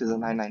 2 lives because of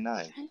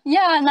 999.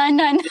 Yeah,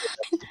 999.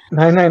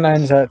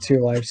 999's at 2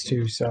 lives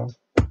too, so.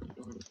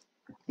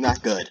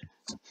 Not good.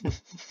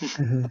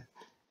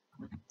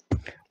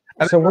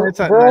 So we're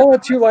all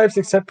at 2 lives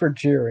except for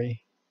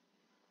Jerry.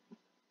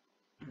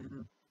 I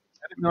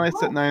didn't realize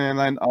that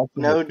 999 also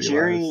No, had 3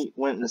 Jerry lives.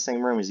 went in the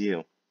same room as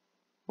you.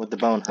 With the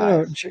bone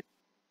No, hive.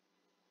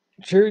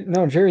 Jerry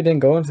didn't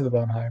go into the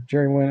bone hive.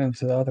 Jerry went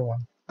into the other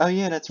one. Oh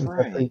yeah, that's With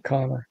right.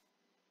 Connor.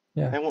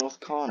 Yeah. I went with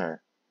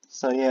Connor.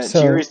 So yeah,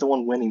 So- Jerry's the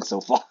one winning so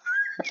far.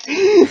 I'm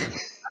trying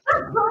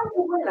to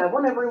win. I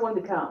want everyone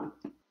to come.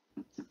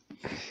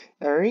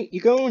 Alright, you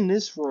go in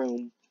this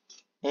room,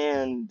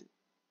 and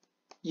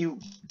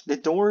the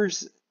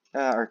doors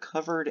are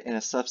covered in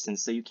a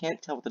substance, so you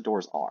can't tell what the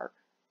doors are.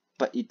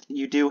 But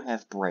you do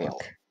have Braille.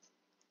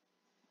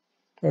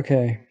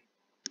 Okay.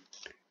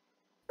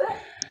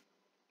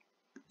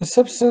 The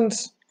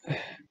substance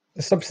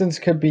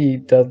could be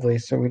deadly,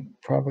 so we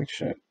probably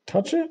shouldn't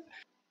touch it.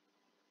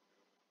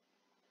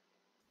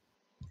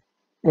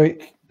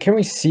 Wait, can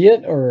we see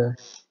it, or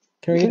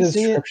can we You get a can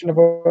see it. description of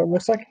what it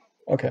looks like?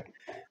 Okay.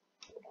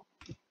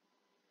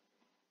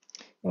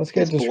 Let's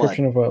get It's a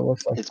description of what it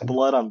looks like. It's then.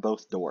 blood on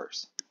both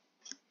doors.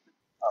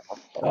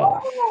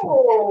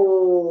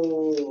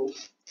 Oh.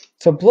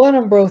 So blood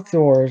on both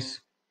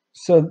doors.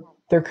 So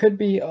there could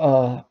be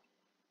like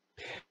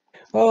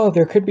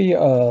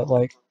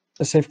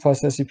a safe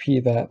class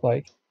SCP that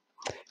like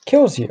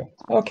kills you.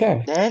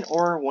 Okay. That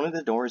or one of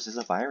the doors is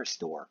a virus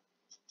door.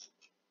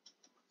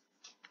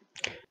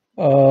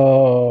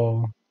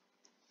 Oh.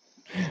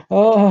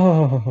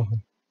 Oh.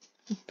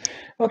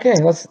 Okay,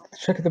 let's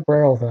check the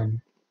Braille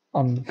then.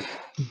 On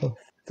both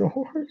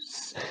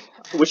doors.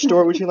 Which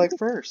door would you like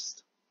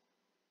first?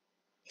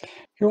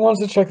 Who wants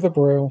to check the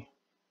Braille?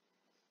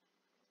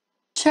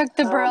 Check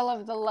the braille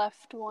of the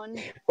left one.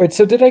 Wait,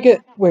 so did I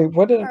get what Or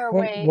what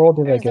wait, roll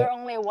did or I is there get?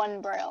 only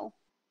one braille?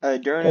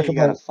 Durna, Like you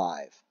got a about-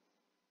 5.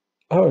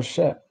 Oh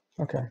shit.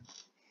 Okay.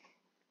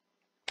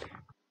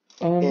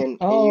 And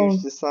you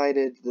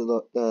decided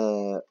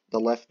the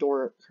left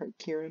door,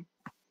 Kieran?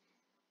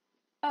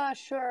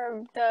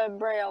 Sure, the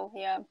braille,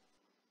 yeah.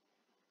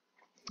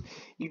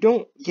 You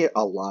don't get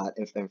a lot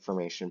of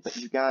information, but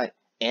you got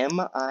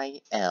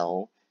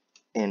MIL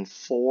and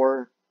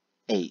 4-8.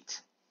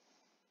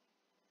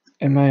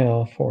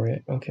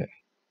 MIL48. Okay.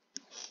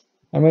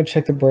 I'm gonna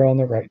check the Braille on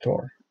the right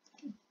door.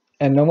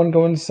 And no one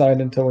go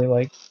inside until we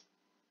like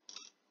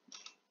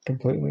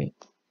completely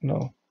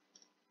no.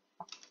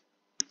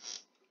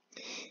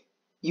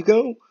 You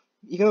go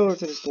over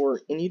to this door,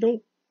 and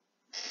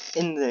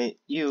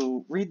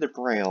you read the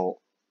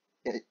Braille.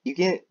 You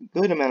get a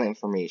good amount of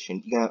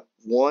information. You got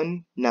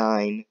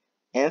 19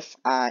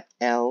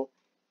 FILES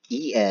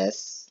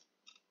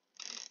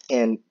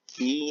and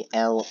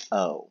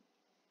BLO.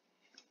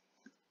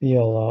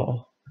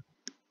 BLO.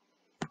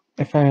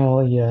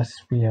 FILES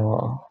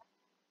BLO.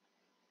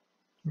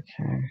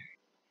 Okay.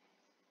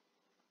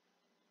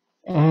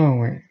 Oh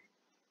wait.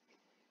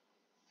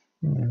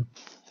 Hmm.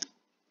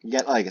 You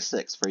got like a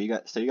 6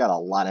 so you got a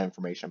lot of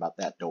information about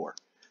that door.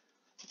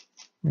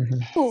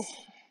 Mhm. Ooh.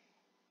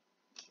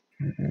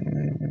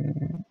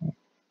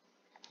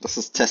 This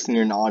is testing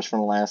your knowledge from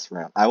the last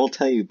round. I will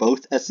tell you,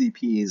 both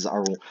SCPs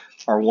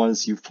are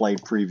ones you've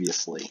played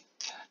previously.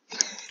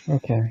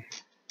 Okay.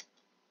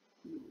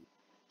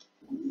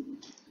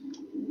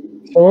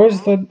 So what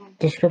was the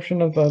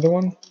description of the other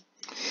one?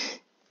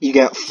 You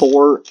got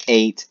 4,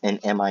 8, and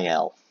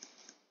MIL.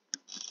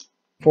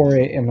 4,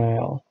 8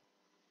 MIL.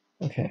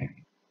 Okay.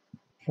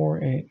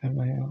 4, 8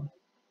 MIL.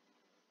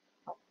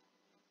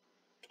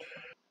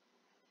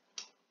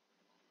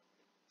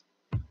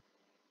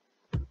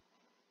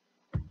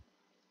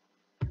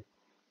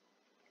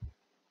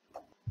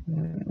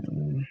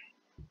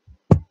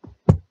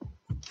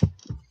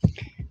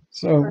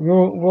 So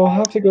we'll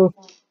have to go.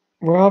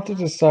 We'll have to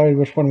decide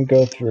which one we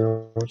go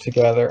through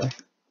together.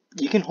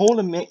 You can hold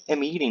a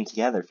meeting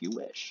together if you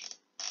wish.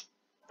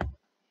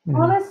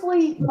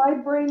 Honestly, my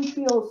brain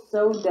feels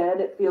so dead,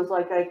 it feels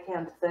like I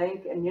can't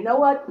think. And you know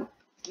what?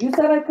 You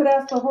said I could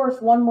ask the horse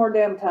one more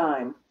damn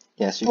time.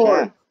 Yes, you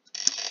Horse, can.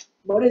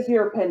 what is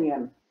your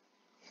opinion?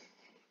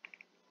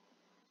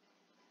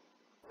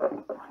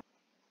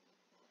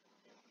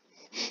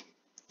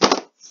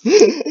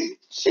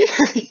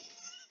 Jerry,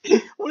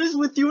 what is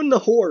with you and the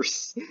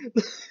horse?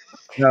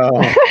 No.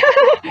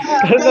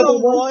 I got a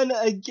 1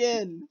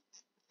 again.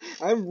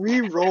 I'm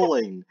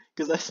re-rolling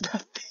because that's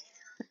not fair.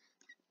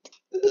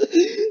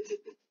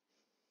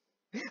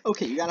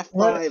 Okay, you got a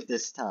 5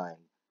 this time.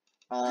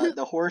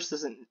 The horse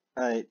doesn't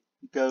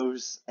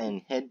goes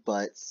and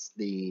headbutts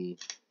the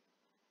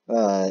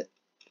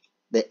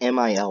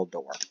MIL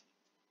door.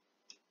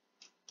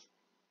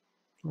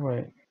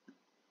 Right.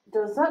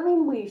 Does that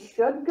mean we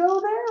should go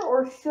there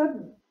or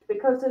shouldn't?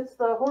 Because it's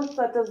the horse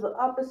that does the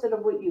opposite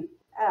of what you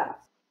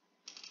asked.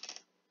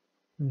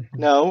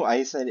 No,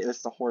 I said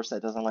it's the horse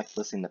that doesn't like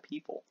listening to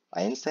people.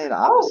 I didn't say the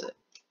opposite.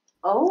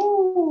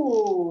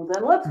 Oh,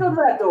 then let's go to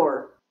that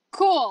door.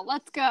 Cool,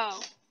 let's go.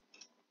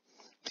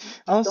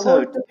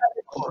 Also,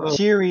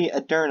 Jiri,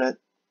 Aderna,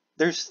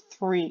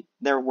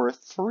 there were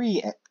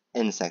 3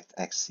 insect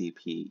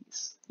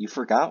SCPs. You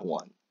forgot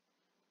one.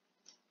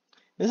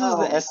 This is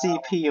the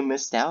SCP you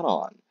missed out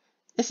on.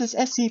 This is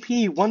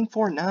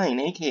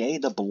SCP-149, aka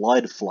the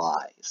Blood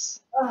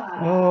Flies.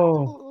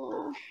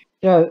 Oh.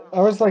 Yeah,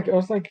 I was like, It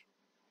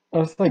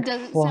doesn't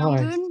sound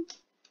flies. good.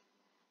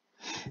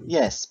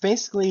 Yes,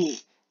 basically,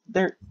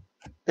 they're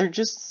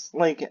just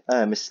like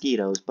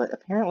mosquitoes, but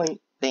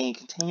apparently they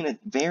contain a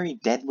very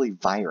deadly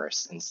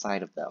virus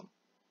inside of them.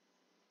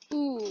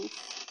 Ooh.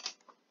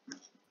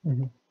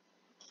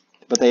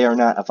 But they are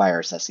not a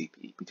virus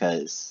SCP,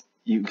 because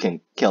you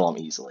can kill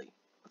them easily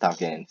without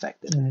getting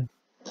infected.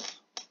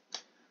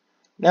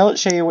 Now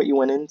let's show you what you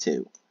went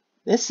into.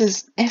 This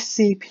is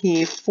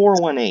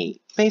SCP-418.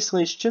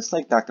 Basically, it's just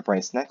like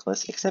GoodDrBright's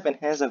necklace, except it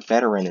has a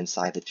veteran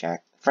inside the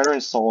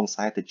veteran soul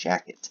inside the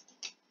jacket.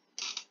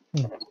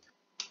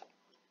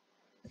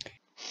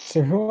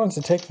 So who wants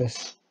to take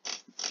this?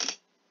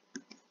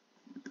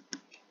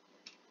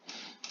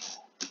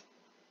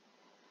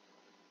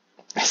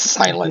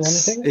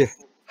 Silence. Do you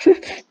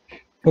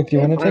Look, do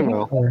you want to take it?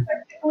 Or?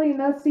 Technically, an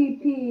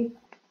SCP.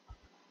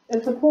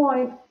 It's a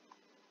point.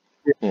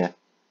 Yeah.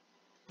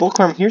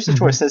 Bookworm, here's the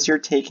choice. Since you're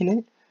taking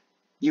it,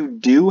 you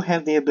do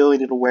have the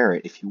ability to wear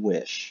it if you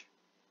wish.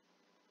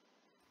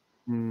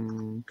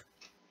 Sure,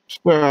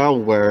 I'll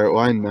wear it.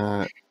 Why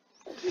not?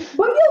 But you'll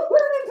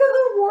turn into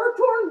the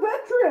war-torn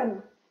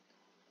veteran.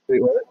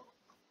 Wait, what?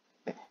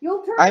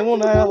 You'll turn. I will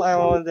not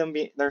allow them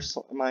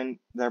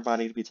their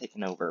body to be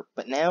taken over,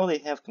 but now they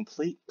have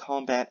complete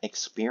combat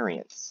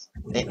experience.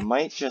 It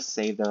might just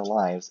save their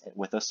lives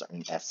with a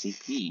certain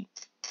SCP.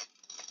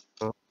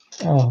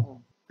 Oh.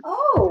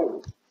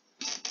 Oh.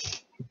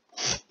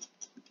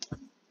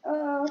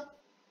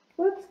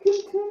 Let's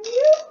continue.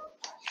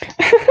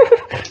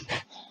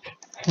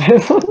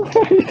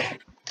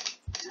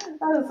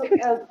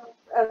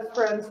 As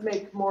friends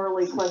make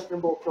morally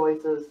questionable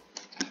choices.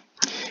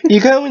 You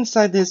go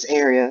inside this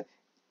area.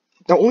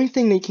 The only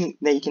thing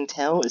they can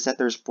tell is that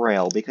there's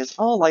Braille, because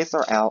all lights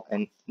are out,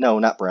 and no,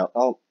 not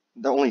Braille.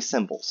 They're only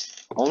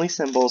symbols. Only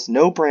symbols,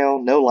 no Braille,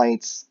 no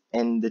lights,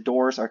 and the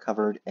doors are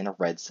covered in a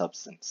red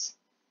substance.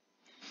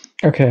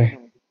 Okay.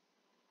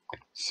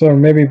 So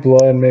maybe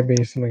blood,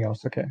 maybe something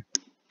else. Okay.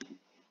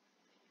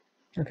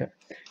 Okay.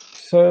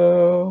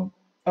 So,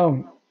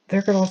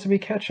 there could also be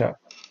ketchup.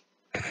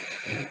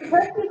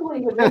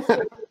 Technically, hibiscus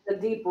is a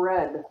deep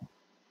red.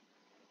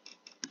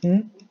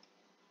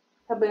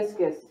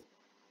 Hibiscus.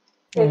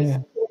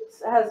 It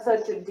has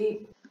such a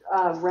deep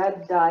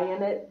red dye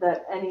in it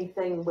that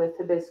anything with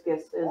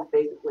hibiscus is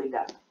basically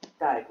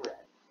dyed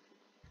red.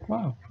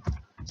 Wow.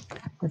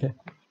 Okay.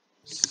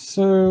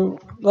 So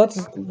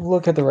let's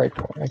look at the right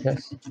door, I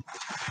guess.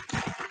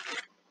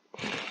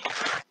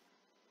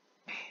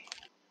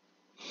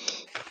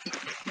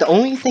 The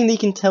only thing they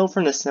can tell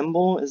from the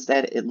symbol is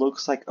that it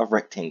looks like a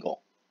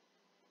rectangle.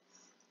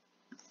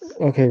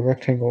 Okay,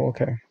 rectangle,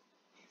 okay.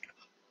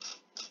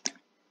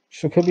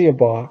 So it could be a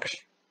box.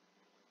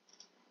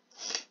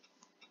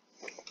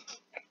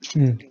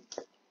 Who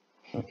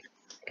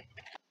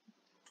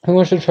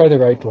wants to try the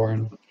right door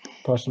and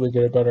possibly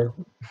get it better?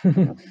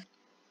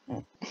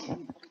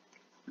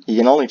 You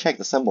can only check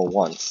the symbol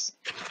once.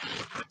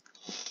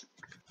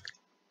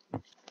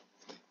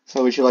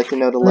 So would you like to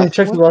know the left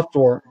check door? the left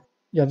door.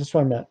 Yeah, that's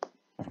what I meant.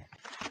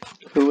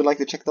 Who would like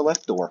to check the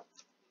left door?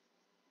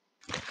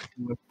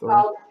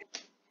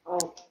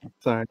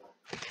 Sorry.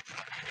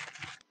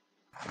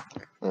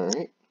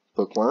 Alright,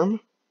 Bookworm.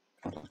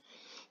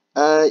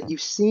 You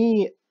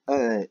see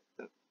a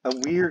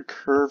weird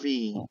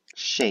curvy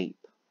shape.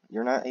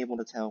 You're not able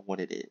to tell what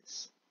it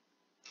is.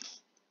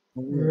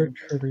 Weird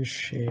curvy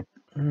shape.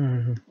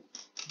 Mm.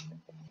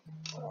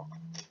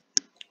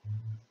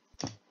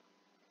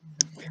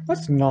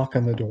 Let's knock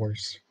on the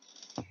doors.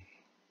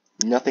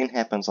 Nothing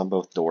happens on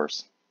both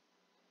doors.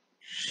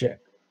 Shit.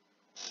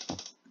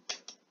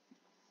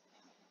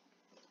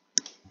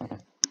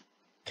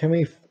 Can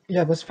we...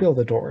 Yeah, let's feel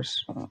the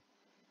doors.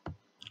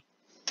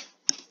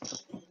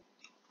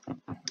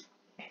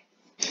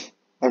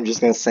 I'm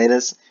just gonna say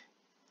this.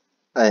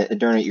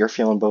 Adurna, you're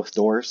feeling both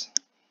doors.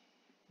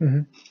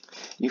 Mm-hmm.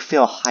 You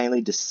feel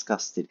highly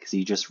disgusted because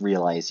you just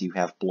realize you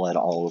have blood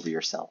all over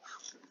yourself.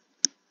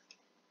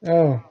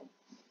 Oh.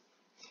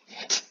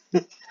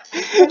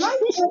 Can I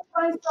check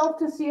myself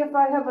to see if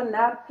I have a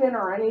napkin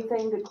or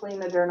anything to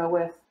clean Adurna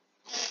with?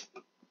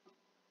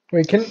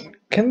 Wait,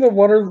 can the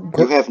water...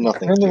 You have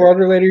nothing, Can the Jerry.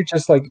 water lady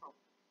just, like,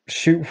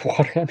 shoot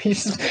water at me?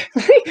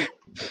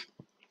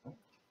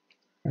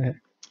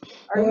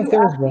 Are Well, you if there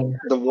was asking one.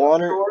 The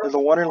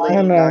water lady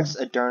don't know. knocks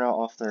Adurna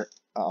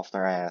off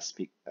their ass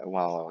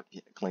while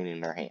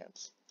cleaning their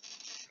hands.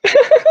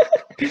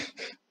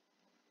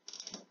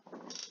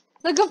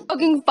 Like a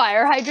fucking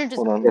fire hydrant. Just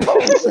Hold on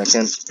 1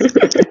 second.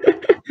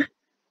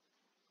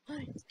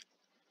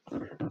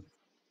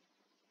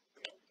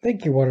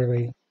 Thank you, water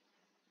lady.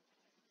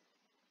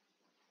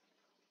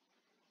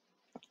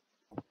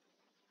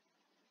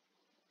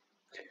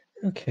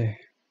 Okay.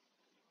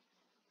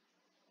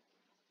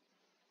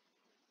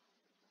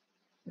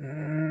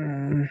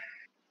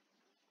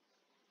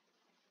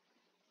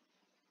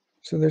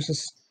 So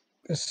there's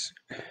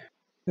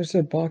there's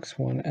a box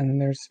one, and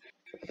there's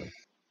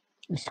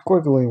a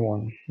squiggly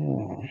one.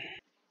 Oh.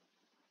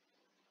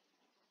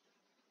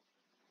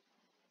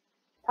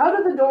 How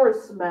do the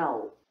doors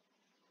smell?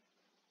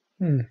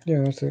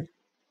 Yeah, that's it.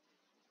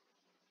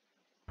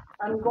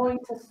 I'm going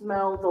to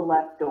smell the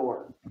left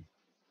door.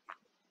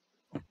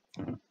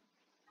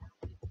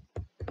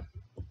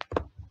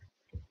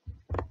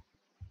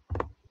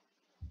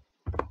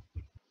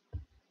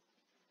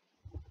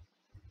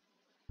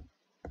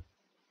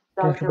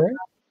 Dr. Bright?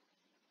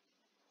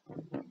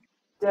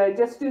 Did I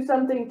just do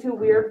something too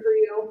weird for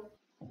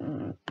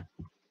you?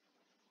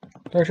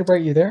 Dr.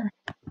 Bright, you there?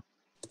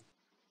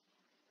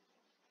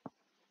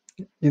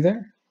 You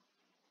there?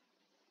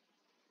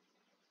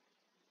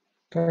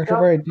 Dr.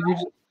 Bright,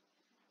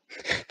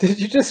 did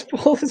you just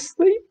fall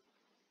asleep?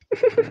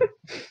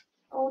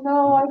 Oh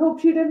no, I hope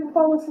she didn't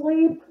fall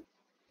asleep.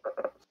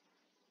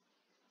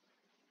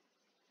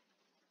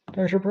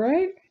 Dr.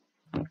 Bright?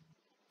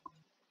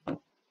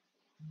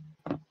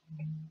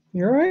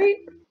 You alright?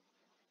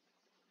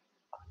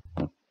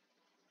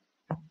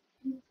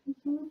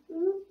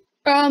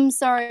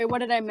 Sorry, what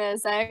did I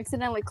miss? I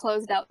accidentally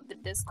closed out the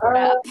Discord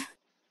app.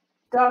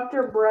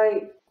 Dr.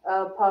 Bright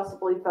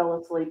possibly fell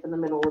asleep in the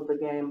middle of the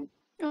game.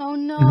 Oh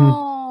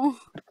no.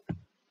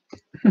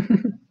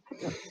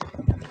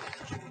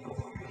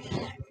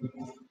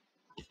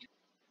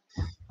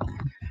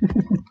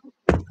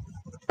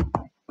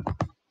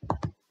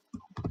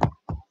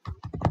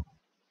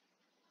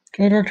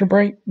 Okay, Dr.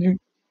 Bright, you...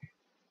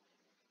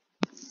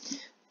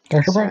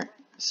 Dr. Bright?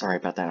 Sorry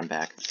about that, I'm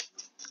back.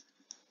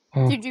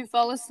 Oh. Did you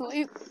fall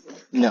asleep?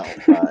 No,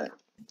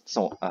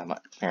 my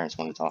parents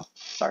wanted to talk.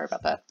 Sorry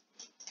about that.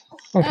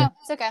 Okay. Oh,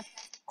 it's okay.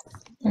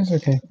 That's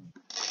okay.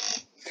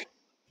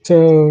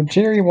 So,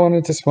 Jerry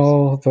wanted to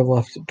smell the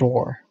left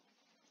door.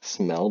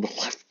 Smell the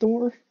left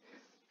door?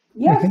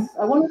 Yes,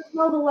 I want to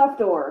smell the left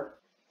door.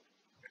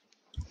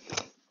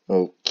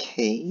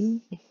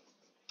 Okay.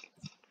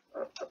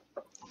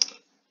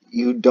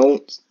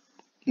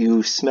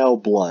 You smell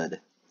blood.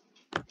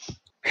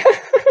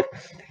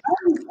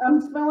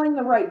 I'm smelling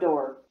the right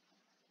door.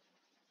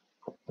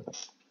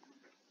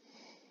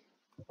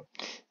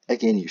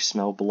 Again, you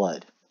smell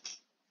blood.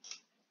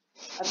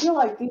 I feel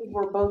like these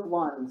were both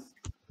ones.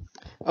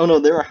 Oh no,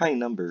 there are high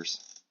numbers.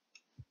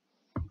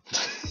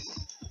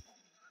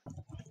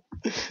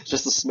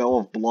 Just the smell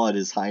of blood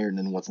is higher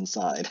than what's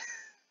inside.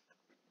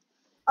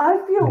 I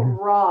feel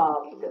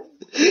robbed.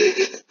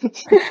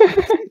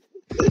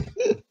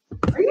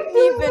 Are you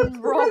doing this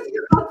because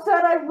you're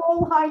upset I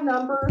roll high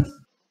numbers?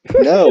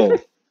 No,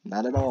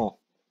 not at all.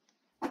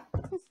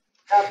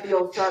 That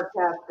feels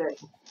sarcastic.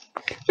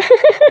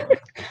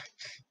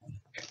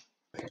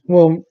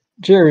 Well,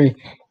 Jerry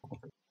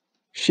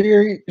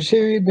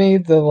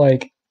made the,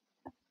 like,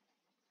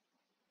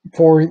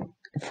 four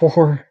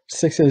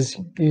sixes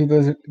you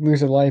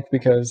lose a life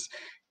because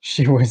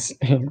she was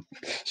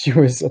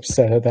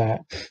upset at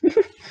that.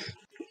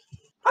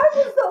 I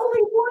was the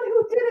only one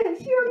who did it.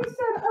 She already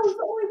said I was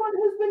the only one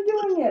who's been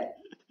doing it.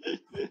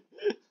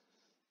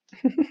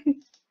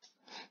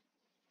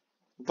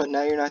 But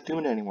now you're not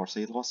doing it anymore, so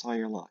you lost all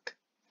your luck.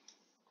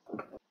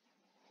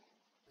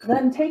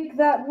 Then take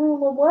that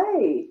rule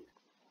away.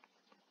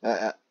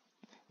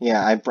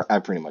 Yeah, I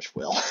pretty much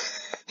will.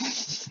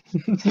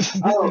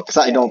 Oh, Because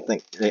I don't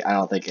think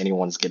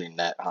anyone's getting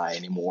that high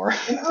anymore.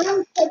 and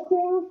I'm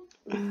checking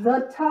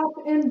the top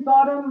and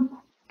bottom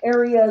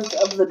areas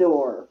of the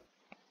door,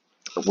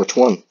 Which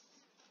one?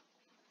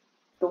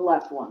 the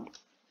left one,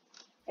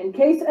 in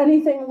case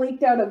anything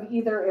leaked out of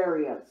either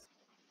areas.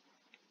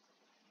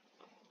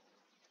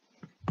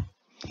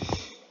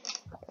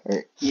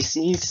 You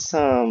see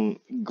some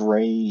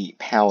gray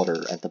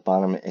powder at the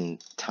bottom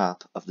and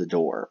top of the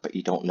door, but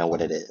you don't know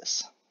what it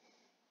is.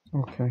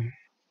 Okay.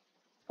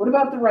 What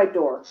about the right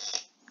door?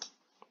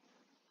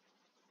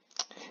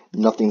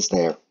 Nothing's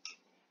there.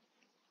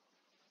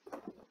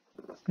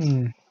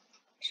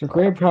 So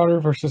gray powder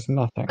versus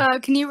nothing.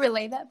 Can you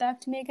relay that back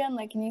to me again?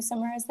 Like, can you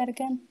summarize that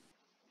again?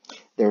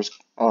 There's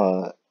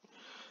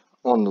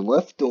on the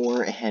left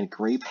door, it had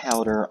gray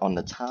powder on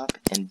the top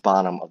and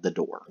bottom of the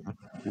door.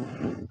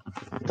 The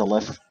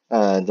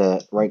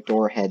right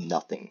door had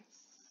nothing.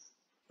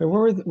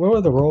 What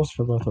were the rolls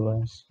for both of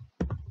those?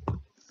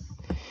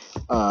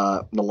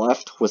 The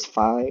left was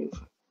 5.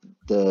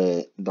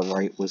 The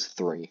right was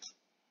 3.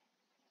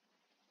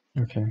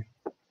 Okay.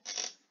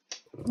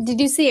 Did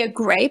you see a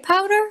gray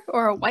powder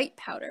or a white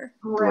powder?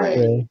 Gray.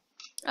 Gray.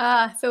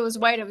 If it was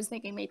white, I was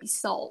thinking maybe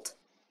salt.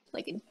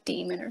 Like a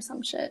demon or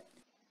some shit.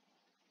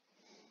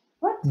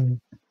 What?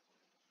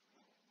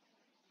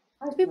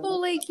 People,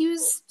 like,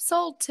 use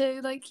salt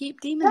to, like, keep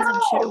demons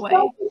and shit away.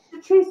 Salt is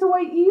to chase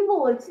away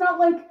evil. It's not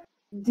like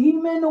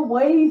demon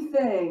away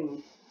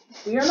thing.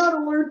 We are not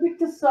allergic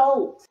to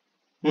salt.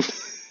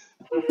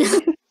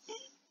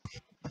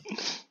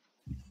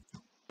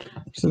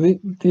 So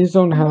these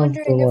don't I'm have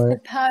wondering the if the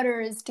like.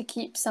 powder is to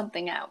keep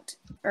something out.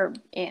 Or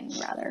in,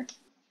 rather.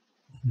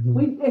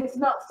 It's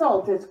not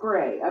salt, it's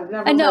gray. I've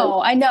never I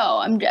know.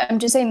 I'm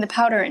just saying the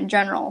powder in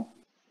general.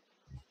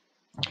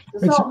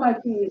 The salt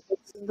might be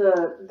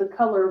the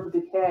color of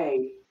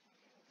decay.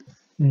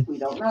 We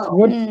don't know.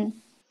 What?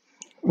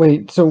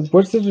 Wait. So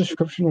what's the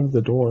description of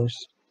the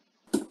doors?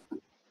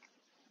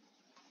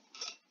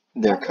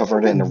 They're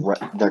covered in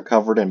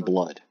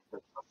blood.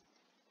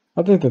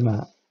 Other than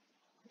that,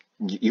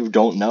 You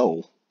don't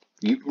know.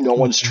 No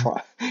one's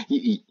tried.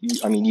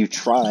 You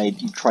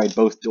tried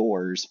both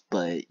doors,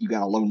 but you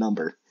got a low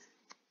number.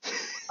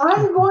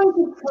 I'm going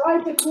to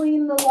try to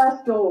clean the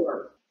left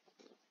door.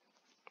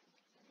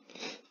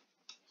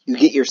 You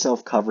get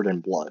yourself covered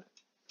in blood.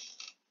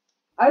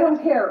 I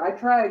don't care. I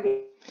try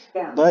again.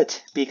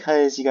 But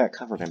because you got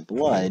covered in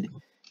blood,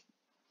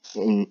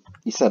 and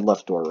you said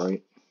left door,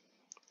 right?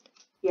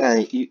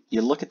 Yeah.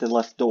 You look at the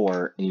left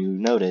door and you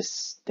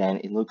notice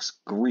that it looks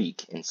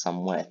Greek in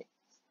some way.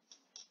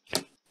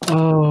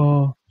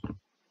 oh,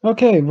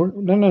 okay. No.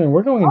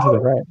 We're going to the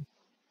right.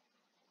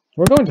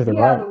 We're going to the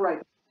Yeah,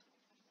 right.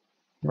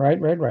 the right. Right.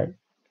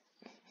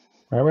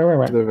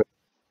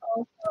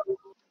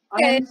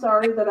 I am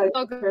sorry that I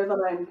care that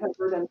I am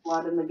covered in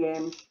blood in the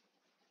game.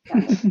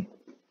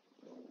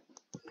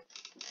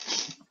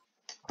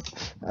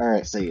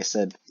 Alright, so you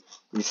said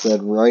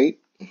right.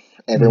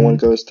 Everyone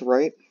goes to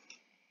right.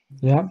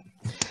 Yeah.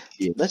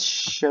 Let's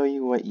show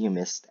you what you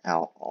missed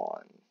out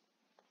on.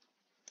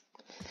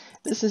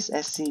 This is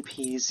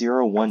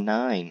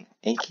SCP-019,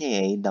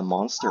 aka the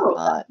Monster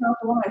Pot. That's not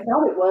the one I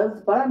thought it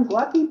was, but I'm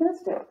glad we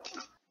missed it.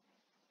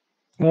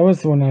 That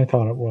was the one I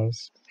thought it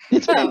was.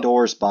 It's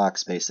Pandora's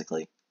box,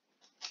 basically.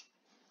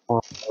 I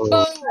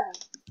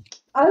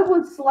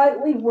was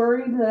slightly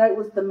worried that it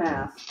was the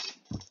mask.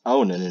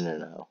 Oh,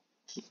 no.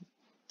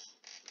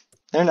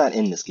 They're not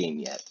in this game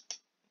yet.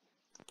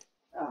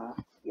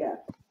 Yeah.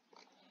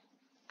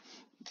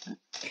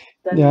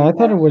 Yeah, I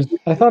thought it was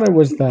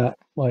that,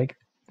 like,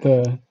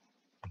 the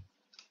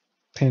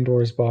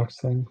Pandora's box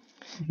thing.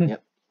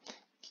 Yep.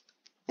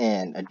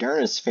 And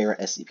Adurna's favorite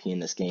SCP in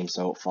this game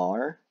so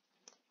far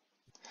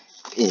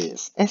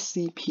is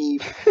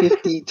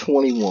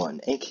SCP-5021,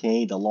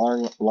 aka the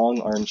long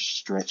arm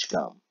stretch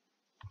gum.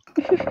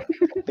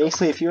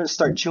 Basically, if you want to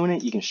start chewing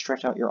it, you can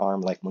stretch out your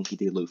arm like Monkey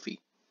D. Luffy.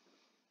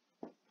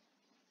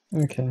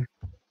 Okay.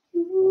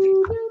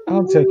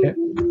 I'll take it.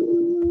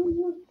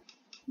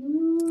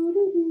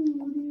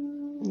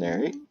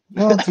 Alright.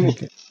 I'll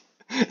take it.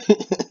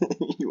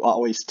 You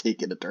always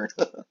take it,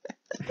 Adurna.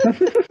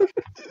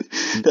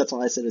 That's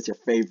why I said it's your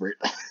favorite.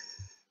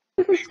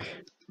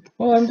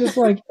 Well, I'm just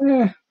like,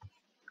 eh.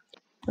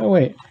 Oh,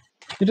 wait.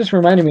 You just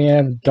reminded me I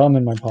have gum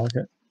in my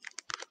pocket.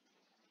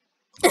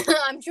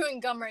 I'm chewing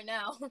gum right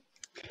now.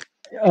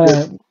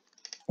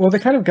 Well, the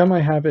kind of gum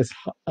I have is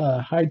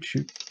hide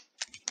chew.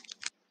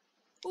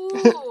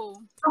 Ooh.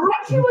 A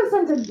haichu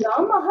isn't a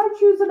gum. A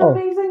haichu is an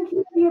amazing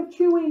candy of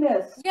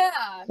chewiness.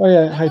 Yeah. Oh,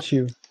 yeah, hide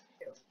chew.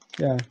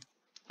 Yeah.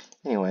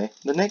 Anyway,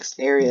 the next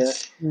area.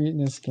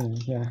 Sweetness game,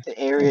 yeah. The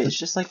area is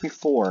just like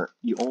before.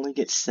 You only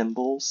get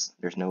symbols.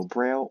 There's no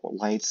braille or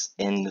lights,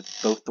 and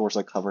both doors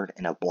are covered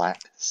in a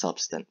black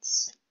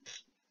substance.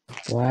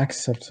 Black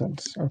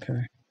substance.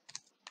 Okay.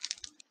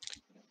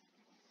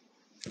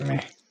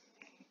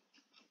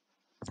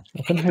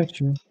 Open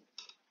haichu.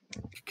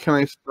 Can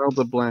I spell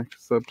the black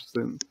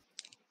substance?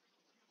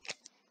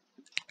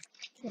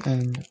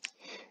 And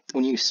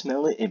When you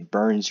smell it, it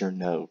burns your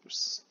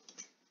nose.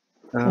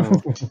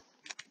 Oh,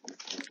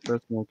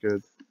 that's not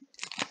good.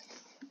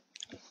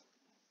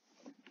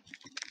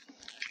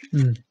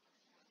 Hmm.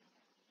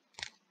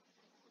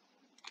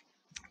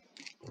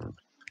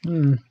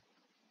 Hmm.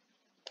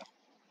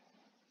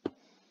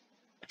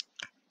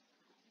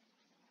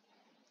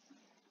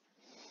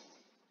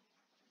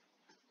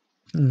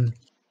 Hmm.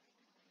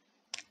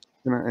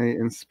 Can I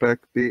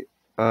inspect the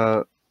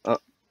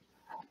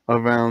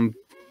around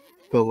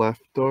the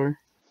left door?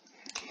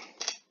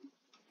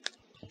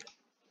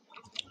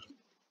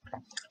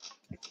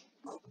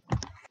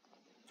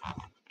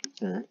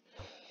 Alright.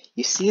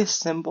 You see a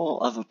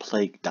symbol of a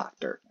plague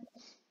doctor.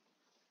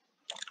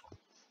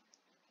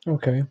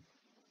 Okay.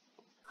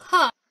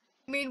 Huh.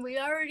 I mean, we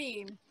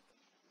already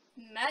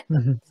met the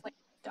Mhm. plague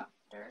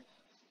doctor.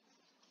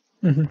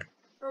 Mhm.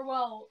 Or,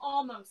 well,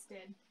 almost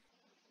did.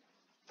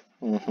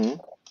 Mm-hmm.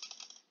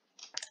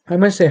 I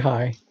might say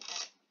hi.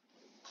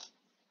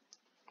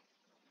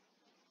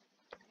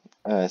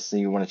 So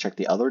you want to check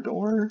the other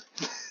door?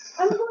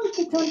 I'm going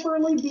to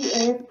temporarily be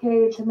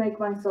AFK to make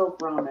myself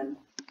ramen.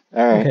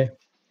 Alright. Okay.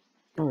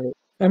 Alright.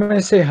 I'm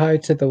gonna say hi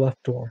to the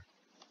left door.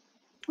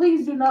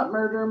 Please do not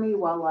murder me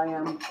while I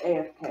am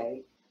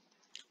AFK.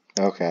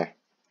 Okay.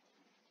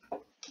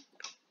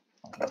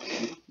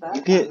 That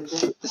You kind of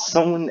get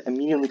someone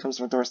immediately comes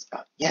to the door.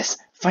 Oh, yes,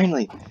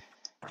 finally,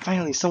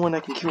 someone I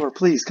can cure.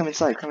 Please come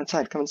inside. Come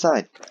inside. Come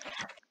inside.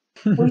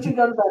 we should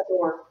go to that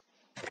door.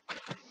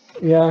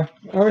 Yeah,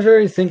 I was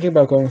already thinking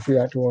about going through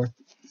that door.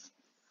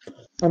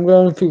 I'm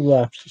going through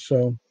left,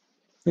 so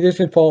you guys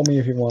can follow me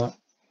if you want.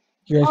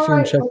 You guys can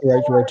Alright, check the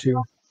right door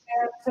too.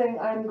 saying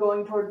I'm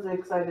going towards the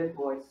excited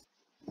voice.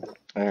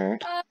 All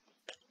right.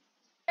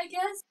 I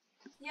guess.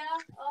 Yeah.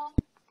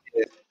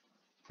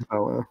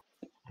 Oh,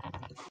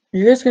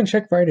 You guys can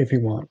check right if you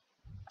want.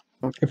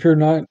 Okay. If you're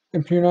not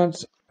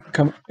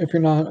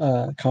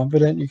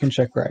confident, you can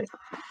check right.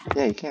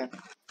 Yeah, you can.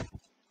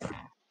 I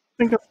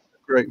think I'll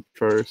check right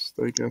first,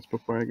 I guess,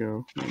 before I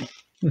go.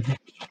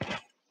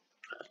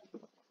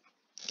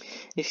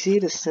 You see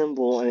the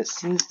symbol, and it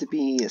seems to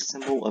be a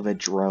symbol of a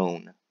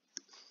drone.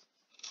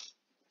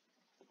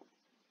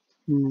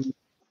 Hmm.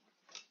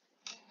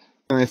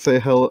 Can I say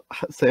hello?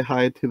 Say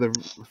hi to the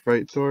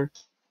right door?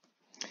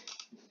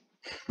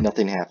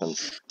 Nothing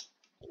happens.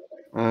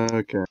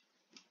 Okay.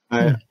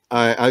 I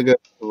go to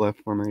the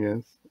left one, I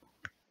guess.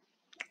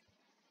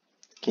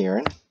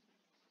 Kieran.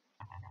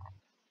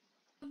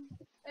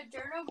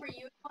 Adurno, were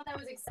you the one that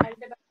was excited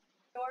about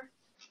the door?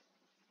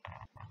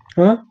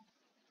 Huh?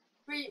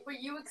 Were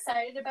you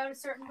excited about a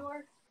certain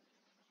door?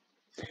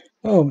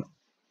 Oh.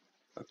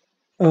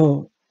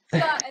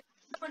 Yeah, and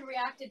someone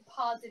reacted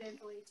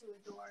positively to a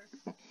door.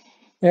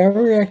 Yeah, I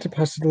reacted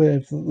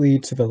positively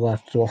to the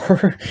left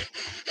door.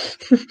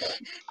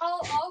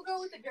 I'll go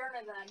with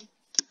Adurno then.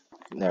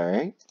 All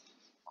right.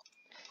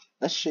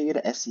 Let's show you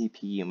the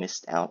SCP you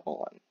missed out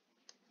on.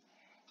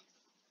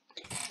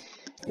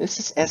 This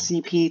is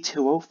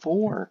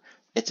SCP-204.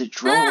 It's a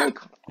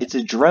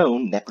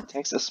drone that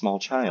protects a small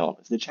child.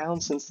 If the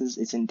child senses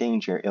it's in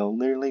danger, it'll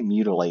literally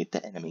mutilate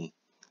the enemy.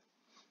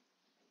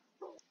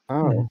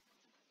 Oh.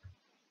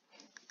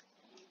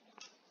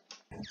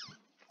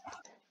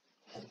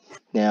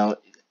 Now,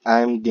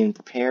 I'm getting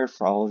prepared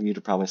for all of you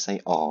to probably say,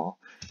 "Aw."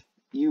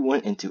 You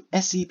went into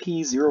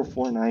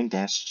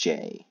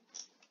SCP-049-J.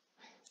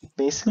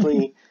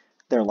 Basically,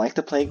 they're like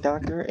the Plague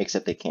Doctor,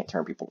 except they can't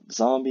turn people into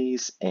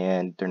zombies,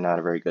 and they're not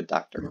a very good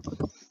doctor.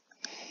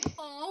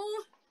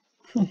 Oh.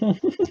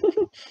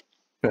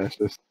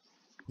 Fascist.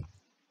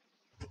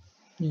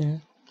 Yeah.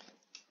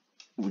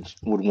 Would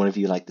one of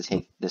you like to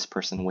take this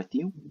person with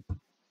you?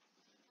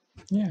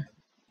 Yeah.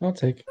 I'll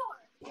take.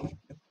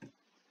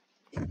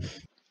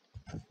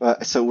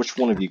 So which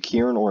one of you,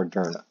 Kieran or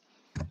Adurna?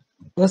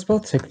 Let's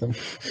both take them.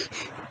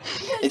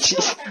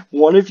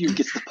 One of you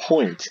gets the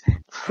point.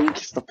 Who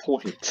gets the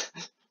point?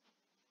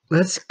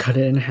 Let's cut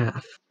it in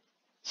half.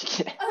 You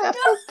get Oh, half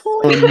no. a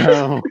point. Oh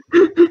no.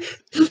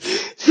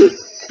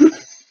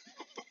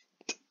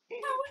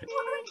 How it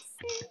works.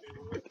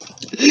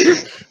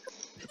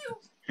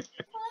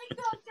 Plague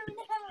Doctor in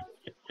half.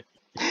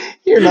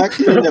 You're not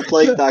cutting the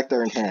Plague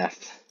Doctor in half.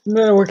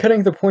 No, we're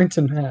cutting the points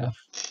in half.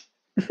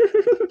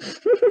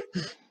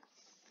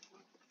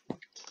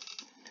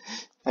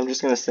 I'm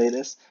just gonna say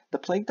this. The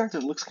Plague Doctor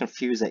looks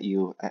confused at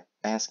you,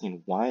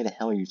 asking, "Why the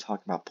hell are you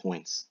talking about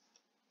points?"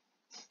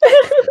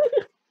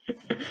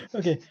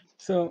 Okay,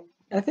 so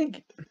I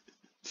think,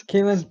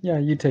 Kaylin, yeah,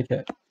 you take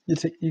it. You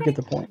get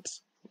the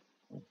points.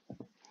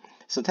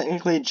 So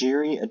technically,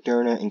 Jerry,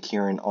 Adurna, and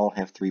Kieran all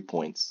have 3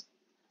 points.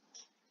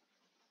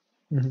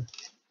 Mhm.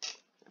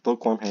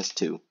 Bookworm has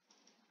 2.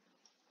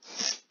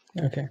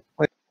 Okay.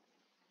 I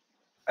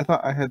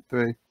thought I had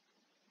 3.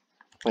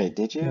 Wait,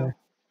 did you? Yeah.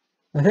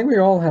 I think we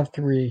all have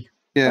 3.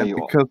 Yeah, you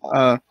because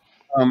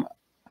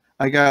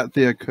I got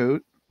the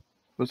coat.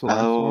 Was the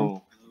last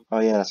one? Oh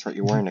yeah, that's right.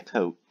 You're wearing a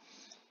coat.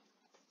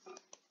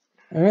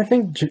 And I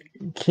think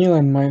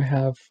Keelan might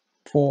have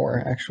 4,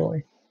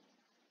 actually.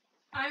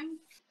 I'm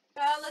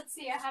Let's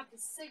see. I have the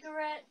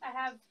cigarette. I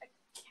have a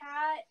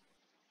cat,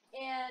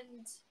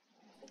 and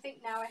I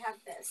think now I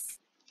have this.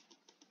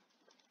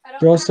 I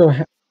don't.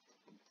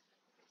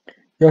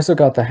 You also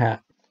got the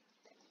hat.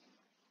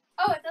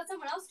 Oh, I thought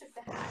someone else took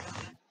the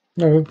hat.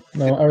 No,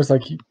 I was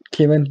like,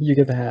 Keelan, you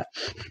get the hat.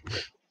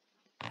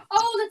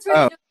 Oh, that's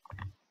right.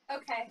 Oh.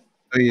 Okay.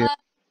 Oh, yeah.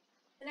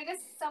 Then I guess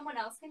someone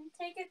else can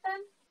take it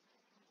then.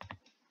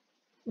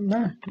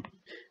 Nah.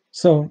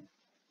 So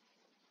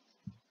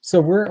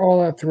we're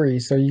all at 3,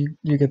 so you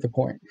get the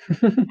point.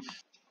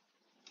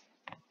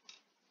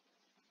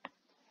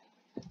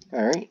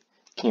 Alright,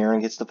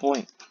 Kieran gets the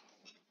point.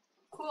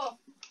 Cool.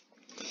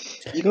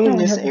 You go in Now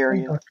we this have a point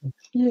area. doctor.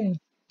 Yay.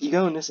 You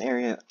go in this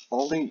area.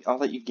 All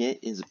that you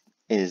get is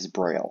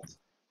braille.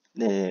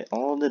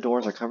 All the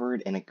doors are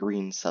covered in a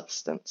green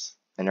substance,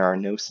 and there are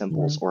no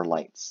symbols or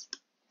lights.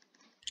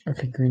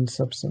 Okay, green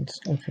substance.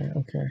 Okay.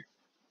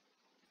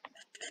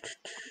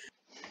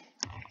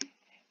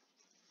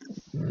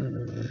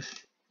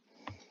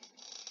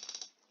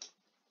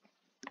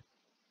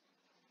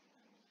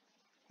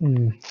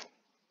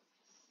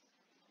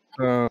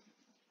 So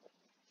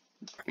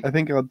I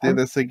think I'll do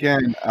this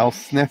again. I'll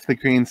sniff the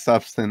green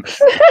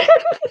substance.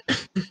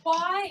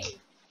 Why?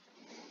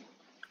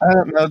 I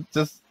don't know.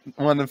 Just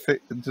want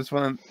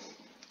to.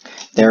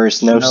 There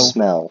is no No.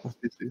 smell.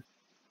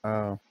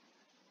 Oh.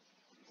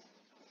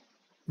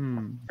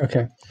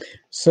 Okay.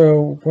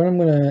 So what I'm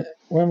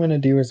gonna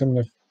do is I'm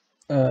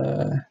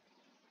gonna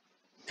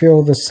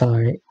feel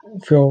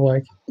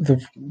like the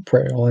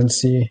braille and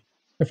see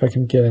if I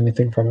can get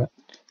anything from it.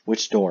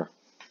 Which door?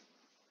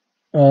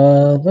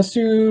 Let's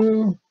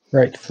do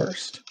right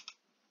first.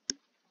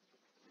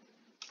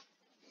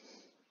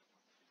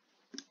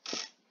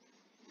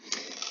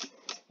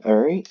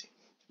 Alright.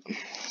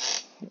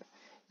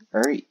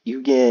 Alright,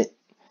 you get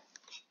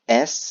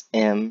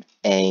SMALLORAG.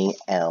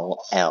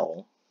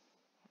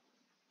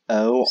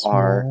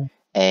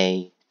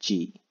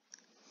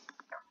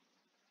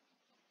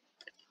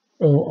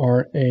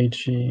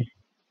 ORAG.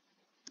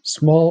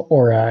 Small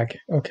orag.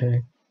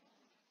 Okay.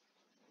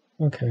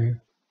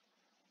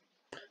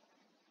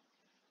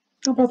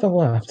 How about the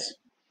left?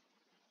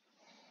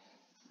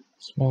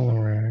 Small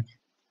orag.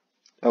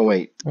 Oh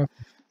wait. What?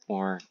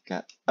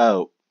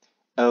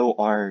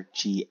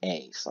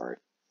 ORGA, sorry.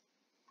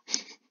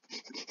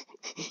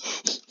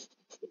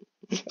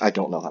 I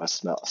don't know how to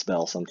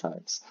spell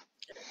sometimes.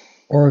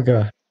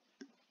 Orga.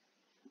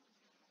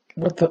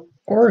 What the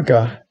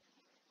orga?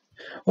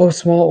 Oh,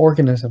 small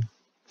organism.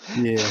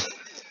 Yeah.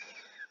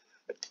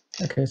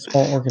 Okay,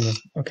 small organism.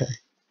 Okay.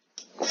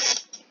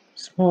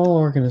 Small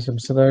organism.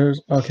 So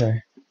there's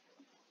okay.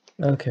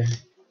 That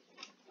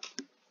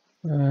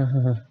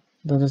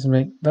doesn't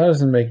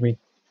make me.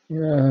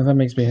 That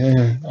makes me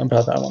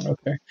about that one.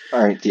 Okay.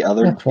 All right, the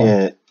other. Next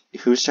one.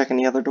 Who's checking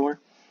the other door?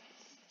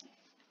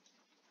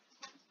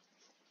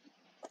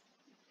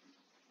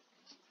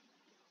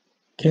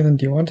 Kaylin,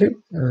 do you want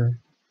to? Or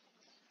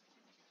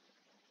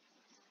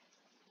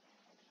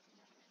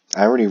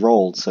I already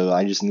rolled, so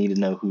I just need to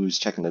know who's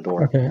checking the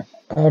door. okay,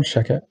 I'll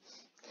check it.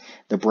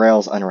 The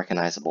braille's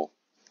unrecognizable.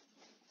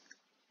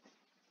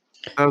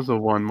 That was a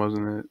 1,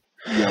 wasn't it?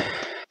 Yep.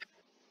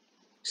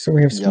 So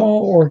we have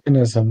small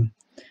organism,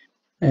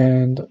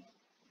 and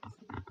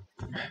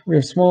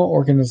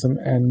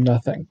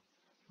nothing.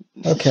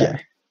 Okay. Yeah.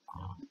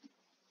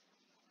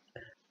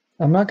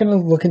 I'm not going to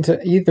look into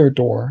either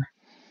door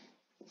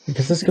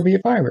because this could be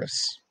a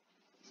virus.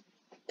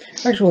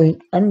 Actually,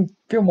 I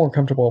feel more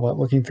comfortable about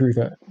looking through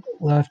the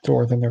left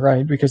door than the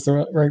right because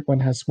the right one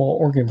has small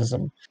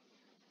organism,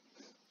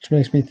 which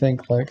makes me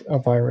think like a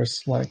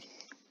virus,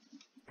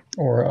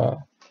 or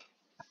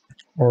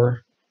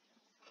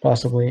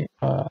possibly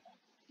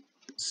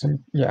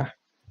some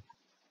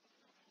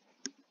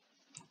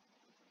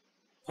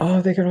Oh,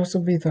 they could also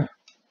be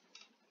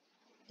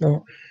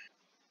no.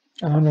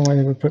 I don't know why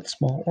they would put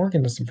small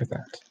organism for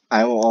that.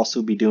 I will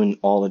also be doing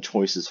all the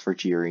choices for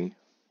Jiri.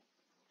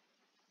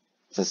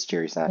 Since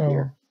Jiri's not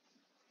here.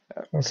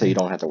 Okay. So you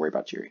don't have to worry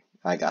about Jiri.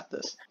 I got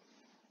this.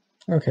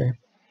 Okay.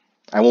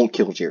 I won't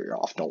kill Jiri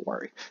off, don't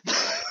worry.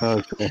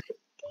 Okay.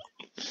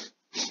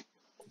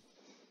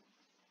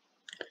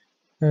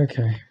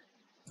 Okay.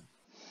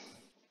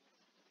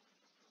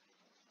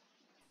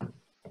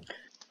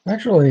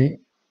 Actually,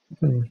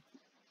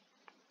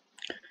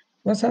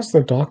 let's ask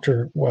the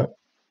doctor what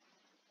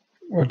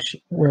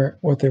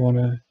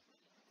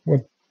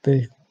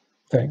they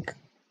think.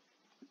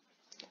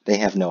 They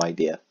have no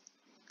idea.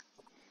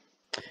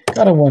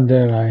 Got a 1,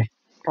 didn't I?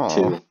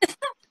 Aww. 2.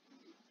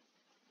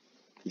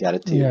 You got a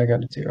 2. Yeah, I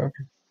got a 2.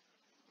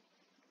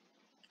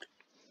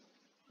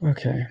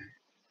 Okay.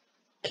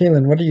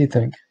 Kaylin, what do you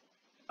think?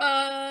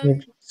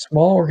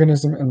 Small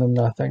organism and then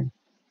nothing.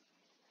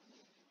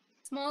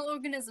 Small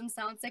organism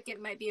sounds like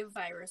it might be a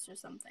virus or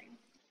something.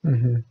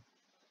 Mm-hmm.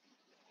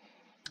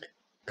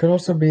 Could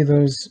also be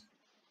those.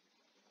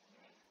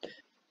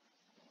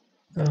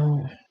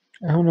 Oh,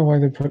 I don't know why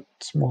they put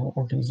small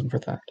organism for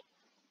that.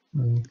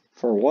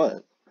 For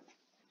what?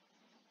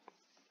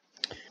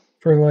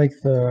 For like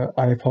the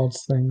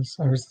iPods things,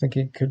 I was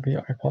thinking it could be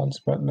iPods,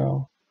 but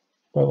no.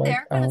 But like,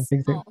 They're I kind of don't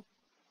think they. small.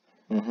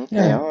 They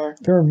Yeah, are.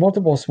 there are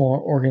multiple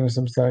small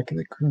organisms that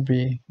it could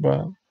be,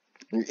 but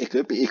It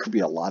could be. It could be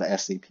a lot of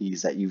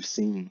SCPs that you've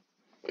seen,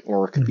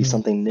 or it could be Mhm.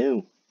 something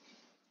new.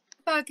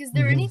 Fuck, is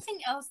there Mhm. anything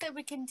else that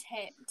we can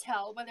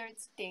tell whether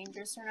it's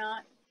dangerous or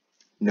not?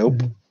 Nope.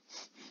 Mhm.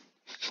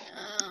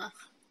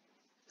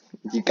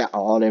 You got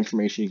all the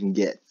information you can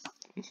get.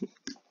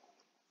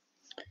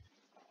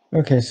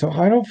 Okay, so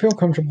I don't feel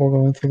comfortable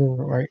going through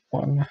the right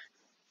one.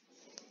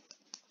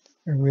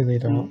 I really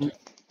don't.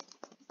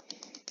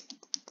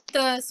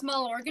 The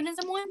small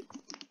organism one?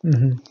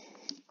 hmm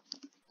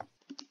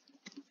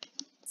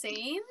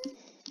Same?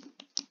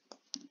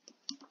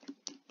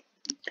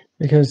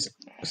 Because,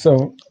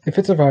 so, if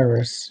it's a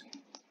virus,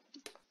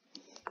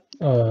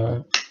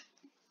 the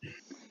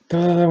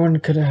other one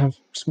could have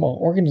small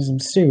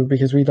organisms too,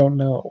 because we don't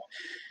know.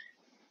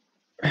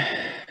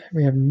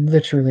 We have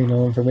literally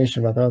no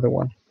information about the other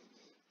one.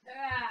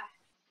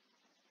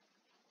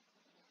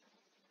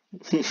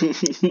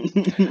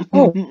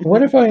 Oh,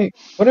 what if I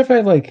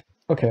like,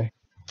 okay,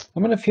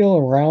 I'm gonna feel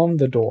around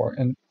the door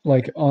and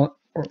like on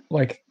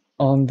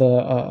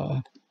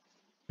the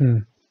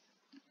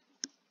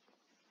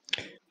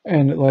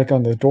and like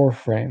on the door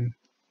frame.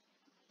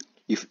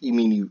 You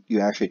mean you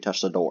actually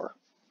touch the door?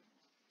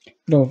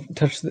 No,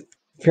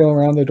 feel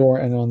around the door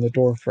and on the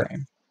door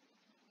frame.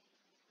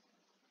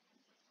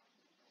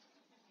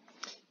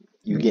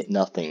 You get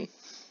nothing.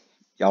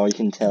 All you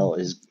can tell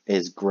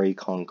is gray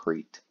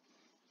concrete.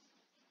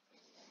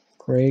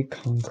 Gray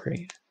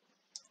concrete.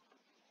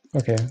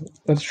 Okay,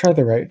 let's try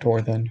the right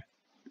door then.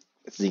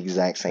 It's the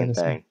exact Try same this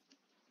thing.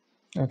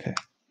 one. Okay.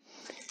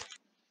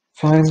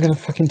 Fine, I'm gonna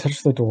fucking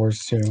touch the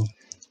doors too.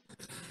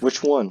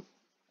 Which one?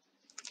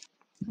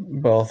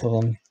 Both of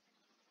them.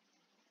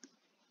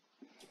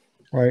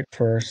 Right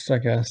first, I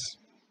guess.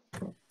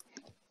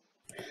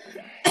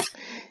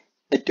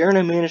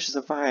 Adurna managed to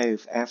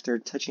survive after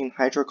touching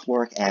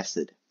hydrochloric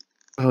acid.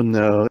 Oh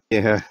no,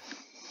 yeah.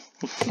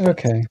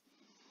 Okay.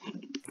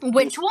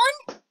 Which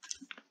one?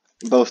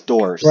 Both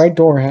doors. Right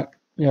door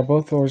yeah,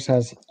 both doors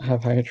have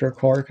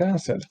hydrochloric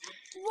acid.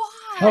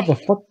 Why? How the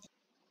fuck?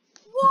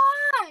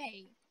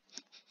 Why?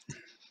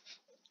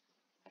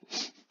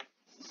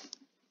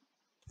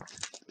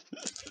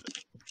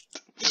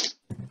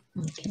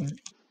 Okay.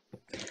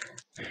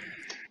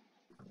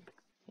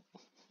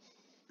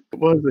 It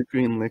was a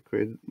green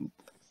liquid.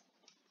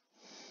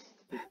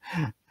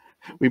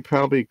 We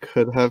probably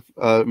could have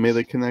made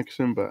a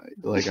connection, but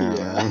like I don't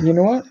Yeah. know. You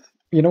know what?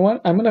 You know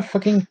what? I'm gonna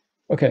fucking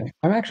okay.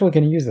 I'm actually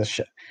gonna use this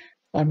shit.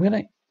 I'm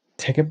gonna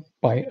take a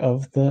bite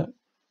of the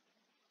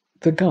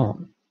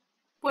gum,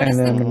 What and does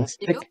then the I'm gum gonna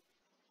do?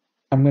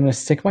 I'm gonna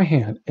stick my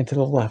hand into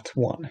the left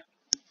one.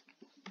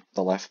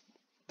 The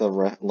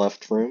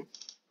left room.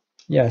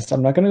 Yes,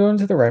 I'm not gonna go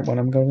into the right one.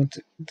 I'm gonna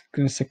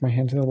stick my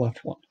hand to the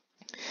left one.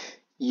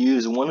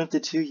 Use one of the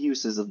two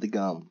uses of the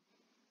gum,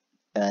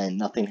 and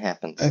nothing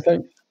happens. I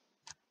think.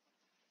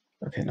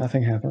 Okay,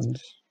 nothing happens.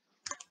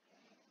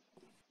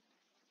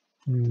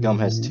 Gum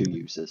has two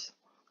uses.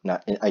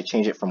 I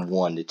change it from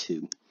 1 to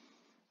 2.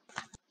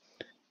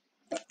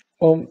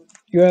 Well,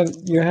 you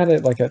had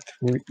it like at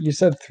 3. You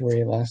said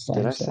 3 last time.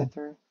 Did I so. say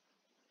 3?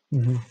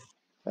 Mm-hmm.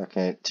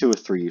 Okay, 2 or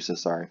 3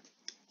 uses. Sorry,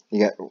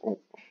 you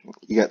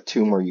got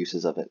 2 more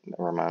uses of it.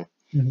 Never mind.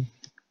 Mm-hmm.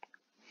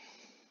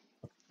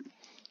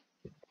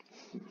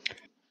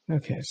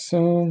 Okay,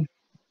 so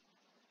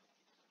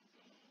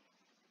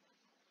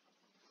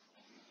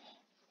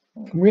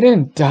we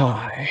didn't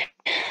die,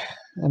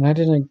 and I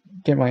didn't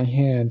get my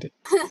hand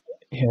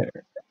hit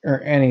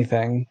or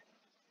anything.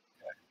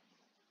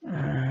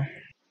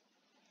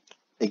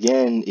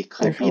 Again, it I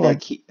could be feel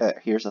like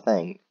here's the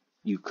thing.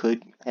 You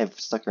could have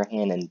stuck your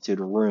hand into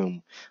the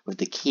room with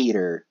the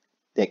keter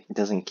that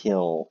doesn't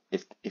kill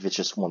if it's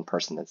just one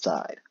person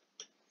inside.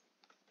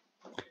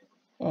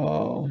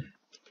 oh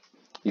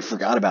You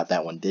forgot about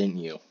that one, didn't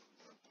you?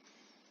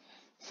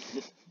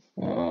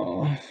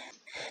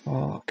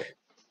 fuck.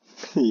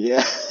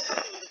 Yeah.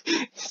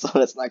 So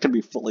that's not gonna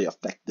be fully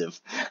effective.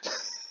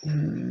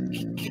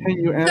 Can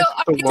you ask So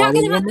are the you water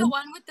talking about the woman?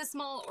 one with the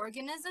small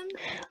organism?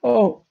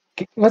 Oh,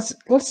 let's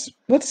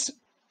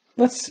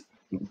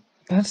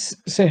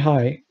say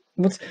hi.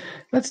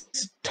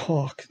 Let's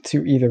talk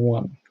to either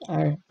one.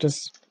 I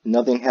just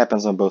Nothing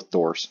happens on both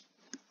doors.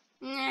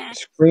 Nah.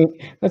 scream.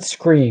 Let's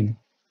scream. At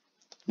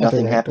the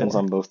Nothing right happens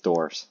door. on both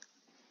doors.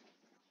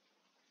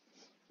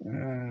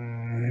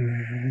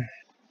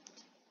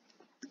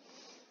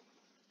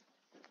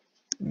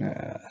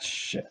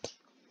 Shit.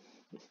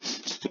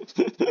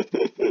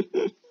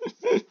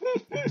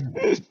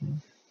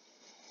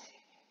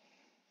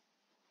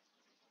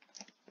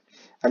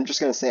 I'm just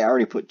gonna say I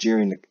already put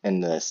Jerry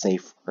in the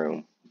safe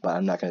room, but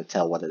I'm not gonna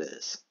tell what it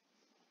is.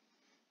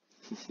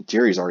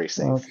 Jerry's already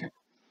safe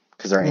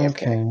because they're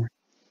AFK.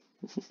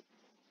 Okay.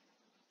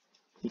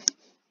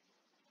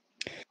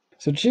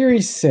 So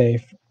Jerry's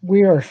safe.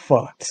 We are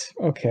fucked.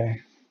 Okay.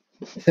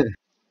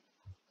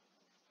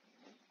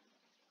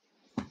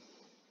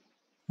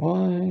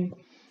 Why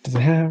does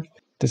it have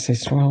to say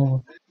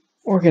small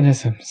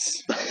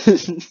organisms?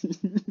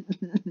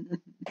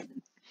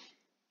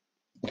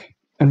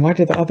 And why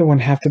did the other one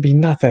have to be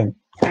nothing?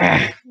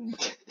 Ah!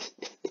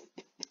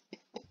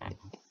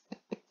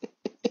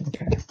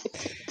 Okay.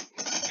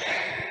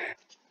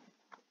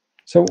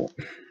 So,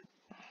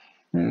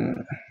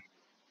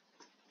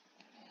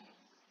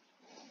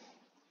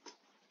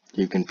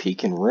 You can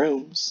peek in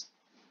rooms.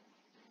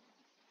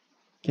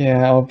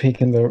 yeah, I'll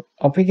peek in the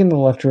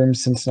left room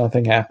since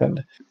nothing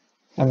happened.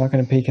 I'm not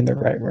gonna peek in the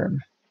right room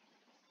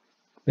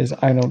because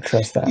I don't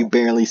trust that. You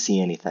barely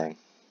see anything.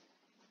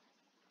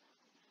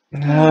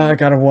 I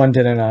got a 1,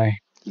 didn't I?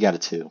 You got a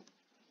 2.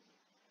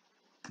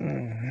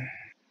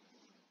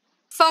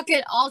 Fuck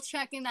it, I'll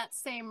check in that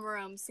same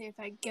room, see if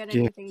I get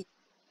Yeah. anything.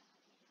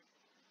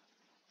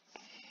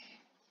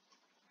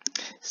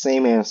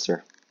 Same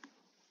answer.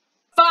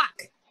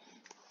 Fuck!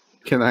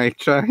 Can I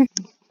try?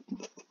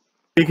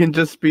 You can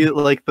just be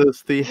like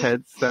those 3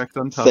 heads stacked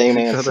on top Same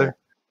of each answer. other.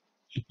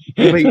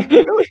 Wait,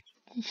 really?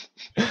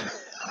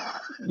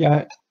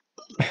 Yeah.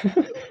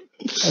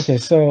 Okay,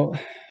 so.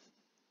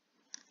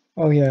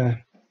 Oh, yeah.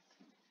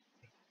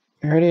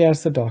 I already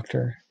asked the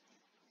doctor.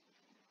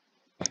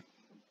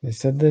 They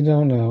said they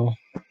don't know.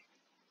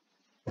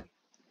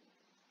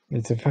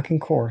 It's a fucking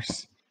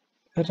course.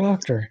 The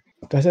doctor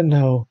doesn't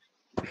know.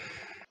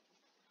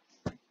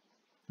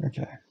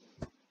 Okay.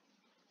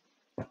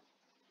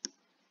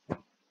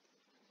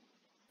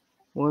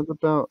 What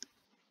about?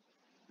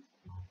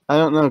 I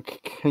don't know.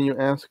 Can you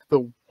ask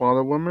the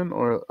water woman,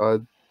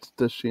 or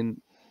does she,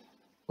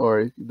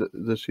 or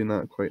does she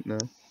not quite know?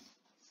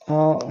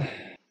 I'll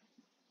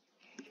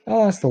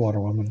ask the water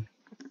woman.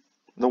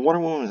 The water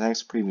woman was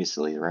asked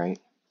previously, right?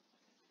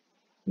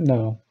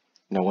 No.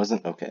 No, it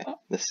wasn't? Okay.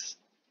 This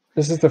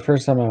is the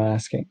first time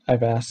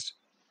I've asked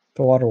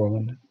the water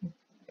woman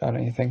about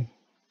anything.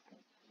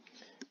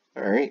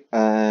 Alright,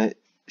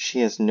 she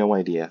has no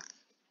idea.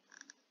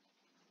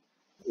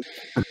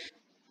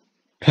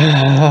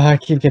 I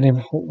keep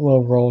getting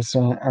low rolls,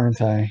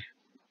 aren't I?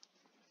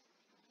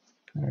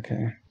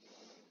 Okay.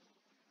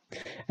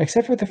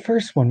 Except for the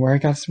first one where I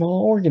got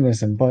small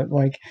organism, but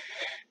like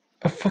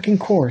a fucking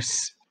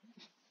course.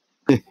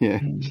 Yeah.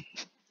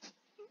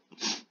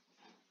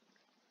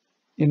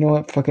 You know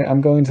what? Fuck it.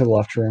 I'm going to the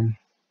left room.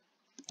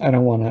 I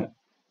don't want it.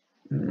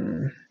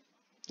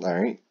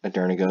 Alright,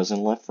 Aderna goes in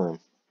the left room.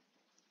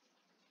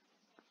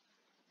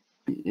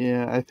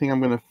 Yeah, I think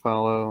I'm gonna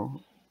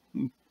follow,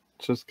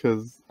 just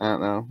because I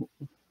don't know.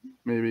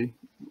 Maybe.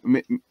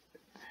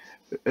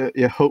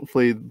 Yeah.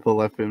 Hopefully the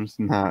left room's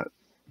not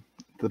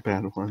the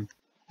bad one.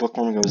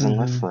 Bookworm goes in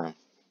left room.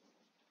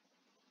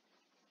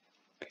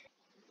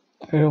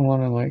 I don't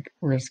want to like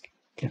risk.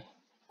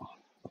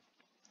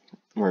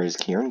 Where does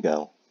Kieran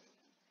go?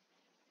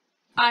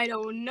 I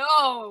don't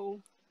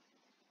know.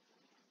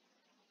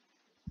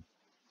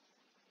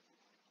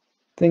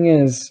 Thing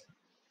is,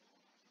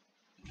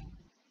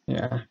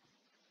 yeah.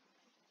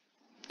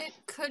 It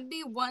could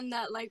be one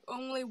that like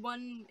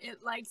it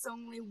likes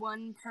only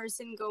one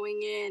person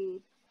going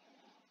in.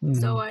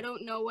 So I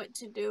don't know what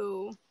to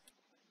do.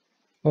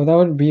 Well, that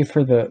would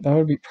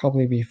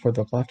probably be for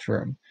the left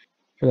room.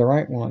 For the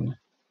right one,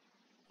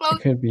 Well,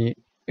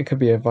 it could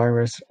be a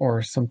virus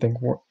or something.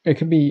 It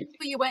could be.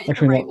 you went in the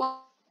Actually, right no. one.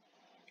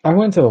 I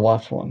went to the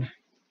left one.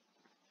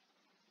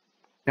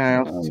 Yeah,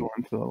 I also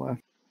went to the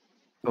left.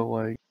 So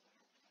like.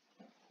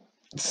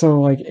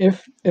 So like,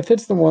 if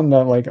it's the one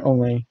that like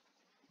only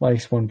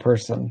likes one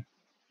person,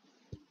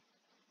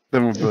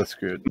 Then we're both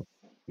screwed.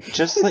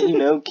 Just to let you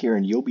know,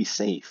 Kieran, you'll be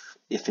safe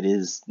if it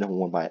is the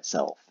one by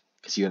itself,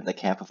 because you have the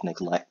cap of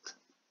neglect.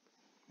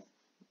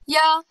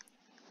 Yeah.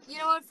 You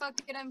know what?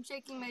 Fuck it. I'm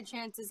taking my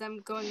chances. I'm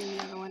going in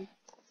the other one.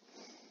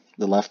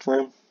 The left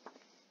room?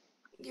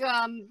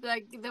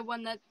 Like the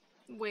one that.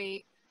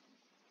 Wait.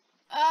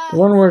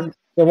 the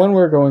one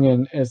we're going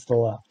in is the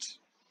left.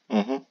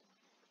 Mm-hmm.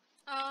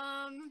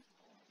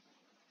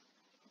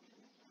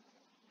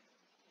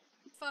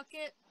 Fuck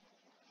it.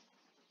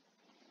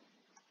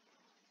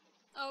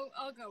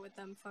 I'll go with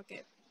them. Fuck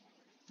it.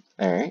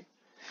 Alright.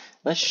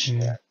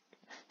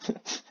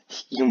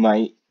 You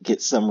might get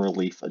some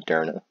relief,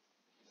 Aderna.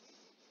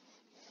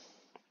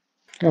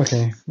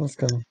 Okay, let's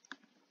go.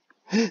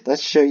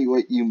 Let's show you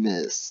what you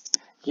missed.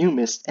 You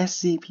missed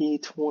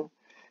SCP-20...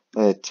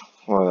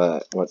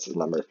 what's the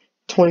number?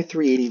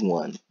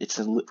 2381. It's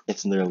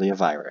literally a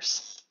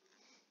virus.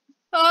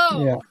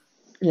 Oh!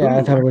 Yeah,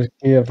 I thought it was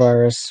a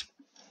virus.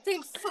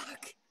 Thank fuck.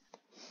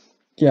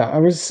 Yeah,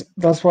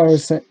 that's why I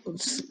was saying,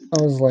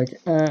 I was like,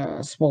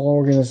 small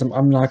organism,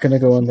 I'm not gonna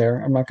go in there.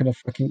 I'm not gonna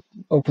fucking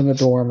open the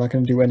door. I'm not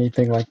gonna do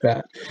anything like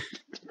that.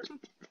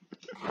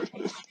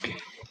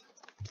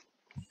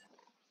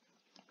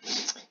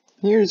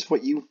 Here's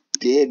what you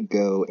did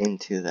go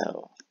into,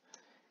 though.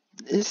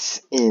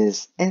 This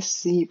is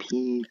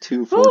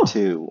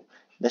SCP-242,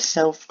 the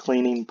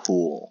self-cleaning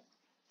pool.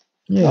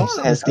 It Yes,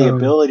 also has the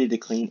ability to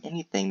clean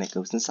anything that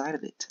goes inside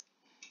of it.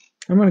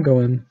 I'm gonna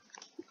go in.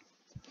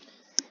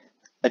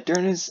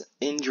 Aderna's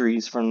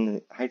injuries from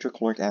the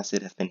hydrochloric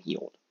acid have been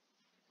healed.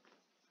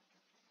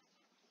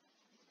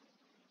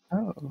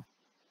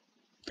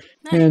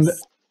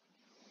 Nice.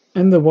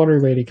 And the water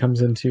lady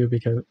comes in too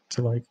because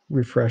to like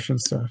refresh and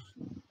stuff.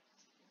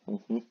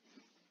 Mm-hmm.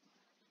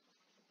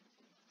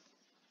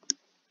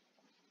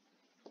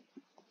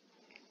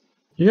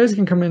 You guys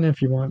can come in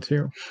if you want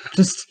to.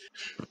 Just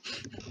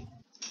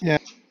Yeah.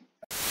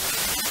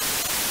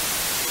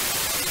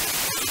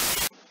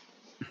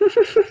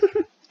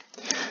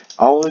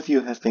 All of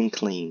you have been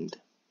cleaned.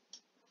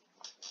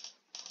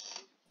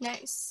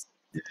 Nice.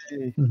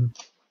 Yay.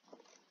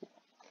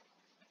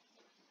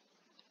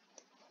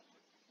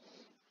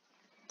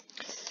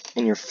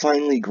 And you're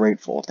finally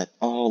grateful that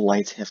all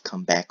lights have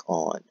come back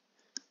on.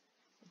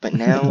 But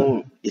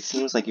now it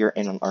seems like you're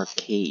in an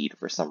arcade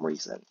for some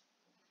reason.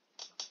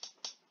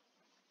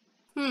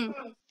 Hmm.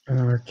 an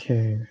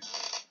arcade.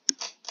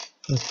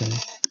 Okay.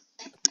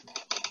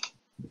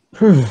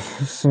 Whew,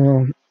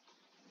 so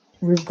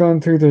we've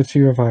gone through the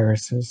 2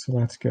 viruses, so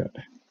that's good.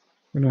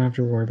 We don't have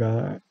to worry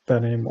about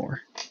that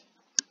anymore.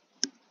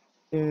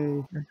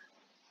 Yay.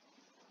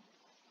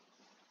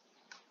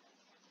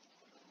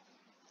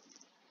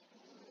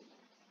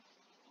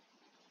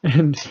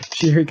 And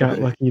Jiri got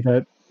lucky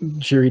that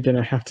Jiri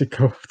didn't have to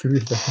go through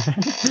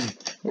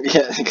that.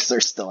 Yeah, because they're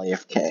still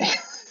AFK.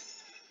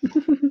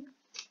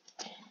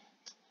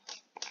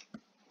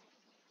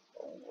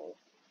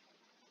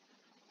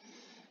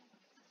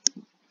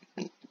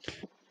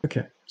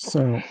 Okay,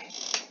 so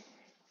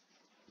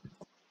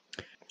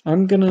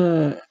I'm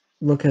gonna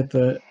look at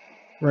the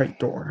right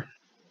door.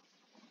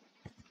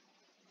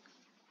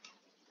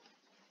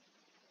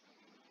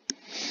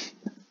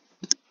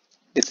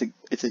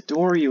 It's a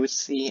door you would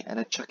see at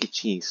a Chuck E.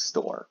 Cheese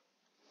store.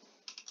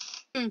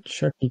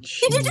 Chuck E.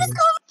 Did you just Cheese.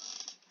 call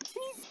it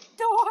cheese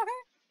door?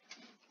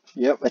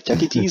 Yep, a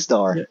Chuck E. Cheese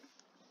store. Yeah.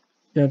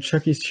 Yeah,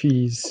 Chuck E.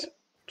 Cheese.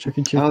 Chuck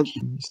E.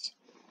 Cheese.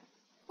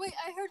 Wait,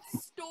 I heard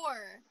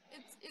store.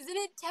 Isn't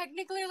it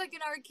technically like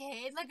an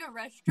arcade, like a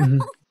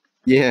restaurant?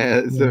 Yeah,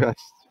 it's Yeah. a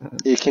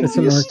restaurant. It can It's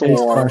be an a arcade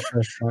store. slash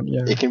restaurant,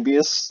 yeah. It can be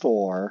a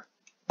store.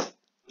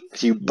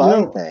 'Cause you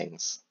buy know-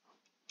 things.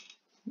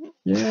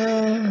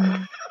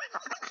 Yeah.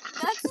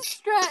 That's a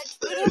stretch,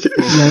 but okay.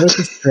 Yeah, that's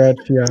a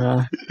stretch,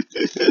 yeah.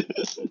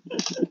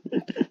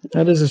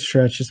 That is a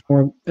stretch.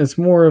 It's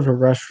more of a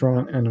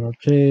restaurant and an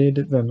arcade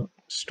than a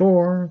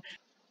store.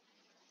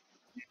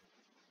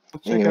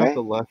 Let's check Anyway. out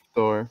the left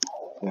door.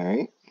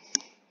 Alright.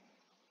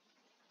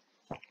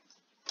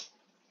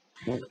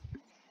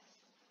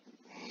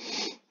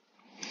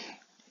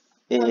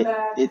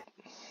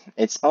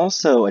 It's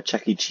also a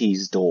Chuck E.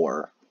 Cheese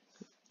door,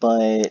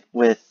 but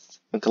with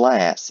a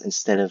glass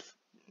instead of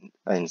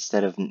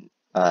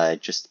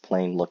just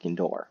plain looking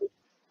door.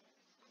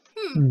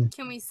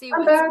 Can we see I'm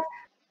what's... back.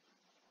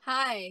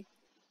 Hi.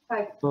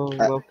 Hi. So,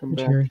 welcome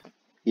back. Jiri.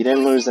 You Can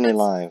didn't we lose see any what's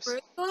lives. through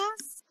the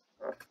glass?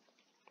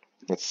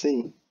 Let's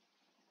see.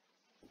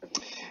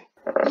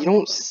 You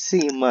don't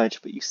see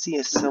much, but you see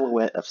a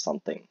silhouette of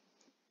something.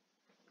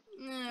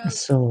 No. A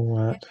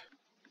silhouette.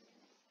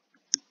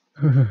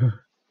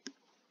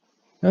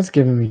 That's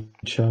giving me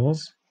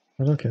chills,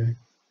 but okay.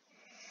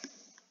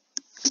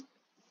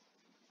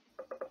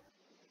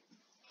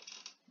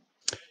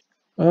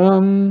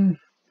 Hmm.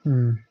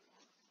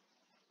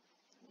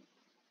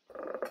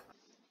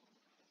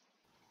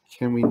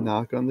 Can we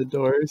knock on the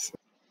doors?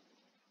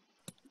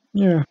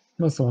 Yeah,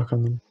 let's lock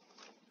on them.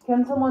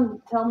 Can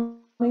someone tell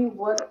me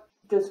what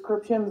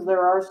descriptions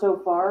there are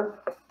so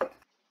far?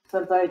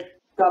 Since I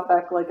got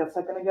back like a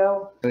second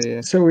ago. Oh,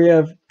 yeah. So we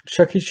have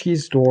Chuck E.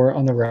 Cheese door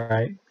on the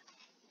right,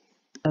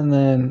 and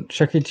then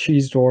Chuck E.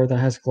 Cheese door that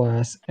has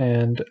glass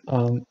and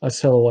a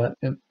silhouette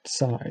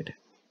inside.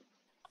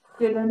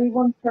 Did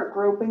anyone start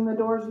groping the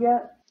doors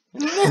yet?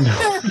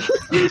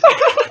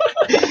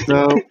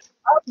 No.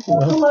 I'll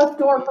the left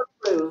door for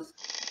clues.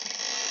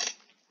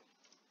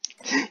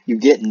 You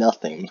get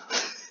nothing.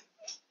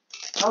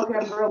 Okay,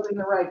 I'm groping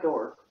the right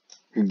door.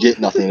 You get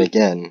nothing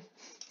again.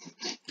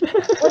 What's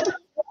the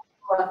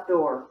left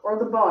door or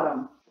the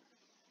bottom?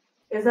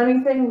 Is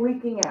anything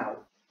leaking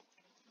out?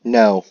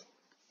 No.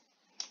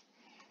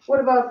 What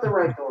about the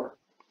right door?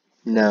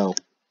 No.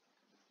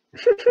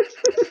 Is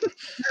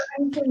there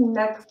anything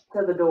next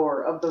to the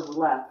door of the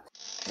left?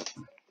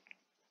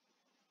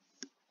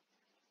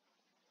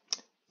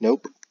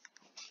 Nope.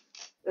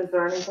 Is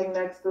there anything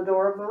next to the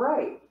door of the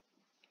right?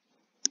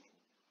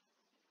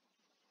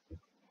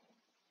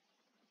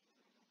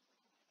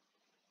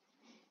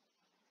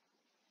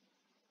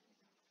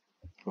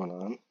 Hold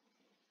on.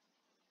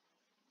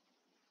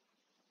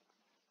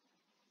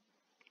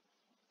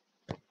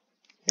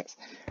 Yes.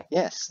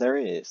 Yes, there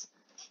is.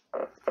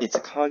 It's a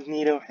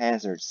cognito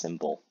hazard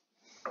symbol.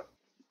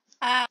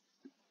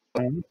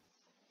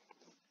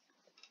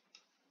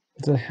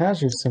 It's a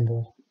hazard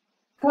symbol.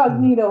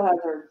 Cognito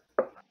hazard.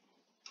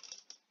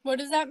 What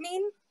does that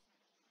mean?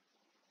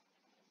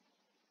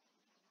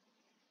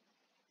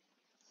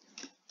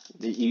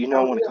 You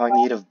know what a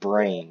cognitive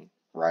brain,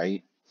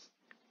 right?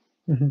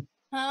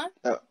 Huh?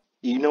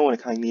 You know what a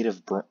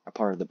cognitive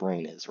part of the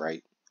brain is,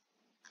 right?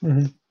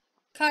 You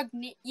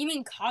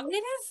mean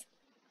cognitive?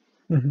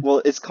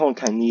 Well, it's called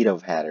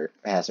cognito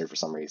hazard for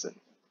some reason.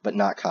 but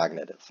not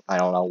cognitive. I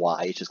don't know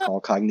why. It's just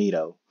called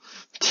cognito.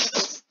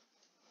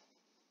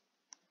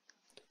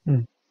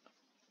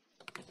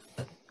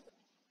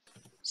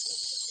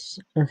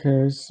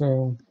 Okay,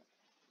 so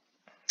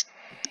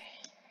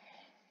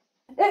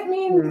It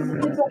means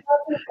it's a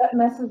hazard that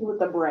messes with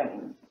the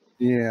brain.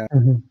 Yeah.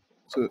 mhm.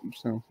 So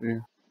yeah.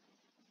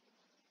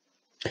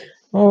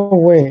 Oh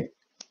wait,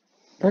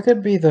 that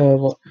could be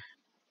the.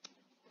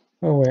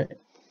 Oh wait,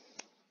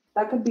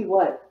 That could be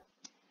what?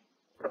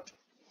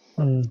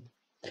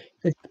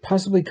 it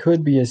possibly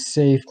could be a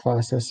safe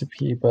class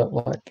SCP, but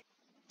like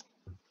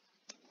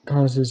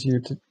causes you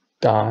to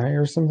die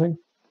or something.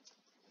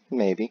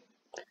 Maybe.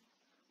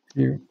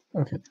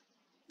 Okay.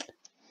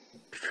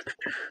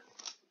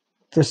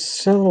 The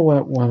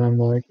silhouette one, I'm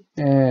like,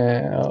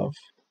 of.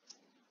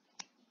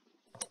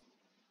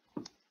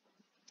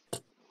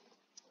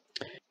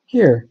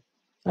 Here,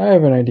 I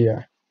have an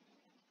idea.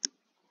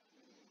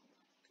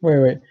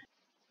 Wait.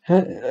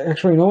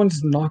 Actually, no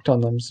one's knocked on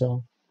them,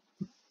 so.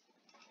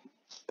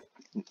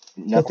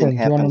 Nothing Bookworm,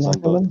 do you want to happens on knock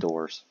on both them?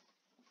 doors.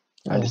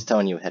 Oh, I'm just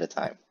telling you ahead of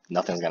time.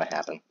 Nothing's gonna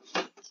happen.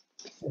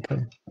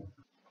 okay.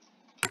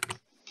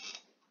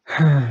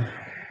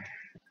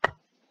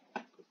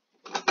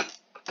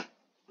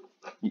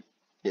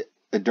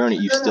 Darn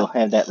it, you still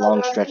have that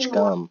long stretch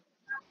gum.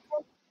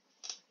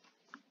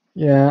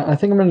 Yeah, I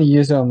think I'm gonna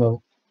use it on the.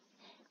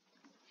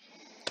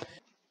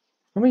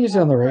 I'm gonna use it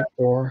on the right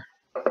door.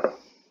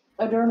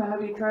 Adurna,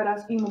 have you tried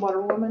asking the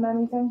Water Woman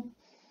anything?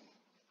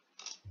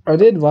 I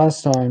did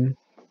last time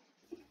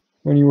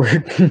when you were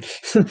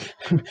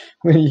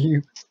when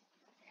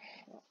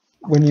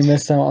you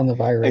missed out on the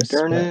virus.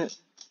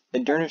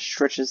 Adurna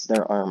stretches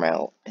their arm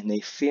out, and they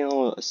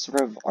feel a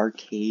sort of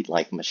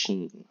arcade-like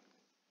machine.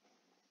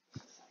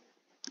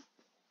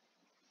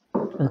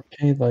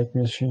 Arcade-like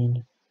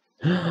machine.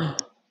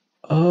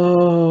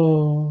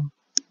 Oh,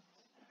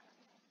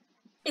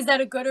 Is that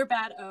a good or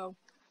bad O?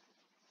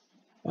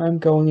 I'm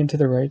going into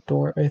the right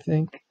door, I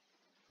think.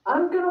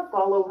 I'm gonna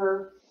follow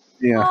her.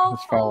 Yeah, Oh,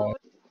 let's follow.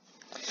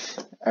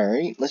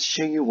 Alright, let's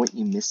show you what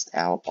you missed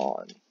out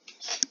on.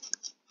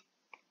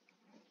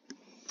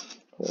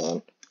 Hold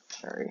on.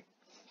 Sorry.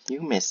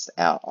 You missed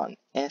out on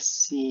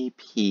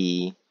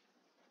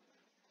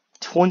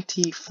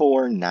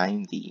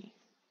SCP-2490.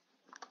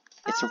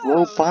 It's a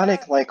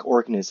robotic-like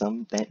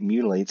organism that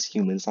mutilates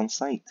humans on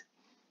sight.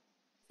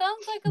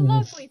 Sounds like a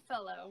lovely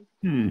fellow.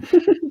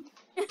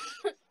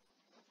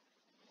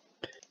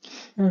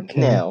 Okay.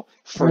 Now,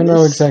 for I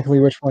know this, exactly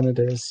which one it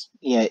is.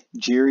 yeah,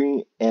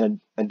 Jiri and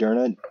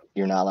Adurna,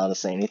 you're not allowed to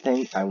say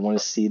anything. I want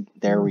to see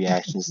their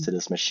reactions to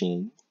this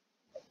machine.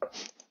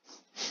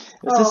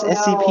 This is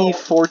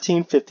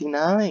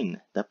SCP-1459,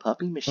 the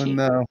puppy Oh machine.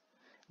 no.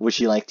 Would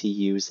you like to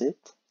use it?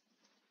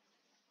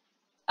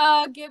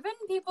 Given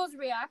people's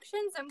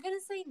reactions, I'm gonna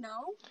say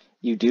no.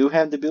 You do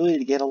have the ability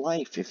to get a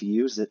life if you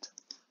use it.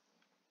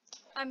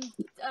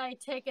 I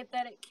take it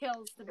that it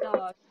kills the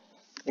dog.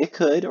 It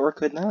could or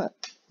could not.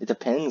 It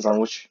depends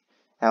on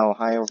how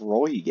high of a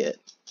roll you get.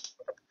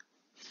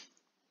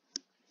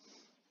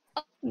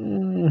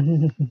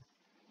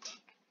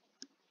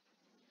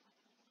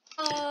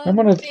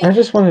 I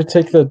just want to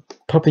take the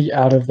puppy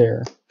out of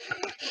there.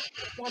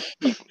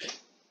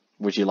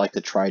 Would you like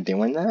to try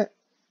doing that?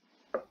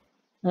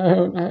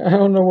 I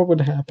don't know what would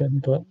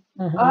happen, but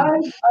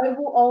I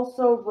will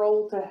also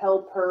roll to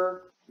help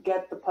her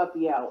get the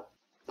puppy out.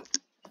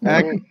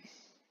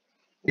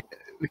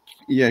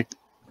 Yeah.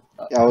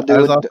 I'll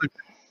do it.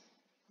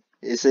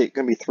 Is it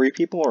going to be 3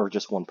 people or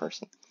just 1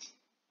 person?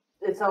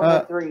 It's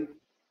only 3.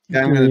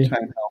 Yeah, I'm going to try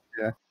and help,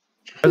 yeah.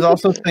 I was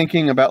also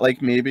thinking about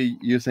like maybe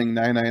using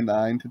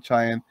 999 to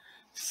try and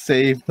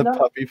save the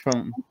puppy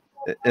from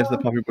if the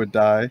puppy would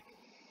die.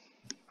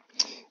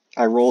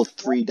 I rolled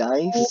 3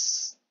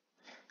 dice.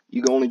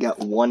 You only got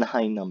 1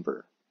 high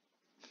number,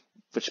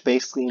 which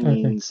basically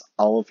means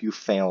all of you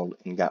failed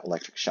and got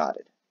electric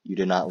shotted. You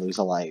did not lose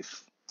a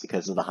life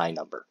because of the high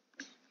number.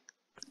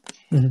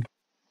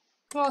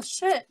 Well,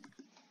 shit.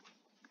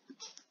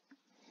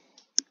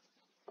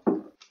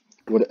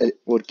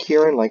 Would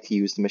Kieran like to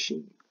use the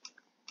machine?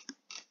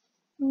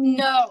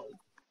 No.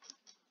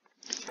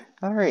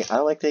 Alright, I'd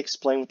like to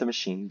explain what the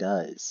machine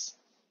does.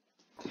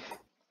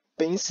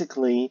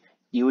 Basically,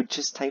 you would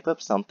just type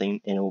up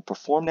something and it will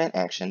perform that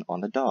action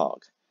on the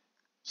dog.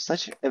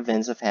 Such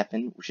events have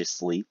happened, which is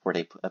sleep, where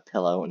they put a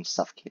pillow and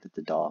suffocated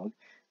the dog,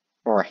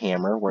 or a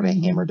hammer, where they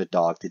hammered the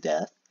dog to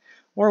death,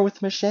 or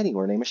with machete,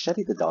 where they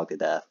macheted the dog to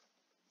death.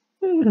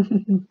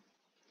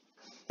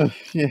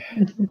 Yeah.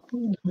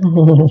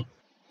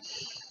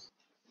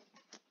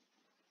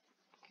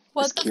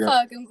 What the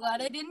fuck? I'm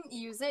glad I didn't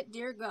use it,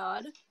 dear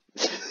God.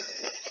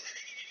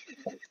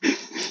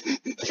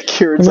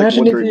 Kieran's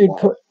imagine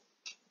like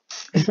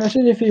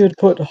if you had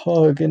put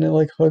hug and it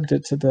like hugged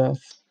it to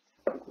death.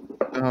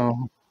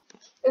 Oh.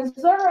 Is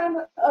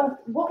there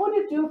what would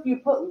it do if you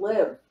put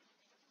live?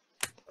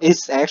 It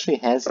actually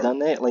has done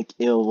that. Like,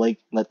 it'll like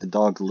let the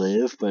dog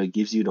live, but it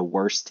gives you the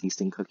worst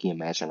tasting cookie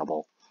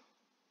imaginable.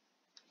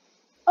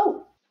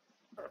 Oh,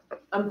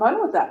 I'm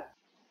fine with that.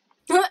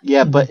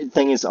 Yeah, but the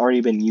thing is,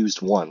 already been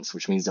used once,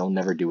 which means they'll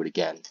never do it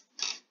again.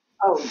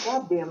 Oh,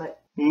 god damn it.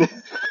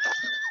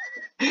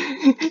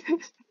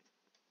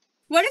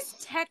 What if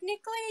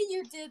technically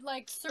you did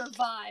like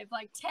survive?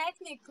 Like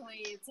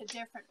technically it's a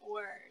different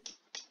word.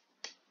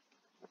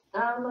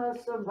 I'm a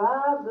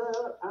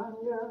survivor. I'm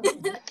young.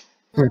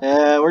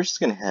 We're just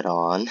gonna head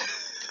on.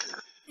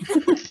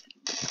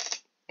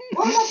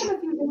 What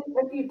happened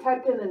if you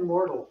typed in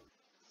immortal?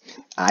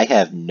 I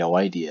have no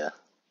idea.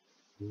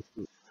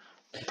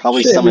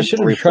 Probably Shit, we summon should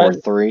have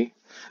tried. 343.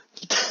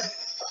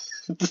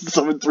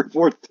 Summon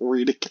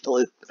 343 to kill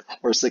it.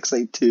 Or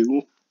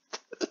 682.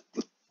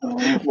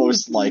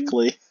 Most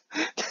likely.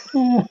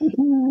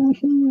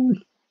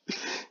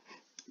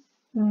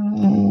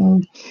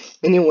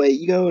 Anyway,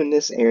 you go in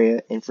this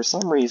area, and for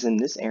some reason,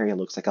 this area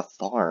looks like a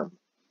farm.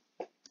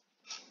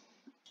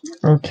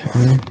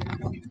 Okay.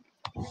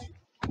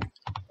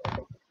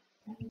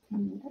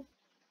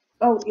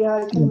 Oh, yeah,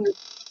 I can mute.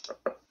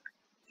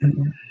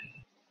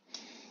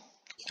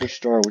 Which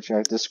door would you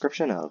like a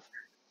description of?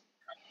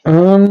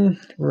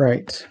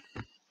 Right.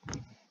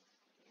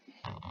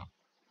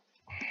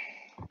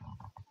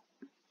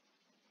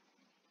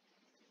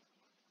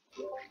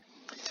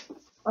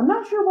 I'm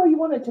not sure why you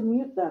wanted to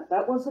mute that.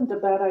 That wasn't a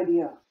bad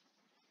idea.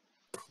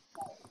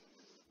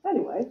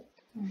 Anyway,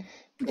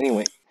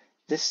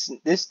 this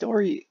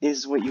story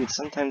is what you would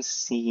sometimes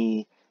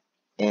see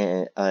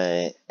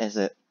as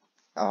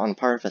on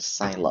part of a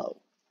silo.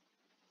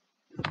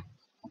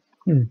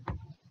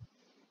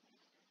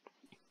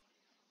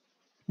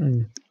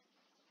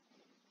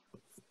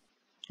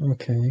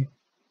 Okay.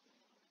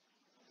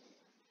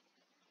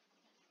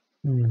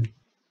 Someone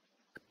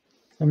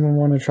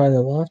want to try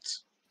the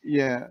left?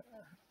 Yeah,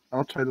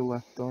 I'll try the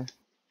left door.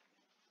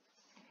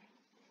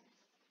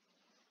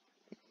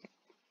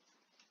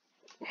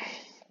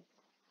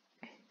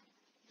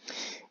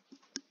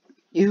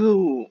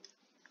 You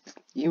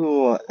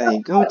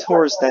go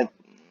towards that.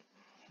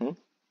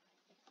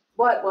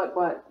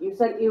 What? You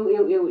said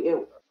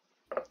ew.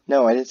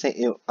 No, I didn't say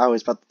ew. I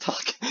was about to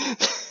talk.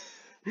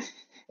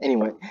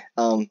 Anyway,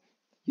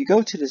 you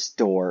go to this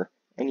door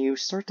and you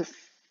start to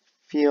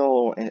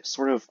feel a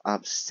sort of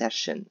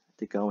obsession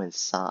to go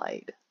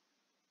inside.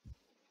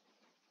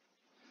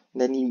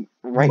 Then you,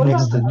 right What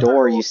next to about the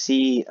door, you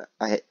see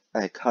a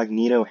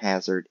cognito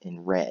hazard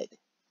in red.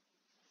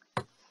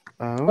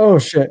 Oh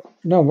shit.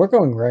 No, we're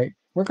going right.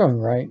 We're going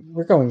right.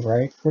 We're going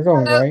right. We're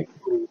going right.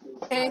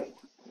 Okay.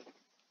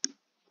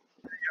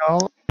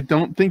 Y'all, I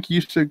don't think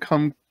you should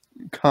come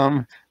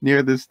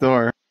near this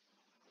door.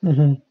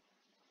 Mm-hmm.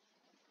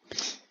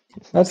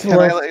 That's the Can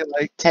I left.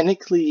 like?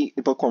 Technically,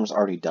 the Bookworm's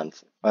already done,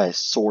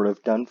 sort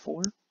of done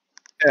for.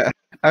 Yeah,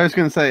 I was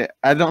gonna say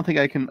I don't think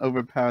I can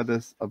overpower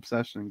this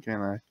obsession,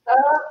 can I?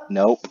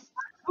 Nope. I'm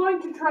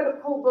going to try to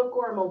pull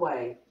Bookworm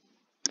away.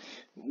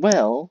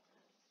 Well,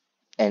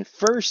 and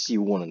first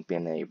you wouldn't have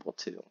been able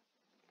to.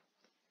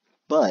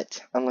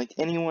 But, unlike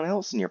anyone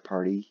else in your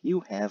party,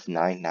 you have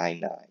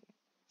 999.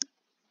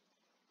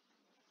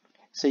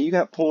 So you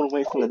got pulled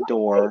away from the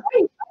door.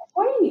 Wait!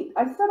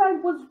 I said I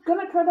was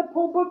gonna try to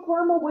pull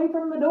Bookworm away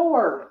from the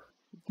door.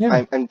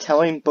 Yeah. I'm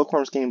telling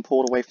Bookworm's getting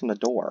pulled away from the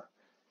door.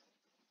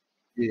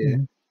 Yeah.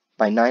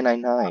 By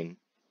 999.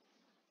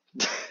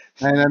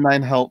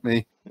 999 help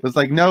me. It was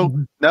like,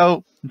 no,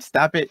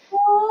 stop it.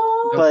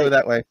 Don't go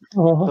that way.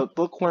 But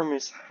Bookworm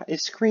is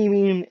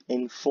screaming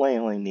and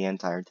flailing the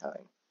entire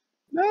time.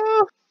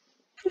 No.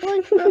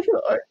 Like that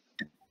door.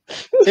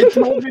 It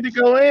told me to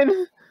go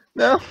in.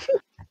 No.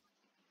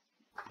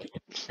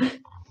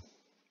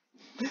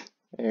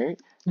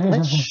 Alright,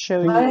 let's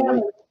show I you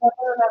am what...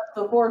 that's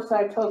the horse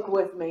I took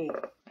with me.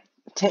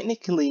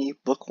 Technically,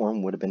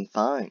 Bookworm would have been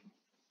fine.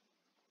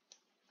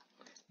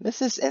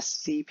 This is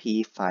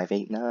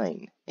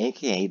SCP-589,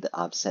 aka the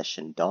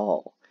Obsession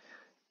Doll.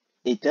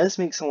 It does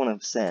make someone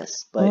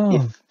obsessed,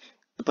 but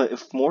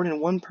if more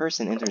than one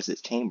person enters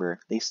its chamber,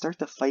 they start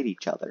to fight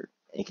each other.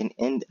 It can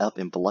end up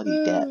in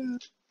bloody death.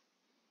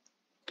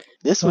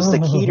 This was the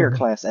Keter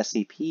class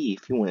SCP.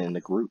 If you went in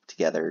a group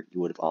together,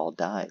 you would have all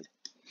died.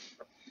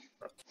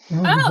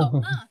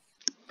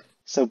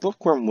 So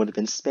Bookworm would have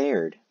been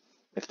spared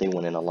if they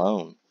went in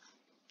alone.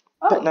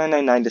 But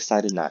 999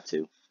 decided not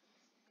to.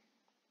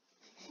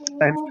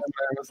 I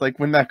was like,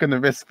 we're not gonna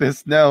risk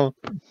this, no.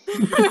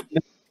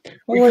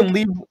 We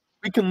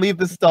can leave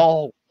the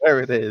stall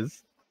where it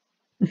is.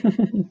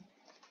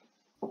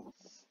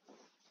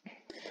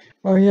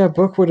 Oh yeah,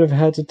 Book would have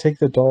had to take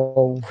the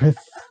doll with.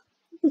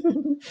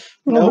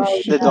 No,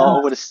 the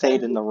doll would have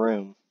stayed in the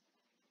room.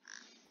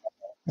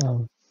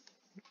 Oh.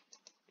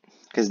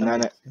 Because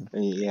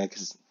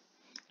because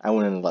I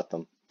wouldn't have let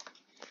them.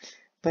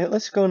 But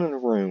let's go into the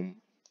room.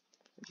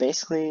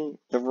 Basically,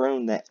 the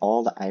room that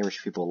all the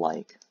Irish people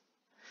like.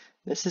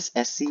 This is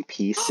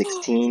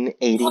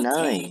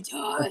SCP-1689.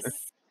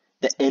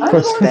 The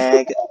endless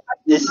bag.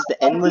 This is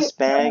the endless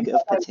bag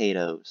of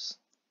potatoes.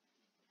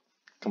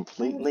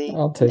 Completely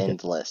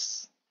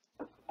endless.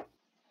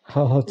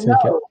 I'll take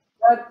it.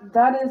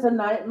 That is a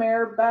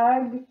nightmare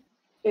bag.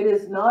 It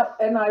is not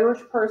an Irish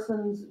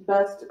person's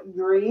best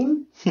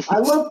dream. I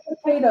love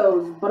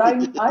potatoes, but I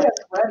have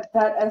read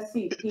that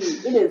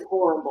SCP. It is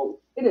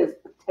horrible. It is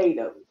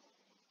potatoes.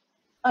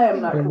 I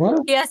am not. Wait,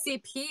 what? The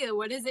SCP,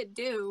 what does it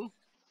do?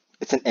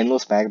 It's an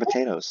endless bag of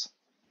potatoes.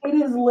 It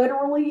is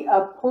literally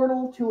a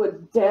portal to a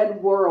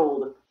dead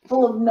world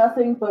full of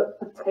nothing but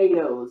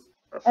potatoes,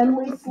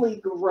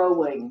 endlessly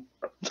growing.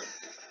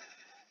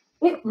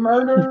 It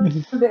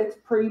murdered its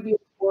previous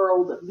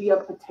world via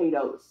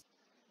potatoes.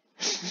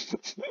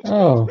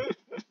 Oh.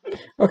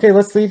 Okay,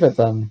 let's leave it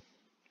then.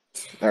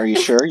 Are you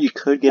sure? You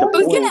could get a I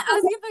was point. gonna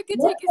ask if I could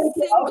take a I'll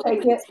single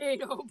take it.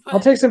 potato, but I'll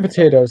take some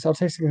potatoes. I'll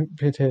take some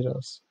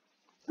potatoes.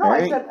 No,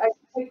 Alright. I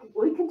said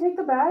we can take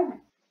the bag.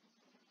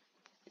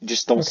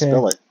 Just don't Okay.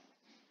 spill it.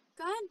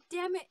 God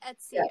damn it,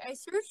 Etsy. Yeah. I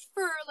searched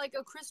for like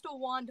a crystal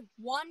wand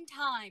one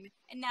time,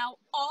 and now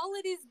all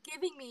it is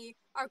giving me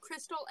are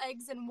crystal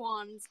eggs and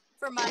wands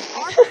for my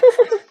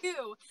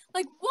RPG2.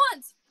 Like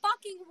once!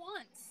 Fucking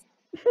once!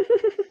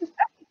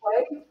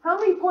 Right? How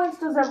many points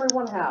does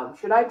everyone have?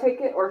 Should I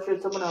take it or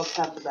should someone else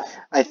have the bag?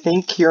 I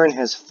think Kieran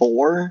has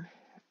 4.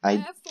 I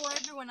have 4,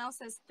 everyone else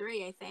has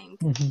 3, I think.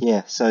 Mhm.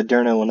 Yeah, so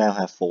Durno will now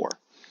have 4.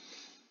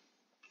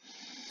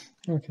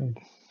 Okay.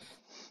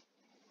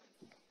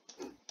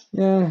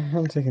 Yeah,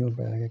 I'm taking the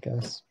bag, I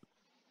guess.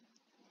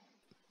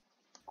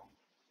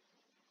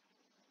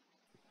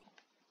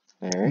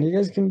 And Alright. you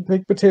guys can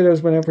take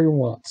potatoes whenever you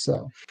want,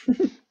 so.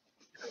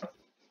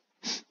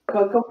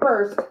 Cook them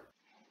first.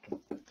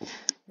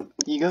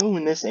 You go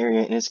in this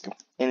area and it's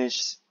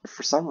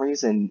for some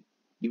reason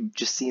you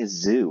just see a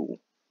zoo.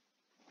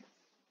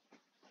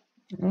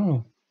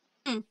 Oh.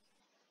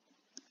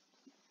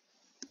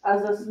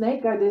 As a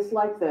snake, I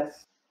dislike this.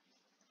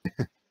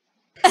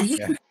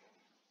 Yeah.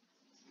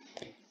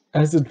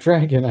 As a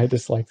dragon, I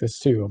dislike this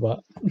too, but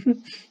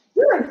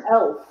You're an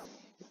elf.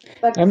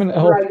 That's I'm an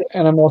elf dragon.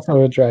 and I'm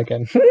also a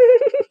dragon.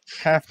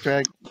 Half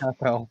drag, half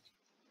elf.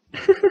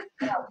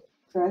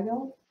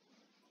 Dragon?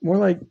 More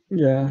like,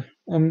 yeah.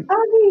 Abby,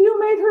 you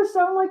made her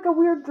sound like a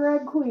weird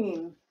drag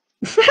queen.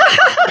 Then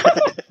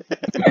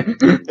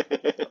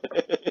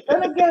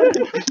again,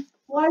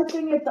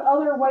 slicing it the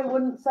other way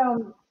wouldn't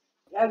sound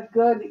as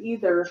good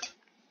either.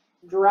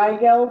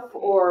 Drag elf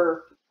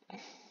or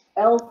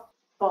elf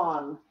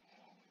fawn.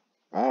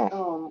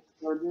 Oh.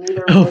 Or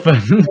neither.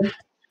 Elfin.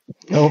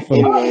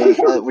 Elfin. Anyway,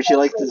 would you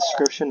like the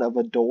description of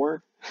a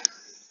door?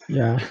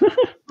 Yeah.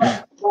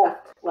 Left.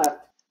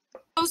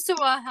 Oh, so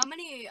how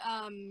many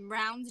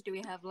rounds do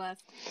we have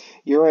left?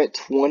 You're at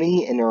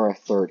 20 and there are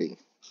 30.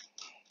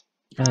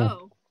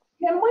 Oh.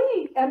 Can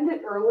we end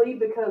it early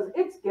because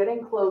it's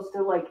getting close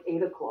to like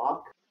 8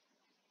 o'clock?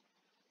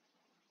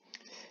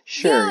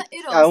 Sure. Yeah,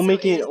 it I'll also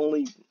make it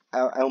is.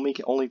 I'll make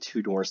it only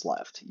 2 doors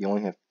left. You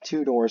only have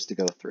 2 doors to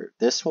go through.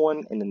 This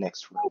one and the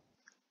next room.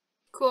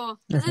 Cool.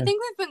 Because Okay. I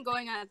think we've been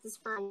going at this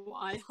for a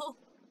while.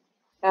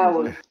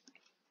 Hours.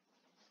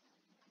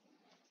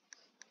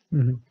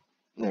 hmm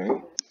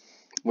Alright.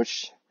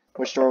 Which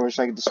door would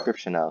you like a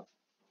description of?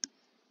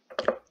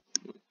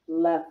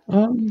 Left.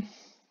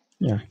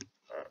 Yeah.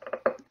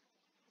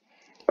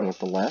 With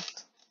the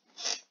left.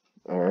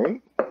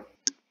 Alright.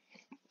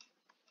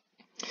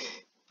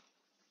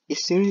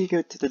 As soon as you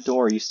go to the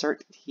door, you start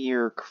to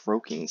hear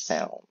croaking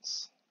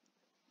sounds.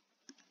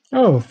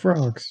 Oh,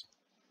 frogs.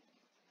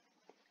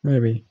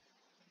 Maybe.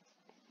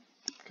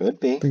 Could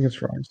be. I think it's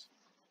frogs.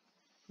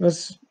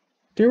 Let's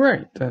do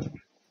right then.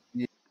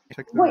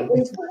 Check the Wait, room.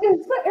 is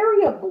the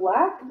area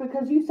black?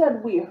 Because you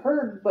said we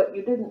heard, but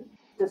you didn't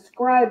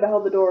describe how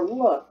the door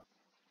looked.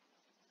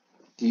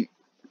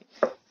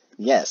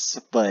 Yes,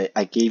 but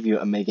I gave you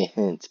a mega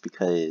hint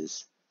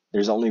because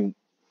there's one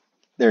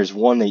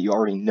that you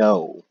already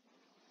know.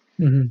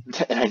 hmm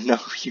And I know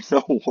you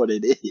know what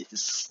it is.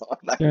 So I'm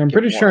not Yeah, gonna I'm give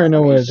pretty more sure I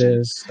know what it information.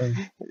 is. So.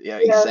 Yeah,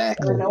 Yes,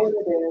 exactly. I know what it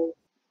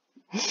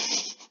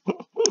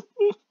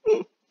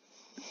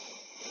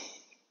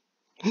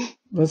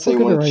Let's So you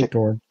look at the wanna right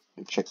door.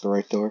 Check the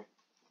right door.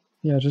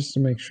 Yeah, just to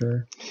make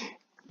sure.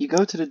 You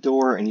go to the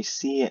door and you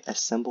see a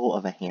symbol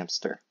of a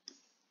hamster.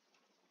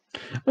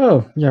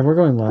 Oh, yeah, we're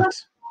going left.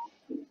 is.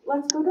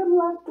 Let's go to the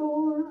left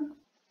door.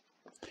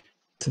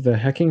 To the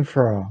hecking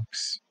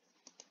frogs.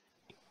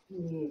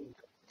 Yeah.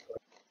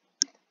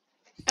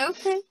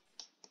 Okay.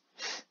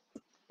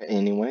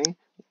 Anyway,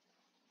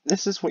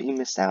 this is what you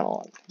missed out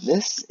on.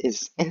 This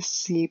is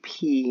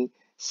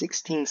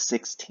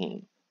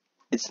SCP-1616.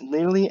 It's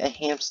literally a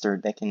hamster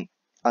that can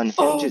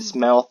unhinge its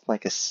mouth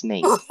like a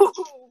snake.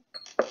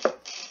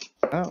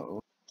 Oh.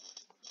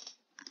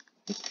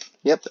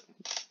 Yep,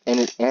 and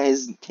it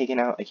has taken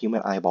out a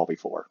human eyeball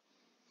before.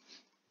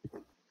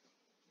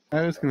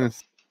 I was gonna.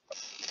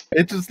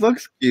 It just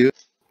looks cute,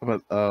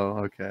 but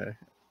oh, okay.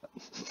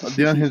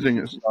 The unhinging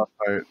itself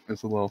part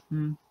is a little.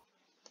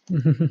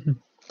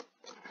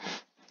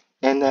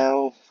 And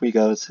now we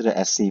go to the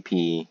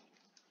SCP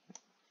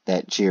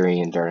that Jerry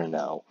and Durna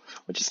know,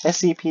 which is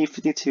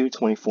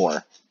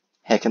SCP-5224,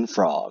 Heckin'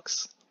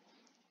 Frogs.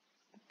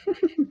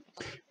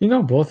 You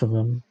know both of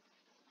them.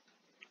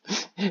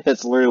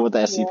 That's literally what the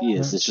SCP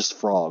is, it's just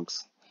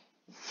frogs.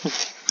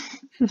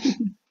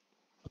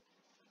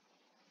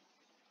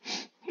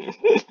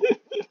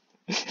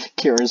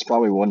 Kieran's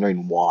probably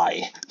wondering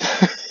why.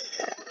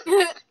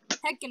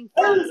 Heckin'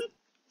 frogs.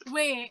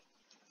 Wait.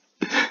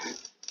 Is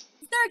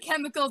there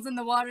chemicals in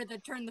the water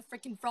that turn the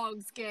frickin'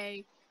 frogs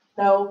gay?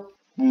 No.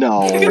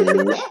 No.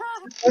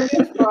 They're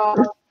just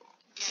frogs.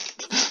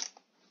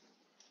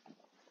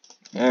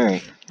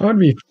 Alright. That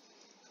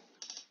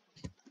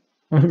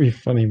would be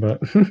funny,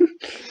 but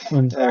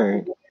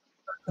Alright.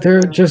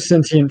 they're just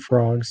sentient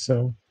frogs,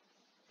 so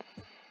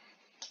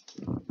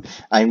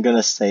I'm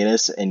gonna say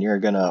this and you're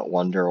gonna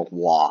wonder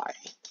why.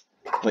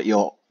 But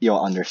you'll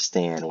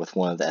understand with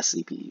one of the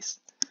SCPs.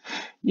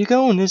 You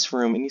go in this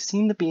room and you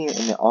seem to be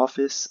in the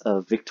office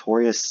of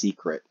Victoria's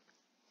Secret.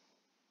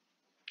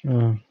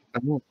 uh,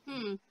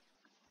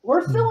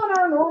 We're still in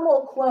our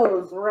normal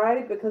clothes,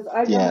 right? Because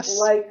I Yes.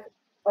 don't like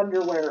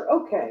underwear.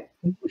 Okay.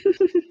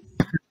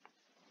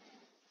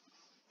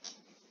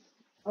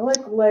 I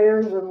like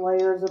layers and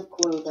layers of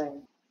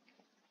clothing.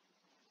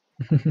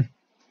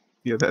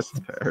 Yeah, that's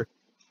fair.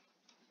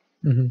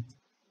 mhm.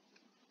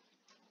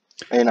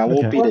 And I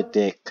won't Okay. be the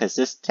dick, because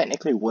this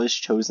technically was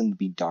chosen to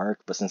be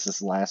dark, but since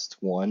this last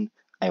one,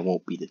 I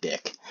won't be the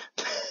dick.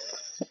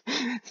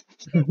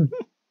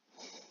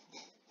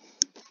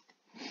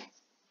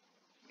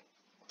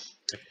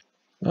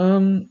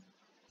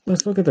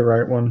 Let's look at the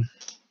right one,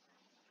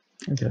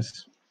 I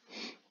guess.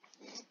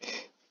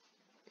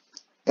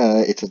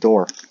 It's a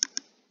door.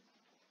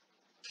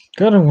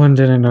 Got a one,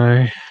 didn't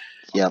I?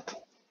 Yep.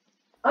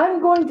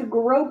 I'm going to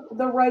grope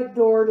the right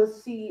door to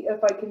see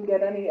if I can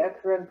get any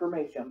extra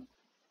information.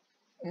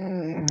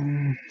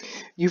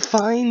 You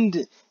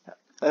find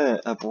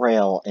a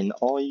braille, and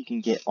all you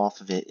can get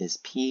off of it is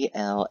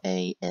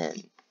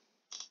PLAN.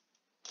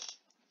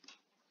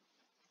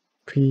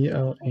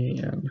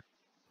 PLAN.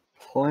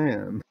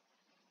 Plan.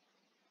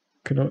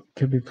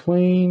 Could be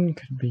plain,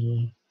 could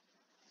be.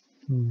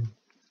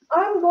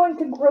 I'm going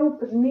to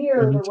grope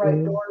near the right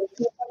Anything? door to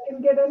see if I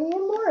can get any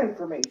more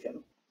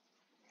information.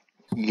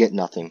 You get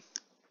nothing.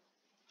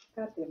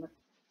 God damn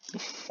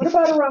it. What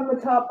about around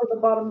the top or the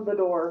bottom of the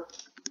door?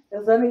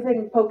 Is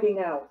anything poking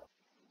out?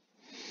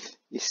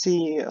 You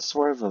see a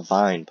sort of a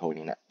vine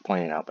pointing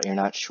out, but you're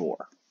not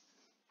sure.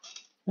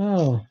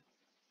 Oh.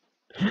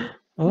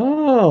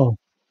 Oh.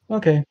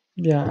 Okay.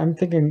 Yeah, I'm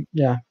thinking.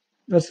 Yeah.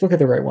 Let's look at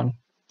the right one.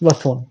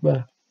 Left one.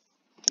 Blah.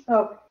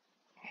 Oh,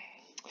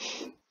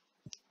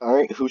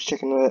 Alright, who's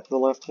checking the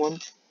left one?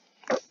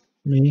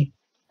 Me.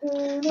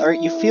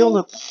 Alright, you feel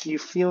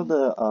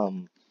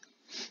the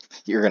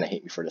you're gonna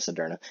hate me for this,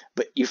 Aderna,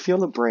 but you feel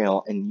the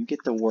braille and you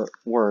get the word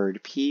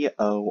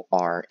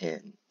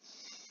PORN.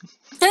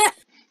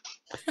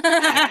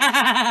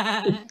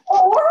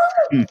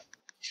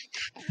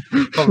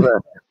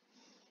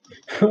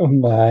 Oh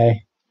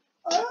my.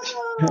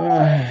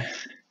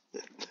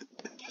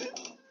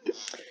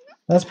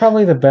 That's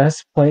probably the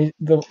best place.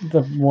 The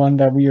one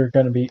that we are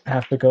gonna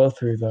have to go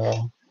through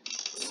though.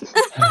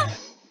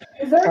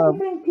 is there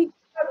anything peeking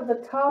out of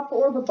the top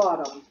or the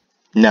bottom?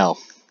 No.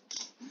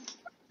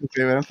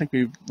 Okay, I don't think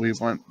we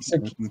want So-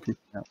 anything peeking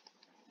out.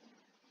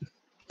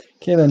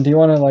 Kaylin, do you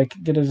want to like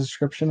get a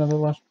description of the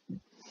left?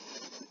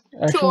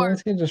 Actually, Sure.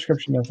 let's get a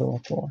description of the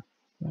left door.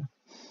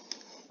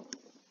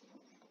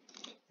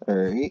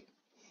 Alright.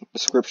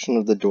 Description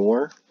of the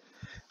door.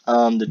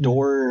 The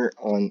door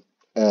on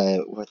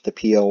with the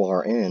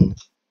PORN,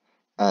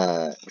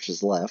 which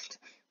is left,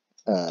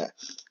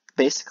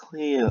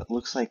 basically it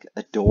looks like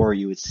a door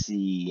you would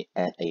see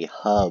at a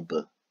hub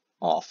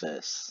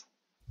office.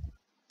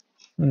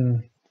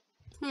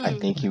 I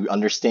think you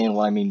understand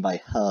what I mean by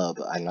hub.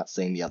 I'm not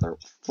saying the other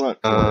front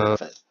door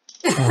of it.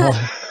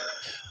 Oh.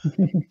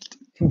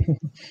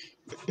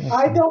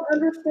 I don't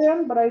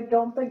understand, but I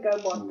don't think I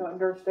want to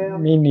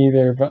understand. Me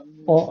neither, but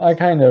well, I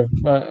kind of,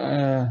 but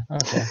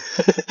okay.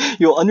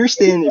 You'll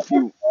understand if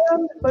you.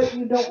 But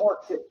you don't want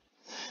to.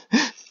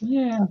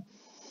 Yeah.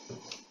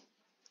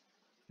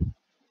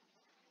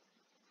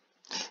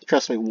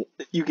 Trust me,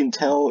 you can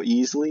tell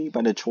easily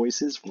by the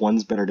choices.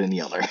 One's better than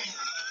the other.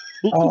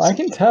 Oh, I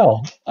can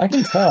tell. I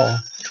can tell.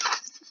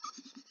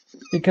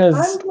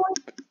 Because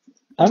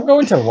I'm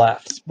going to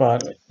left,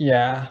 but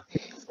yeah.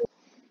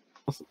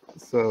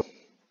 So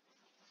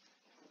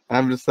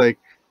I'm just like,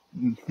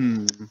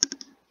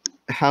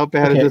 how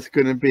bad Okay. is this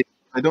going to be?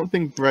 I don't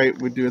think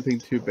Bright would do anything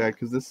too bad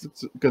because this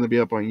is going to be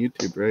up on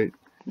YouTube, right?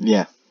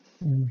 Yeah.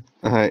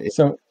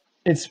 So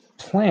it's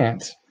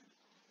plant,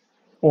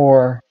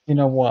 or you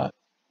know what?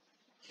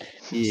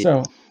 Yeah.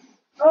 So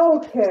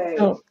Okay.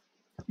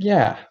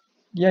 yeah.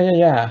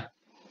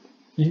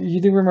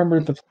 You do remember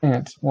the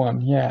plant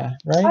one, yeah,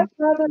 right? I'd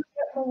rather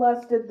get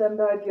molested than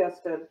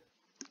digested.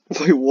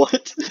 Wait,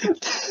 what?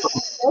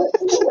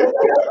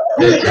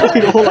 Wait,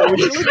 hold on. Would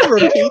you like to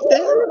repeat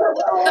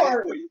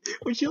that?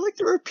 Would you like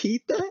to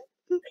repeat that?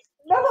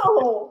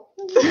 No!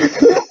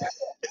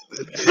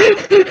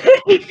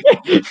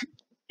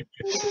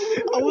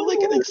 I would like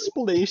an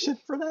explanation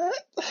for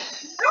that.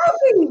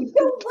 Abby,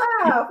 don't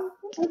laugh!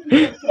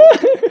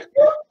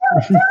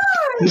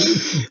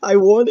 I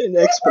want an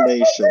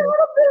explanation.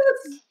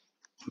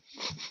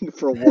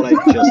 from what I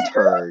just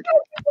heard.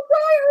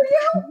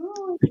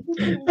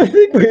 I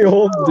think we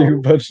all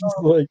do, but it's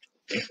like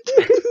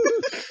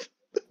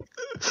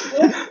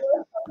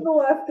The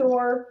left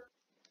door.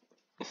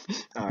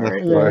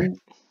 Alright. yeah, I'm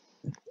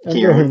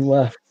Kieran? going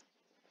left.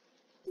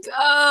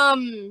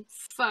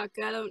 Fuck,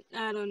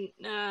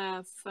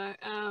 fuck,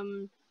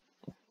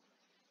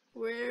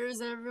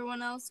 where's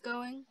everyone else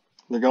going?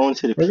 They're going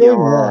to the We're going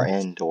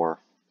PRRN door.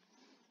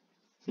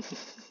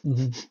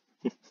 Mhm.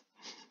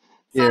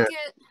 Yeah.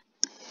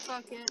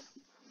 Fuck it.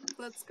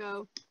 Let's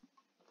go.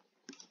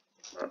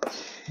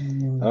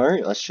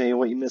 Alright, let's show you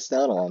what you missed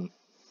out on.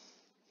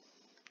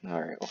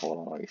 Alright, well, hold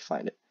on, let me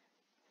find it.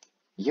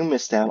 You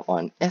missed out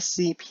on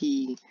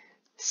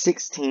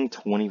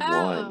SCP-1621.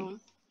 Oh.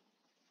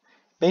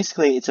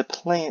 Basically, it's a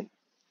plant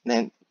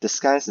that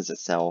disguises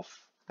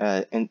itself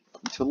and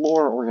to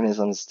lure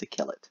organisms to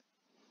kill it.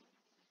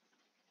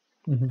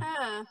 Mhm.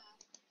 Ah.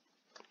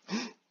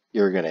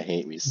 You're gonna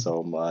hate me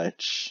so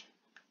much.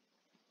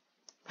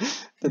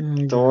 The Oh,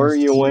 door gosh.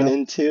 you went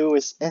into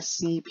is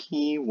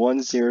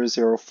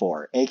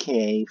SCP-1004,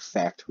 aka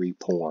Factory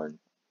Porn.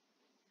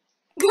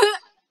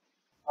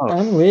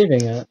 I'm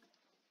leaving it.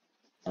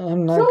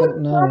 I'm not So gonna. it's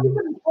not No.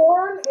 even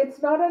porn.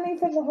 It's not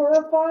anything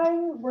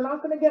horrifying. We're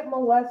not going to get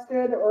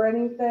molested or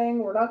anything.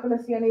 We're not going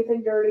to see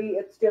anything dirty.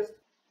 It's just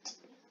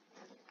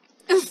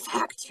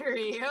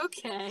Factory,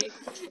 okay.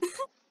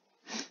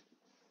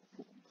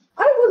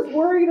 I was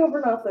worried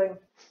over nothing.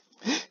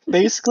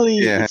 Basically,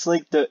 Yeah. it's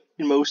like the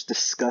most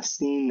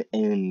disgusting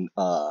and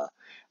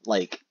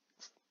like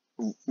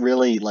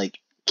really like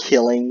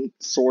killing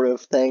sort of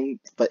thing,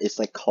 but it's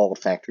like called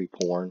factory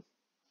porn.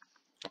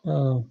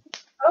 Oh.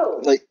 Oh,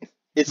 Like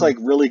it's like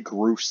really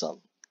gruesome.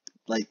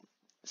 Like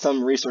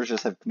some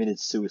researchers have committed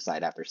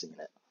suicide after seeing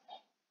it.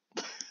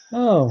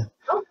 Oh.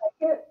 I'll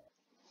take it.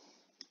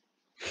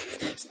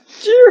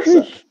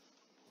 Jerry.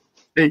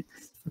 Hey.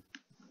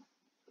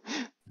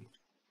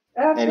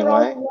 After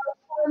all Anyway. the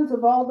lifetimes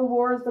of all the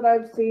wars that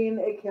I've seen,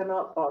 it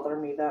cannot bother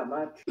me that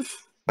much.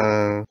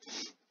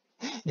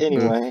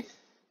 Anyway,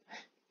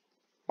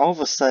 all of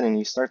a sudden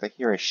you start to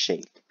hear a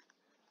shake.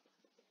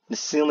 The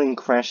ceiling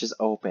crashes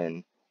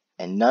open,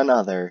 and none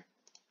other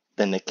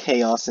than the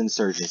Chaos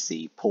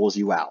Insurgency pulls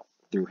you out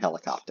through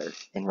helicopter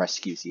and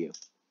rescues you.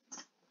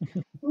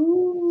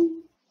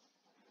 Ooh.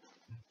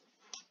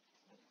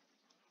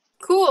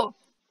 Cool.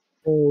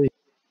 Oh,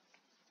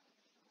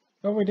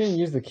 we didn't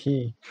use the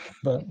key,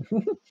 but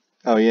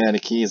Oh yeah, the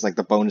key is like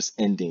the bonus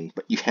ending,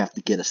 but you have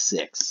to get a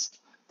 6.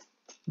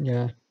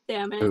 yeah,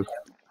 Damn it.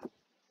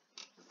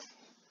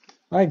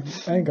 I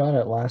got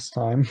it last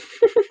time.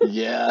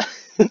 Yeah,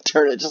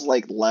 Turn it just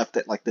like left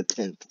at like the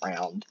 10th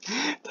round.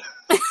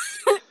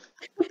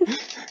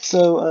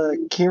 So,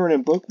 Kieran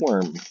and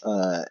Bookworm,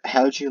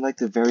 how'd you like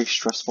the very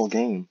stressful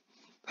game?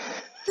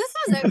 This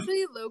was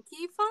actually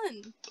low-key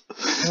fun.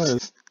 It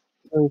was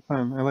really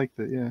fun. I liked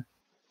it, yeah.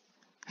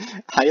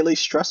 Highly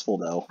stressful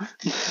though.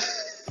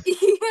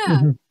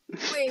 Yeah.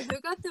 Wait, who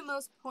got the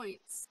most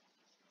points?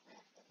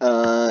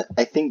 I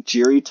think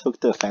Jerry took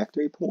the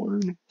factory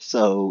porn,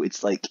 so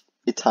it's like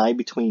a tie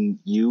between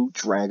you,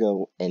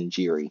 Drago, and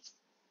Jerry.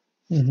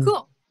 Mhm.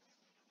 Cool.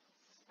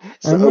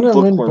 So I'm gonna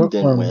win Bookworm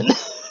didn't Bookworm. win.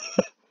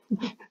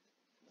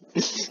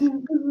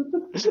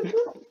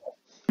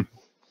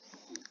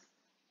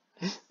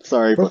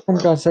 Sorry,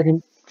 Bookworm got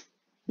second.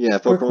 Yeah,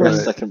 Bookworm got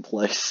Bookworm. second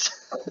place.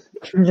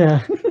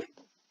 Yeah.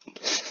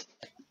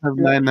 I have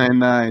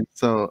 999,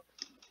 so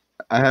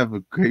I have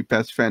a great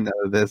best friend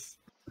out of this.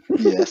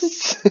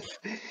 Yes.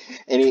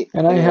 Any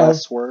And I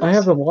last words?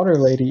 have the water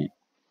lady.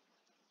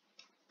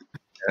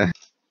 Yeah.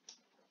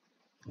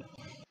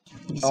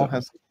 So, All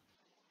has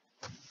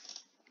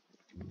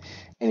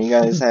And you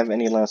guys have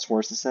any last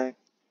words to say?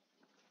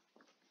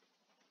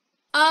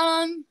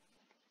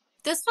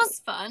 This was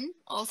fun.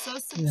 Also,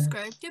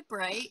 subscribe to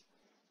Bright.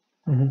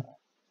 mhm.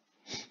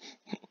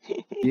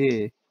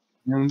 yeah.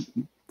 And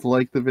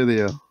like the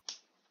video.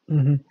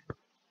 Mhm.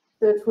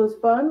 This was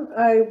fun.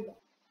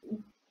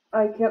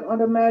 I cannot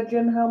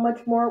imagine how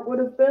much more it would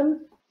have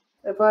been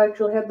if I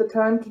actually had the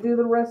time to do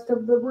the rest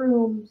of the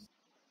rooms.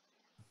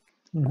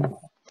 Mhm.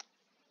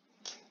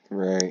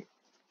 Right.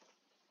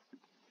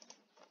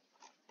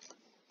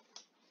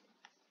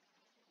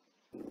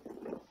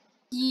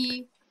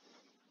 Yeah.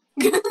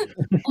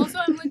 Also,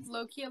 I'm like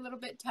low-key a little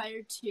bit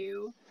tired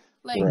too.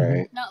 Like,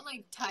 Right. not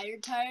like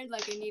tired,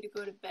 like I need to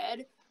go to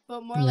bed,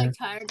 but more Yeah. like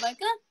tired, like,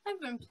 I've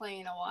been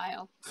playing a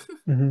while.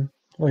 Mhm.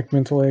 Like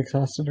mentally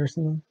exhausted or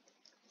something.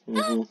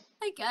 Mm-hmm.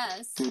 I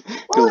guess.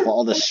 Because of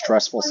all the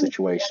stressful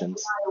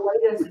situations. My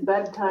latest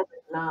bedtime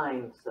at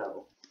 9,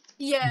 so.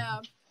 Yeah.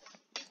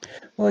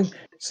 Like,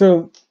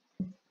 so,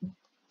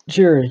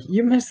 Jerry,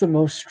 you missed the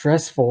most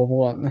stressful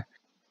one.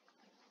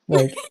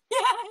 Like,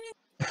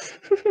 Yeah.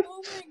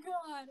 Oh my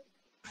god.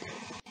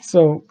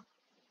 so,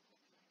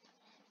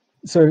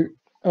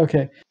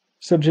 okay.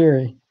 So,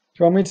 Jerry, do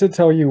you want me to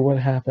tell you what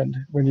happened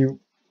when you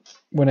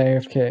went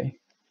AFK?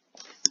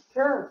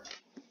 Sure.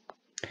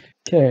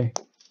 Okay.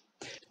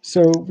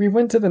 So, we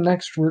went to the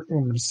next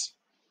rooms.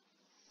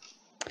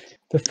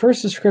 The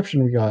first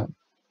description we got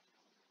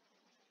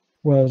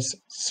was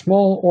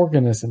small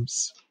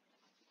organisms.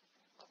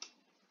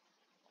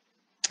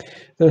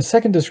 The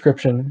second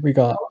description we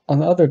got on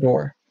the other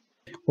door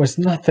was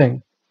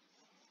nothing.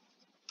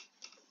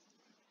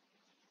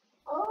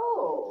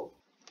 Oh.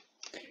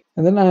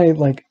 And then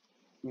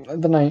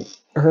I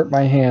hurt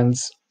my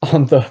hands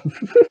on the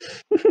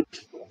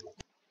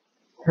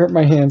hurt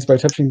my hands by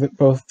touching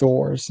both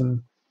doors,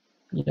 and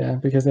yeah,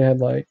 because they had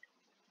like,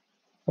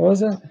 what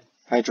was it?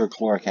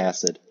 Hydrochloric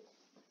acid.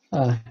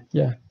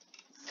 Yeah.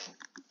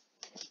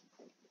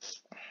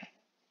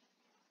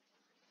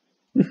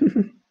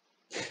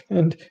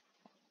 And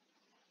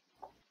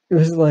it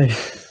was like,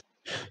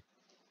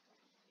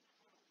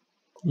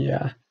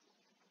 yeah.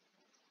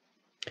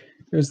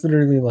 It was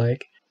literally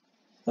like,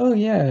 oh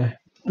yeah,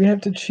 we have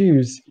to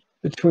choose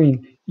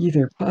between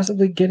either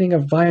possibly getting a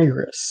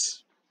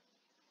virus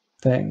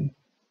thing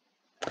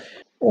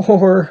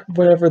or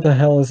whatever the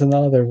hell is in the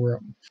other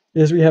room,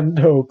 because we have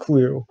no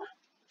clue.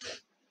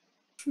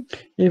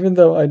 Even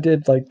though I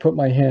did like put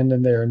my hand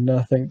in there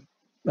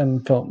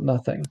and felt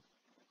nothing.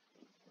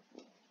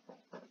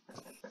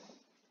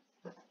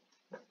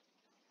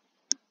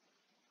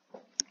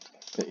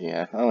 But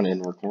yeah, I'm gonna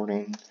end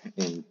recording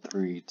in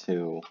 3,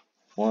 2,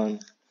 1.